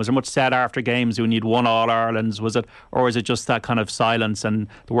time? Was there much said after games when you'd won All Irelands? Was it, or is it just that kind of silence and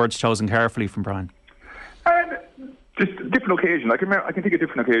the words chosen carefully from Brian? Just different occasions. I can think of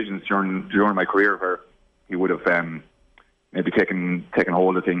different occasions during my career where he would have maybe taken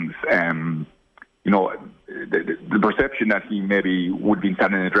hold of things. You know, the perception that he maybe would have been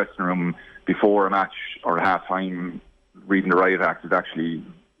standing in a dressing room before a match or at half time reading the riot act is actually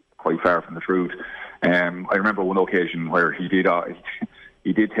quite far from the truth. I remember one occasion where he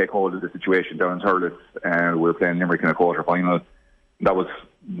did take hold of the situation down in Thurles. We were playing Limerick in a quarter final. That was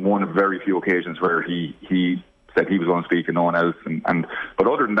one of very few occasions where he said he was going to speak and no one else. But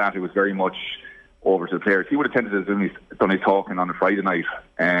other than that, it was very much over to the players. He would have tended to have done his talking on a Friday night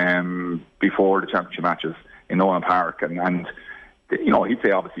before the championship matches in Nolan Park, and you know, he'd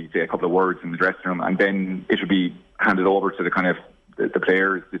say a couple of words in the dressing room, and then it would be handed over to the kind of the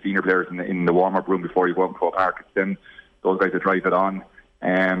players, the senior players in the warm-up room before you go out to Croke Park. It's then those guys that drive it on.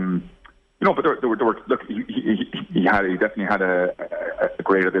 but there were look, he definitely had a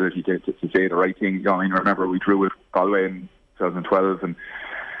great ability to say the right thing. I remember we drew with Galway in 2012, and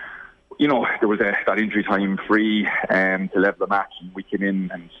there was that injury time free to level the match, and we came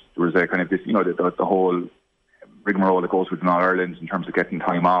in, and there was a kind of this, the whole rigmarole that goes with All-Ireland in terms of getting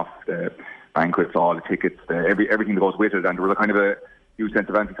time off, the banquets, all the tickets, everything that goes with it, and there was a kind of a huge sense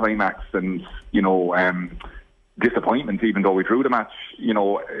of anticlimax and disappointment, even though we drew the match, in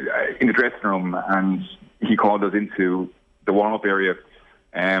the dressing room, and he called us into the warm-up area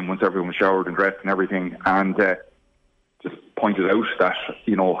once everyone was showered and dressed and everything, and just pointed out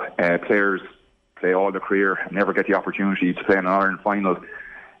that players play all their career and never get the opportunity to play in an Ireland final.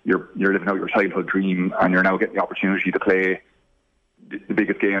 You're living out your childhood dream, and you're now getting the opportunity to play the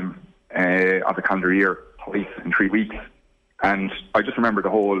biggest game of the calendar year twice in 3 weeks. And I just remember the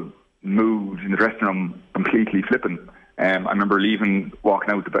whole mood in the dressing room completely flipping. I remember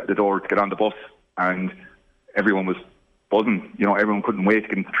walking out the door to get on the bus, and everyone was buzzing. Everyone couldn't wait to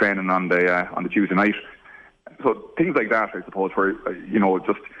get into training on the Tuesday night. So things like that, I suppose, where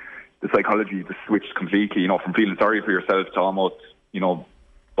just the psychology just switched completely. From feeling sorry for yourself to almost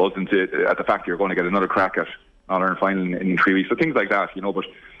buzzing at the fact you're going to get another crack at an Ireland final in 3 weeks. So things like that, But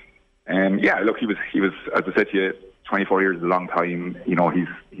look, he was, as I said to you, 24 years is a long time.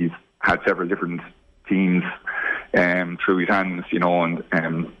 He's had several different teams through his hands,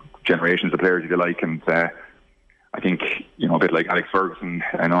 and generations of players, if you like. And I think, a bit like Alex Ferguson,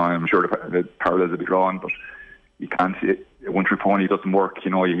 I'm sure the parallels will be drawn, but you can't. One true pony doesn't work.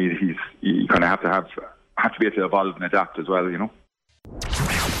 You kind of have to be able to evolve and adapt as well.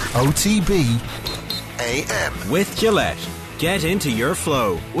 OTB AM with Gillette. Get into your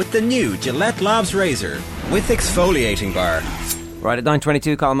flow with the new Gillette Labs Razor with exfoliating bar. Right, at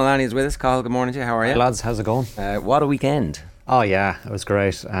 9:22, Carl Malani is with us. Carl, good morning to you. How are you? Hey lads, how's it going? What a weekend. Oh yeah, it was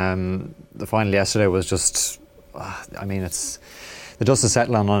great. The final yesterday was just, the dust is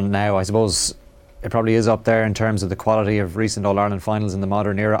settling on it now. I suppose it probably is up there in terms of the quality of recent All-Ireland finals in the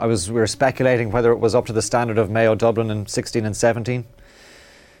modern era. We were speculating whether it was up to the standard of Mayo Dublin in 16 and 17.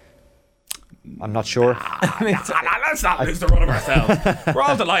 I'm not sure. Let's not lose the run of ourselves. We're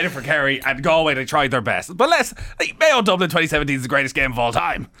all delighted for Kerry and Galway. They tried their best. But Mayo Dublin 2017 is the greatest game of all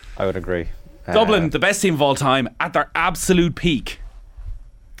time. I would agree. Dublin, the best team of all time, at their absolute peak.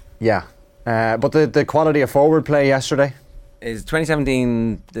 Yeah. But the quality of forward play yesterday. Is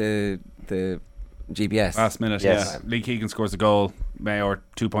 2017 the GPS? Last minute, yes. Yeah. Lee Keegan scores a goal. Mayo are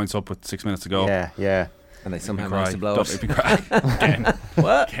 2 points up with 6 minutes to go. Yeah. And they somehow managed to blow it. Again.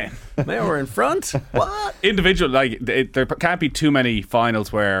 What? Again. Mayo were in front? What? Individual, there can't be too many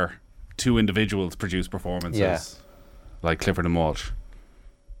finals where two individuals produce performances like Clifford and Walsh.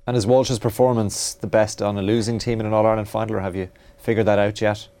 And is Walsh's performance the best on a losing team in an All-Ireland final, or have you figured that out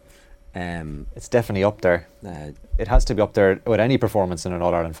yet? It's definitely up there. It has to be up there with any performance in an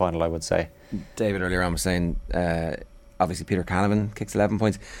All-Ireland final, I would say. David earlier on was saying, obviously Peter Canavan kicks 11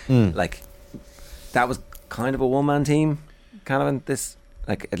 points. That was kind of a one-man team, Canavan.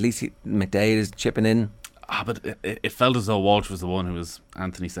 At least McDade is chipping in. But it felt as though Walsh was the one who was,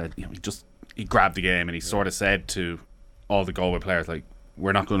 Anthony said, he grabbed the game and he sort of said to all the Galway players,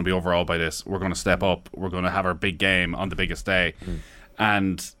 we're not going to be overawed by this. We're going to step up. We're going to have our big game on the biggest day.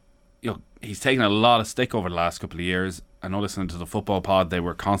 And he's taken a lot of stick over the last couple of years. I know, listening to the football pod, they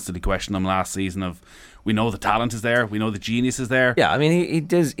were constantly questioning him last season of, we know the talent is there, we know the genius is there. Yeah,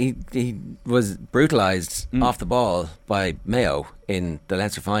 he was brutalised off the ball by Mayo in the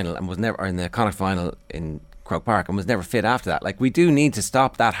Leinster final and was never, or in the Connacht final in Croke Park, and was never fit after that. We do need to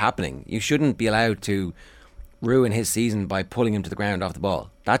stop that happening. You shouldn't be allowed to ruin his season by pulling him to the ground off the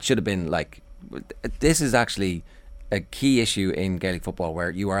ball. That should have been this is actually a key issue in Gaelic football, where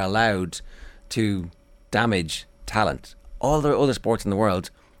you are allowed to damage talent. All the other sports in the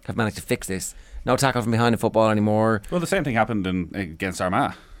world have managed to fix this. No tackle from behind in football anymore. Well, the same thing happened against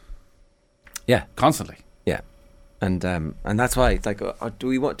Armagh. Yeah, constantly. Yeah, and that's why it's do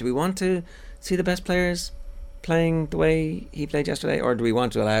we want to see the best players playing the way he played yesterday, or do we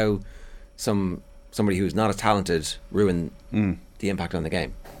want to allow somebody who's not as talented ruin the impact on the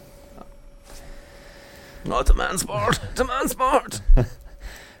game? No, it's a man's sport. It's a man's sport.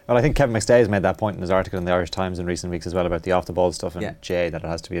 Well, I think Kevin McStay has made that point in his article in the Irish Times in recent weeks as well about the off-the-ball stuff and that it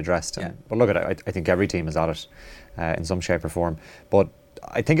has to be addressed. But look at it, I think every team is at it in some shape or form. But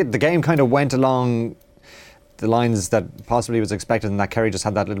I think the game kind of went along the lines that possibly was expected, and that Kerry just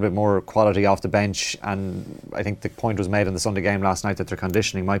had that little bit more quality off the bench. And I think the point was made in the Sunday game last night that their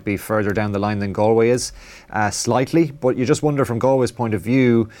conditioning might be further down the line than Galway is, slightly. But you just wonder from Galway's point of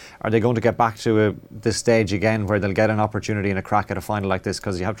view, are they going to get back to this stage again where they'll get an opportunity and a crack at a final like this?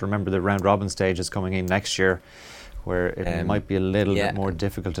 Because you have to remember the round robin stage is coming in next year, where it might be a little bit more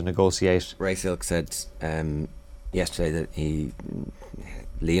difficult to negotiate. Ray Silk said yesterday that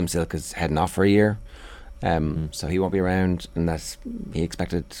Liam Silk is heading off for a year, so he won't be around, and that he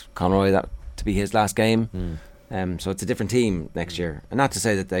expected Conroy that to be his last game. So it's a different team next year, and not to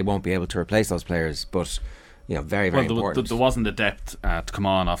say that they won't be able to replace those players, but very important. There wasn't the depth to come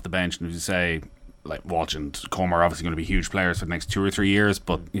on off the bench, and as you say, like Walsh and Comer are obviously going to be huge players for the next 2 or 3 years,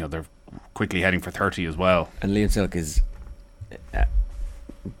 but they're quickly heading for 30 as well. And Liam Silk is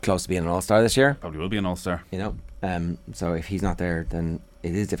close to being an All-Star this year. Probably will be an All-Star. So if he's not there, then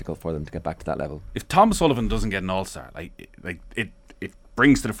it is difficult for them to get back to that level. If Thomas Sullivan doesn't get an All-Star, it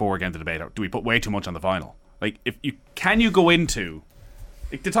brings to the fore again the debate: do we put way too much on the final? Can you go into?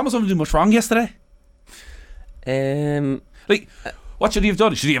 Did Thomas Sullivan do much wrong yesterday? What should he have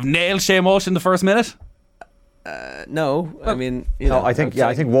done? Should he have nailed Shane Walsh in the first minute? No, I mean, I think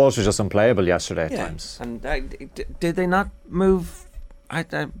Walsh was just unplayable yesterday at times. And did they not move? I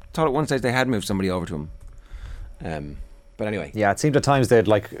thought at one stage they had moved somebody over to him. But anyway, it seemed at times they had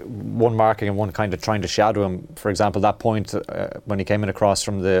one marking and one kind of trying to shadow him. For example, that point when he came in across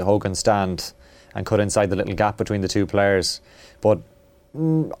from the Hogan stand and cut inside the little gap between the two players. But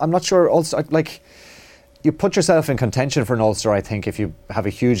I'm not sure. Also, you put yourself in contention for an Ulster, I think, if you have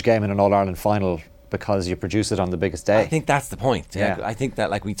a huge game in an All-Ireland final because you produce it on the biggest day. I think that's the point. Yeah. I think that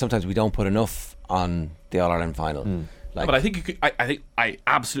sometimes we don't put enough on the All-Ireland final. But I think you could, I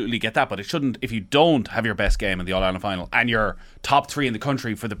absolutely get that, but it shouldn't, if you don't have your best game in the All-Ireland final and you're top 3 in the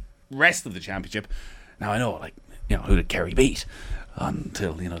country for the rest of the championship. Now I know, who did Kerry beat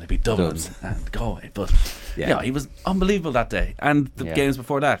until they beat Dublin and Galway, but he was unbelievable that day, and the games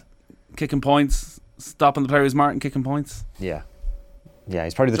before that, kicking points, stopping the player who's Martin, kicking points. Yeah,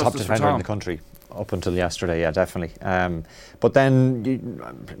 he's probably the top defender in the country up until yesterday. Yeah, definitely. But then,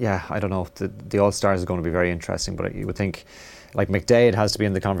 I don't know. The All Stars is going to be very interesting. But you would think, McDaid has to be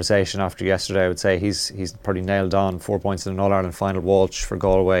in the conversation after yesterday. I would say he's probably nailed on 4 points in an All Ireland final. Walsh for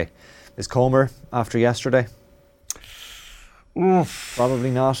Galway. Is Comer after yesterday?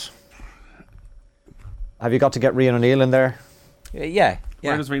 Probably not. Have you got to get Rian O'Neill in there? Yeah.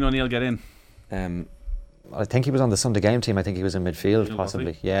 Where does Rian O'Neill get in? I think he was on the Sunday game team. I think he was in midfield,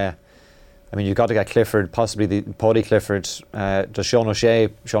 possibly. Yeah. I mean, you've got to get Clifford, possibly the Paddy Clifford. Does Sean O'Shea?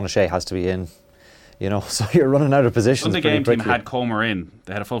 Sean O'Shea has to be in. So you're running out of positions. Sunday game team had Comer in.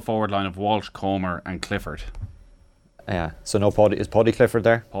 They had a full forward line of Walsh, Comer, and Clifford. Yeah. So no Paddy. Is Paddy Clifford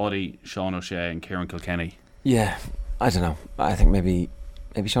there? Paddy, Sean O'Shea, and Kieran Kilkenny. Yeah. I don't know. I think maybe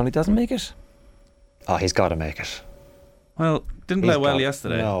Shawnee doesn't make it. Oh, he's got to make it. Well, didn't play well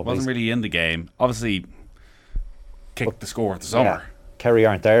yesterday. No, wasn't really in the game. Obviously, kicked the score of the summer. Yeah. Kerry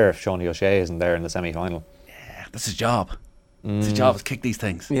aren't there if Sean O'Shea isn't there in the semi-final. Yeah, that's his job. It's his job is kick these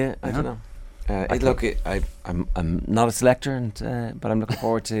things. Yeah, I don't know. I'm not a selector, but I'm looking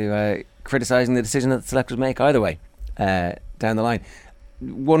forward to criticising the decision that the selectors make either way down the line.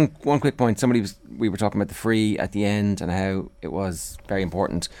 One quick point. We were talking about the free at the end and how it was very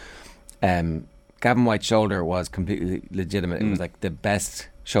important. Gavin White's shoulder was completely legitimate. It was the best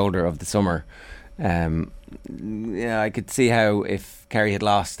shoulder of the summer. I could see how if Kerry had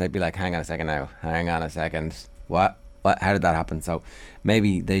lost, they'd be like, hang on a second, what, how did that happen? So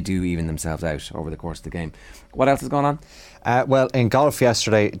maybe they do even themselves out over the course of the game. What else is going on? Well, in golf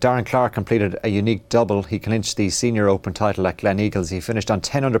yesterday, Darren Clarke completed a unique double. He clinched the Senior Open title at Glen Eagles. He finished on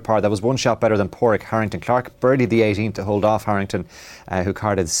 10 under par. That was one shot better than Pádraig Harrington. Clarke birdied the 18th to hold off Harrington, who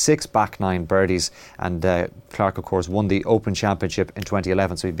carded 6 back 9 birdies. And Clarke, of course, won the Open Championship in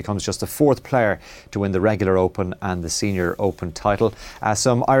 2011. So he becomes just the 4th player to win the regular Open and the Senior Open title.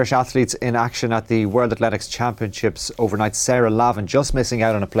 Some Irish athletes in action at the World Athletics Championships overnight. Sarah Lavin just missing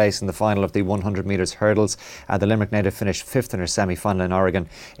out on a place in the final of the 100 metres hurdles. The Limerick native finished 5th in her semi-final in Oregon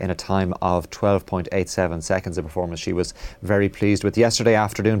in a time of 12.87 seconds, a performance she was very pleased with. Yesterday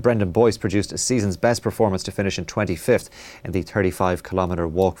afternoon, Brendan Boyce produced a season's best performance to finish in 25th in the 35-kilometre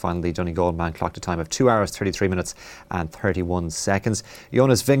walk final. The Donegal man clocked a time of 2 hours, 33 minutes and 31 seconds.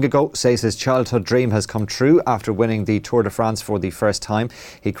 Jonas Vingegaard says his childhood dream has come true after winning the Tour de France for the first time.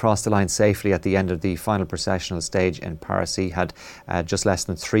 He crossed the line safely at the end of the final processional stage in Paris. He had just less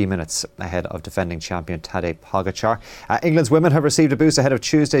than 3 minutes ahead of defending champion Tadej Pogacar. England's women have received a boost ahead of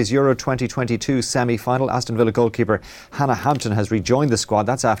Tuesday's Euro 2022 semi-final. Aston Villa goalkeeper Hannah Hampton has rejoined the squad.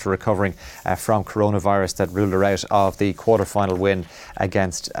 That's after recovering from coronavirus that ruled her out of the quarter-final win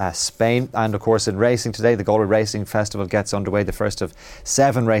against Spain. And of course, in racing today, the Galway Racing Festival gets underway. The first of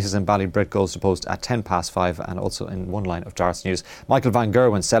 7 races in Ballybrit goes to post at 5:10. And also in one line of darts news, Michael van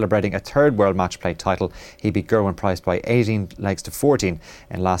Gerwen celebrating a 3rd World Match Play title. He beat Gerwen Price by 18 legs to 14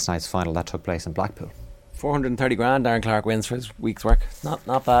 in last night's final that took place in Blackpool. 430 grand Darren Clark wins for his week's work.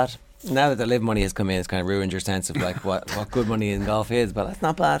 Not bad. Now that the live money has come in, it's kind of ruined your sense of like what good money in golf is, but that's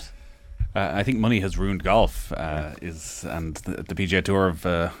not bad. I think money has ruined golf, and the PGA Tour have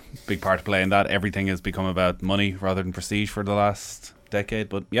a big part to play in that. Everything has become about money rather than prestige for the last decade.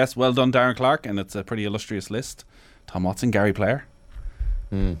 But yes, well done, Darren Clark, and it's a pretty illustrious list. Tom Watson, Gary Player.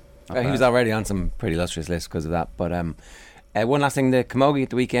 He was already on some pretty illustrious lists because of that. But one last thing, the Camogie at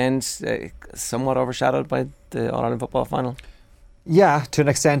the weekend, somewhat overshadowed by the All-Ireland football final. Yeah, to an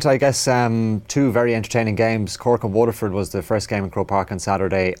extent, I guess. 2 very entertaining games. Cork and Waterford was the first game in Croke Park on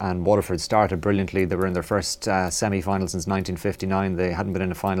Saturday, and Waterford started brilliantly. They were in their first semi-final since 1959. They hadn't been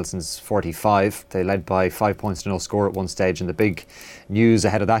in a final since 45. They led by 5 points to no score at one stage, and the big news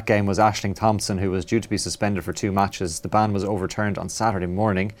ahead of that game was Aisling Thompson, who was due to be suspended for 2 matches. The ban was overturned on Saturday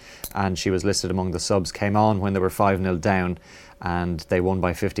morning, and she was listed among the subs. Came on when they were 5-0 down, and they won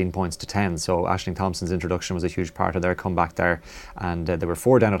by 15 points to 10. So Aisling Thompson's introduction was a huge part of their comeback there, and they were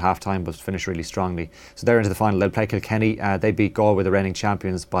 4 down at half time but finished really strongly. So they're into the final. They'll play Kilkenny. They beat Galway, the reigning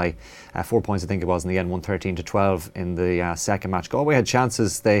champions, by 4 points I think it was in the end, 113-12 in the second match. Galway had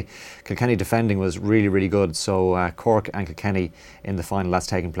chances. Kilkenny defending was really, really good. So Cork and Kilkenny in the final. That's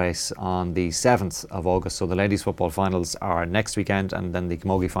taking place on the 7th of August. So the ladies football finals are next weekend, and then the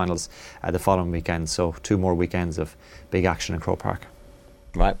Camogie finals the following weekend. So 2 more weekends of big action in Croke Park.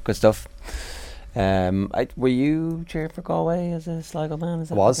 Right, good stuff. Were you cheering for Galway as a Sligo man?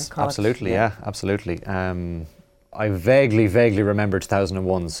 Absolutely, yeah, absolutely. I vaguely remember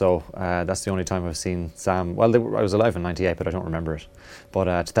 2001, so that's the only time I've seen Sam. Well, I was alive in '98, but I don't remember it. But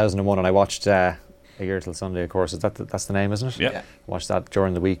 2001, and I watched A Year Till Sunday, of course. That's the name, isn't it? Yeah. Watched that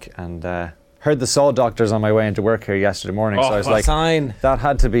during the week, and heard the Saw Doctors on my way into work here yesterday morning. So I was like, sign. That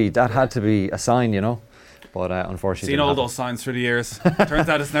had to be a sign, you know. But unfortunately, seen all those signs through the years. Turns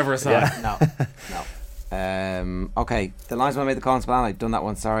out it's never a sign. No. Okay, the linesman made the call on Spillane. I've done that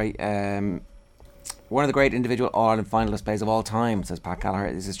one. Sorry. One of the great individual All-Ireland finalist plays of all time, says Pat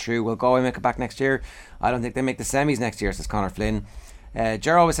Gallagher. This is true. Will Galway make it back next year? I don't think they make the semis next year, says Conor Flynn.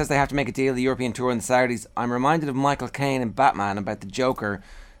 Ger always says they have to make a deal, the European Tour and the Saudis. I'm reminded of Michael Caine and Batman about the Joker.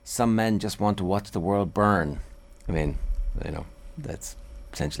 Some men just want to watch the world burn. I mean, you know, that's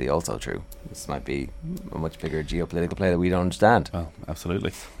potentially also true. This might be a much bigger geopolitical play that we don't understand. Well,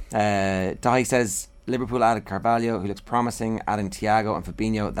 absolutely. Dahi says Liverpool added Carvalho, who looks promising, adding Thiago and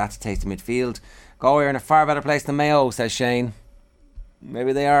Fabinho. That's a taste of midfield. Galway are in a far better place than Mayo, says Shane.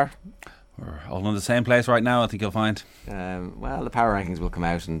 Maybe they are. We're all in the same place right now, I think you'll find. Well, the power rankings will come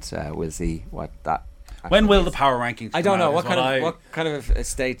out, and we'll see what that. When will the power rankings come I don't know. out? What kind of a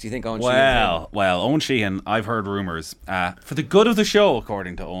state do you think Owen Sheehan? Well, Owen Sheehan, I've heard rumours, for the good of the show,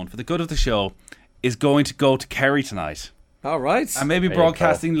 according to Owen, for the good of the show, is going to go to Kerry tonight. All right. And maybe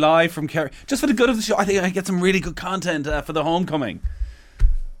broadcasting live from Kerry. Just for the good of the show. I think I get some really good content for the homecoming.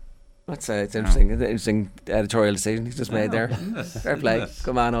 That's it's interesting. An interesting editorial decision he's just made there. Fair play.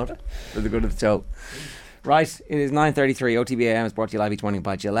 Come on out. For the good of the show. Right, it is 9:33. OTBAM is brought to you live each morning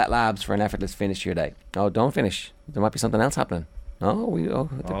by Gillette Labs for an effortless finish to your day. No, don't finish. There might be something else happening. There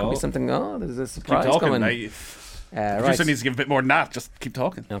could be something. There's a surprise keep talking, coming. Producer needs to give a bit more than that. Just keep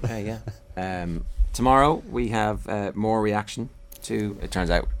talking. Okay, yeah. Tomorrow we have more reaction to, it turns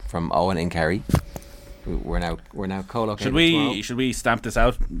out, from Owen in Kerry. We're now co-located. Should we stamp this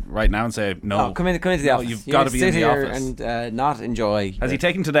out right now and say no? Come into the office. You've got to be in the office and not enjoy. Has he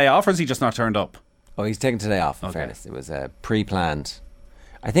taken today off, or has he just not turned up? Oh, he's taken today off. In fairness, it was pre-planned.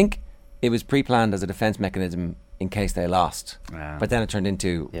 I think it was pre-planned as a defence mechanism in case they lost. Yeah. But then it turned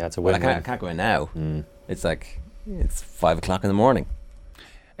into it's a win-win. I can't go in now. It's like it's 5 o'clock in the morning.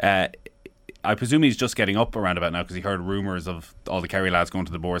 I presume he's just getting up around about now because he heard rumours of all the Kerry lads going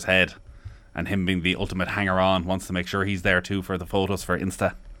to the Boar's Head, and him being the ultimate hanger-on wants to make sure he's there too for the photos for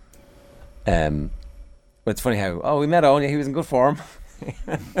Insta. But it's funny how we met Owen. He was in good form.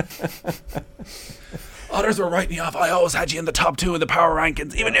 Others were writing you off. I always had you in the top 2 in the power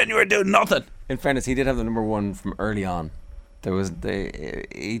rankings, even when you were doing nothing. In fairness, he did have the number 1 from early on.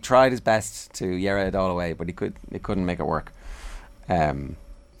 He tried his best to yara it all away, but he couldn't make it work.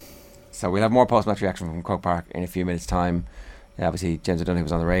 So we'll have more post-match reaction from Croke Park in a few minutes' time. Obviously, James O'Donoghue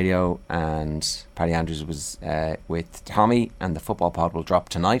was on the radio, and Paddy Andrews was with Tommy, and the football pod will drop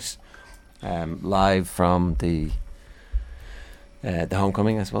tonight, live from the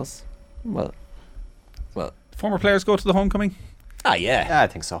homecoming, I suppose. Well, former players go to the homecoming. Yeah, I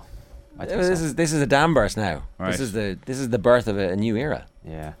think so. This is a dam burst now. Right. This is the birth of a new era.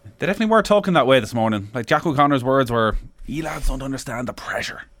 Yeah, they definitely were talking that way this morning. Like Jack O'Connor's words were, "You lads don't understand the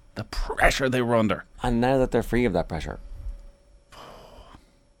pressure they were under." And now that they're free of that pressure,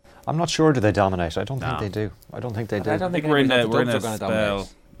 I'm not sure. Do they dominate? I don't think they do. I don't think they do. I don't think we're in a spell. spell.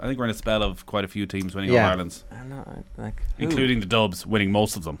 I think we're in a spell of quite a few teams winning All Irelands, including the Dubs winning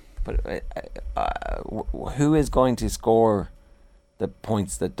most of them. But who is going to score the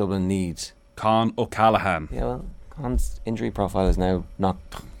points that Dublin need? Con O'Callaghan. Yeah, well, Con's injury profile is now not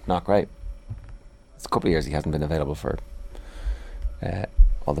great. It's a couple of years he hasn't been available for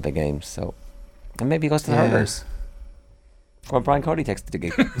all the big games. So, and maybe he goes to the hurlers. Or Brian Cody takes the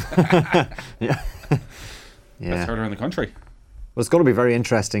gig. Yeah. Best hurler in the country. Well, it's going to be very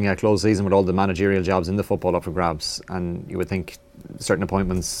interesting close season with all the managerial jobs in the football up for grabs, and you would think certain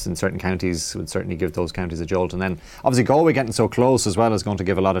appointments in certain counties would certainly give those counties a jolt, and then obviously Galway getting so close as well is going to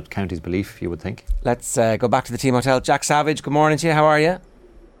give a lot of counties belief, you would think. Let's go back to the team hotel. Jack Savage, good morning to you. How are you?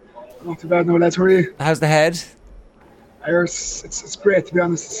 Not too bad, no lads. How are you? How's the head? It's great, to be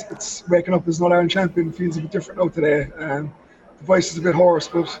honest. It's waking up as an All-Ireland champion. It feels a bit different now today. The voice is a bit hoarse,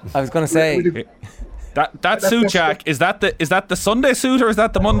 but I was going to say that suit, Jack, is that the Sunday suit or is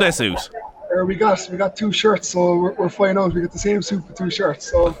that the Monday suit? We got two shirts, so we're flying out. We got the same suit with two shirts,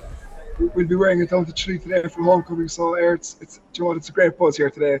 so we'll be wearing it down to Tralee today for homecoming. So it's a great buzz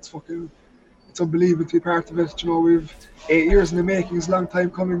here today. It's unbelievable to be part of it. We've 8 years in the making. It's a long time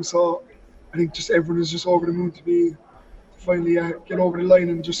coming. So I think just everyone is just over the moon to finally get over the line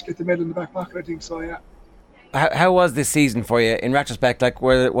and just get the medal in the back pocket. I think so. Yeah. How was this season for you in retrospect? Like,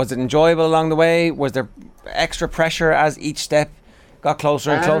 was it enjoyable along the way? Was there extra pressure as each step got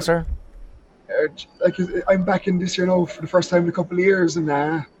closer and closer? I'm back in this year now for the first time in a couple of years, and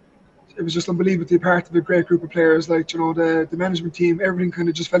it was just unbelievable to be part of a great group of players. Like, the management team, everything kind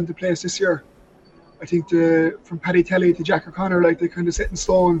of just fell into place this year. I think from Paddy Telly to Jack O'Connor, like, they kind of set in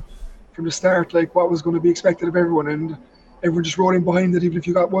stone from the start, like what was going to be expected of everyone, and everyone just rode in behind it. Even if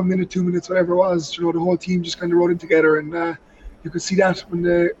you got 1 minute, 2 minutes, whatever it was, the whole team just kind of rode in together, and you could see that when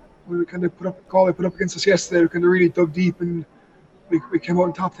we kind of put up against us yesterday. We kind of really dug deep, and we came out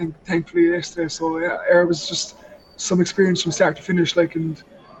on top, thankfully, yesterday. So it was just some experience from start to finish, and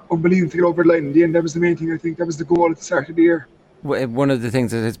unbelievable to get over the line. In the end, that was the main thing. I think that was the goal at the start of the year. One of the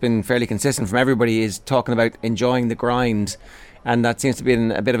things that has been fairly consistent from everybody is talking about enjoying the grind, and that seems to be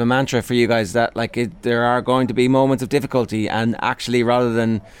a bit of a mantra for you guys, that there are going to be moments of difficulty, and actually, rather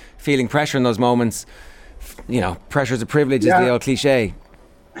than feeling pressure in those moments, pressure is a privilege, is the old cliche.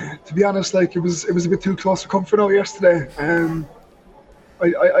 To be honest, it was a bit too close for comfort now yesterday.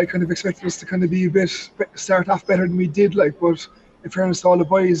 I kind of expected us to kind of start off better than we did, but in fairness to all the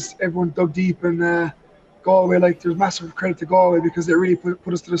boys, everyone dug deep, and Galway, there's massive credit to Galway because they really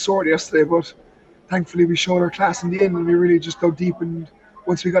put us to the sword yesterday, but thankfully we showed our class in the end, and we really just dug deep, and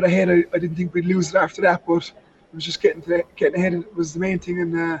once we got ahead, I didn't think we'd lose it after that, but it was just getting ahead was the main thing,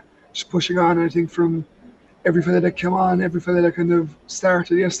 and just pushing on. And I think from every fella that came on, every fella that kind of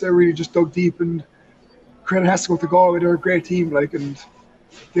started yesterday really just dug deep, and credit has to go to Galway. They're a great team, and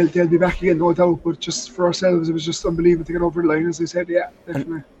they'll be back again, no doubt, but just for ourselves, it was just unbelievable to get over the line, as I said. Yeah,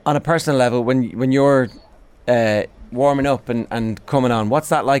 definitely. And on a personal level, when you're warming up and coming on, what's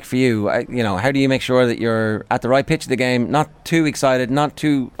that like for you? How do you make sure that you're at the right pitch of the game, not too excited, not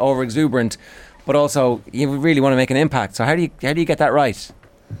too over exuberant, but also you really want to make an impact? So how do you get that right?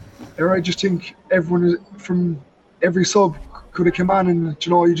 I just think everyone from every sub could have come on, and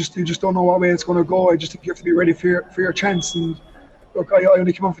you just don't know what way it's going to go. I just think you have to be ready for your chance. And look, I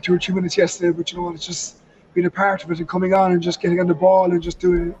only came on for 2 or 3 minutes yesterday, but it's just being a part of it and coming on and just getting on the ball and just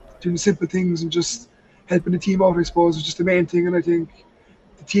doing simple things and just helping the team out, I suppose, was just the main thing. And I think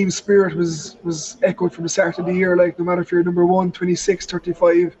the team spirit was echoed from the start of the year. No matter if you're number 1, 26,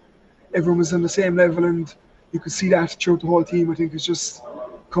 35, everyone was on the same level, and you could see that throughout the whole team. I think it's just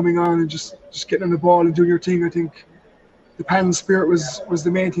coming on and just getting on the ball and doing your thing. I think the panel spirit was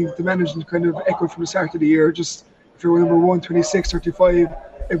the main thing that the management kind of echoed from the start of the year. Just if you're number 1, 26, 35,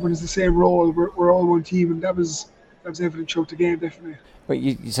 everyone has the same role. We're all one team, and that was evident throughout the game, definitely. But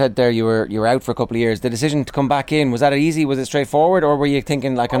you said there you were out for a couple of years. The decision to come back in, was that easy? Was it straightforward, or were you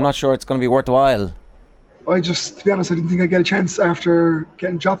thinking I'm not sure it's going to be worthwhile? To be honest, I didn't think I'd get a chance after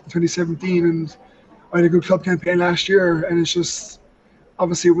getting dropped in 2017, and I had a good club campaign last year, and it's just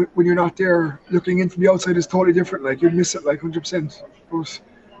obviously when you're not there, looking in from the outside is totally different. Like, you'd miss it like 100%. But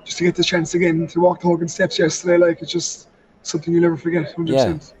just to get the chance again to walk the Hogan steps yesterday, like, it's just something you'll never forget.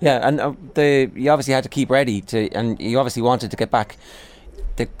 100%. Yeah, and you obviously had to keep ready and you obviously wanted to get back.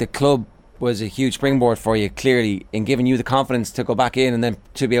 The club was a huge springboard for you, clearly, in giving you the confidence to go back in and then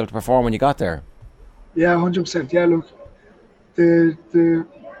to be able to perform when you got there. Yeah, 100%. Yeah, look, the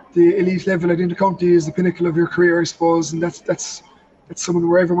elite level at Intercounty is the pinnacle of your career, I suppose, and that's someone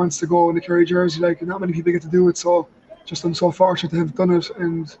where everyone wants to go in the Kerry jersey. Like, not many people get to do it, so just I'm so fortunate to have done it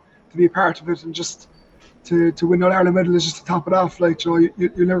and to be a part of it, and just to win an Ireland medal is just to top it off. Like, you know,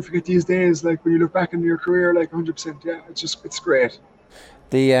 you'll never forget these days. Like, when you look back into your career, like 100%. Yeah, it's great.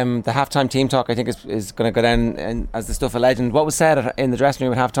 The halftime team talk, I think, is going to go down and as the stuff of legend. What was said in the dressing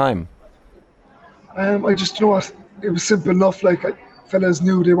room at halftime? I just, you know what, it was simple enough. Like, fellas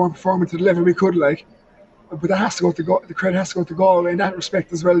knew they weren't performing to the level we could, like, but that has to go to go. The credit has to go to Galway in that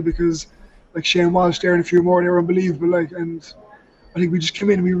respect as well, because like Shane Walsh there and a few more, they were unbelievable. Like, and I think we just came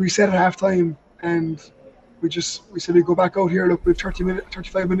in and we reset at half time, and we said we go back out here. Look, we have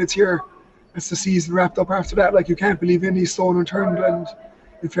 35 minutes here. That's the season wrapped up after that. Like, you can't believe any stone unturned. And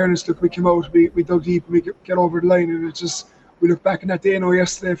in fairness, look, we came out, we dug deep, and we get over the line, and it's just, we look back on that day now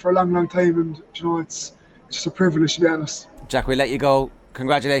yesterday for a long, long time, and you know, it's just a privilege, to be honest. Jack, we'll let you go.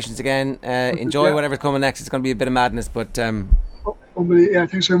 Congratulations again. Enjoy whatever's coming next. It's going to be a bit of madness, but yeah,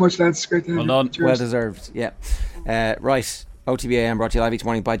 thanks very much, lads. It's great to have you. Well done. Well deserved. Yeah. Right. OTBAM brought to you live each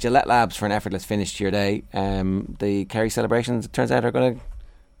morning by Gillette Labs for an effortless finish to your day. The Kerry celebrations, it turns out, they're going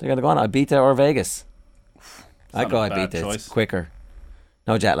to go on Ibiza or Vegas. I'd go Ibiza. It's quicker.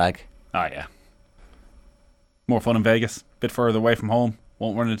 No jet lag. Oh yeah. More fun in Vegas. Bit further away from home.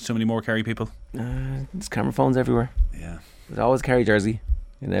 Won't run into too many more Kerry people. There's camera phones everywhere. Yeah. There's always Kerry jersey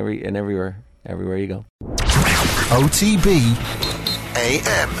everywhere you go. OTB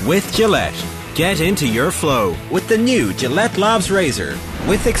AM with Gillette. Get into your flow with the new Gillette Labs Razor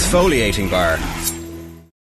with exfoliating bar.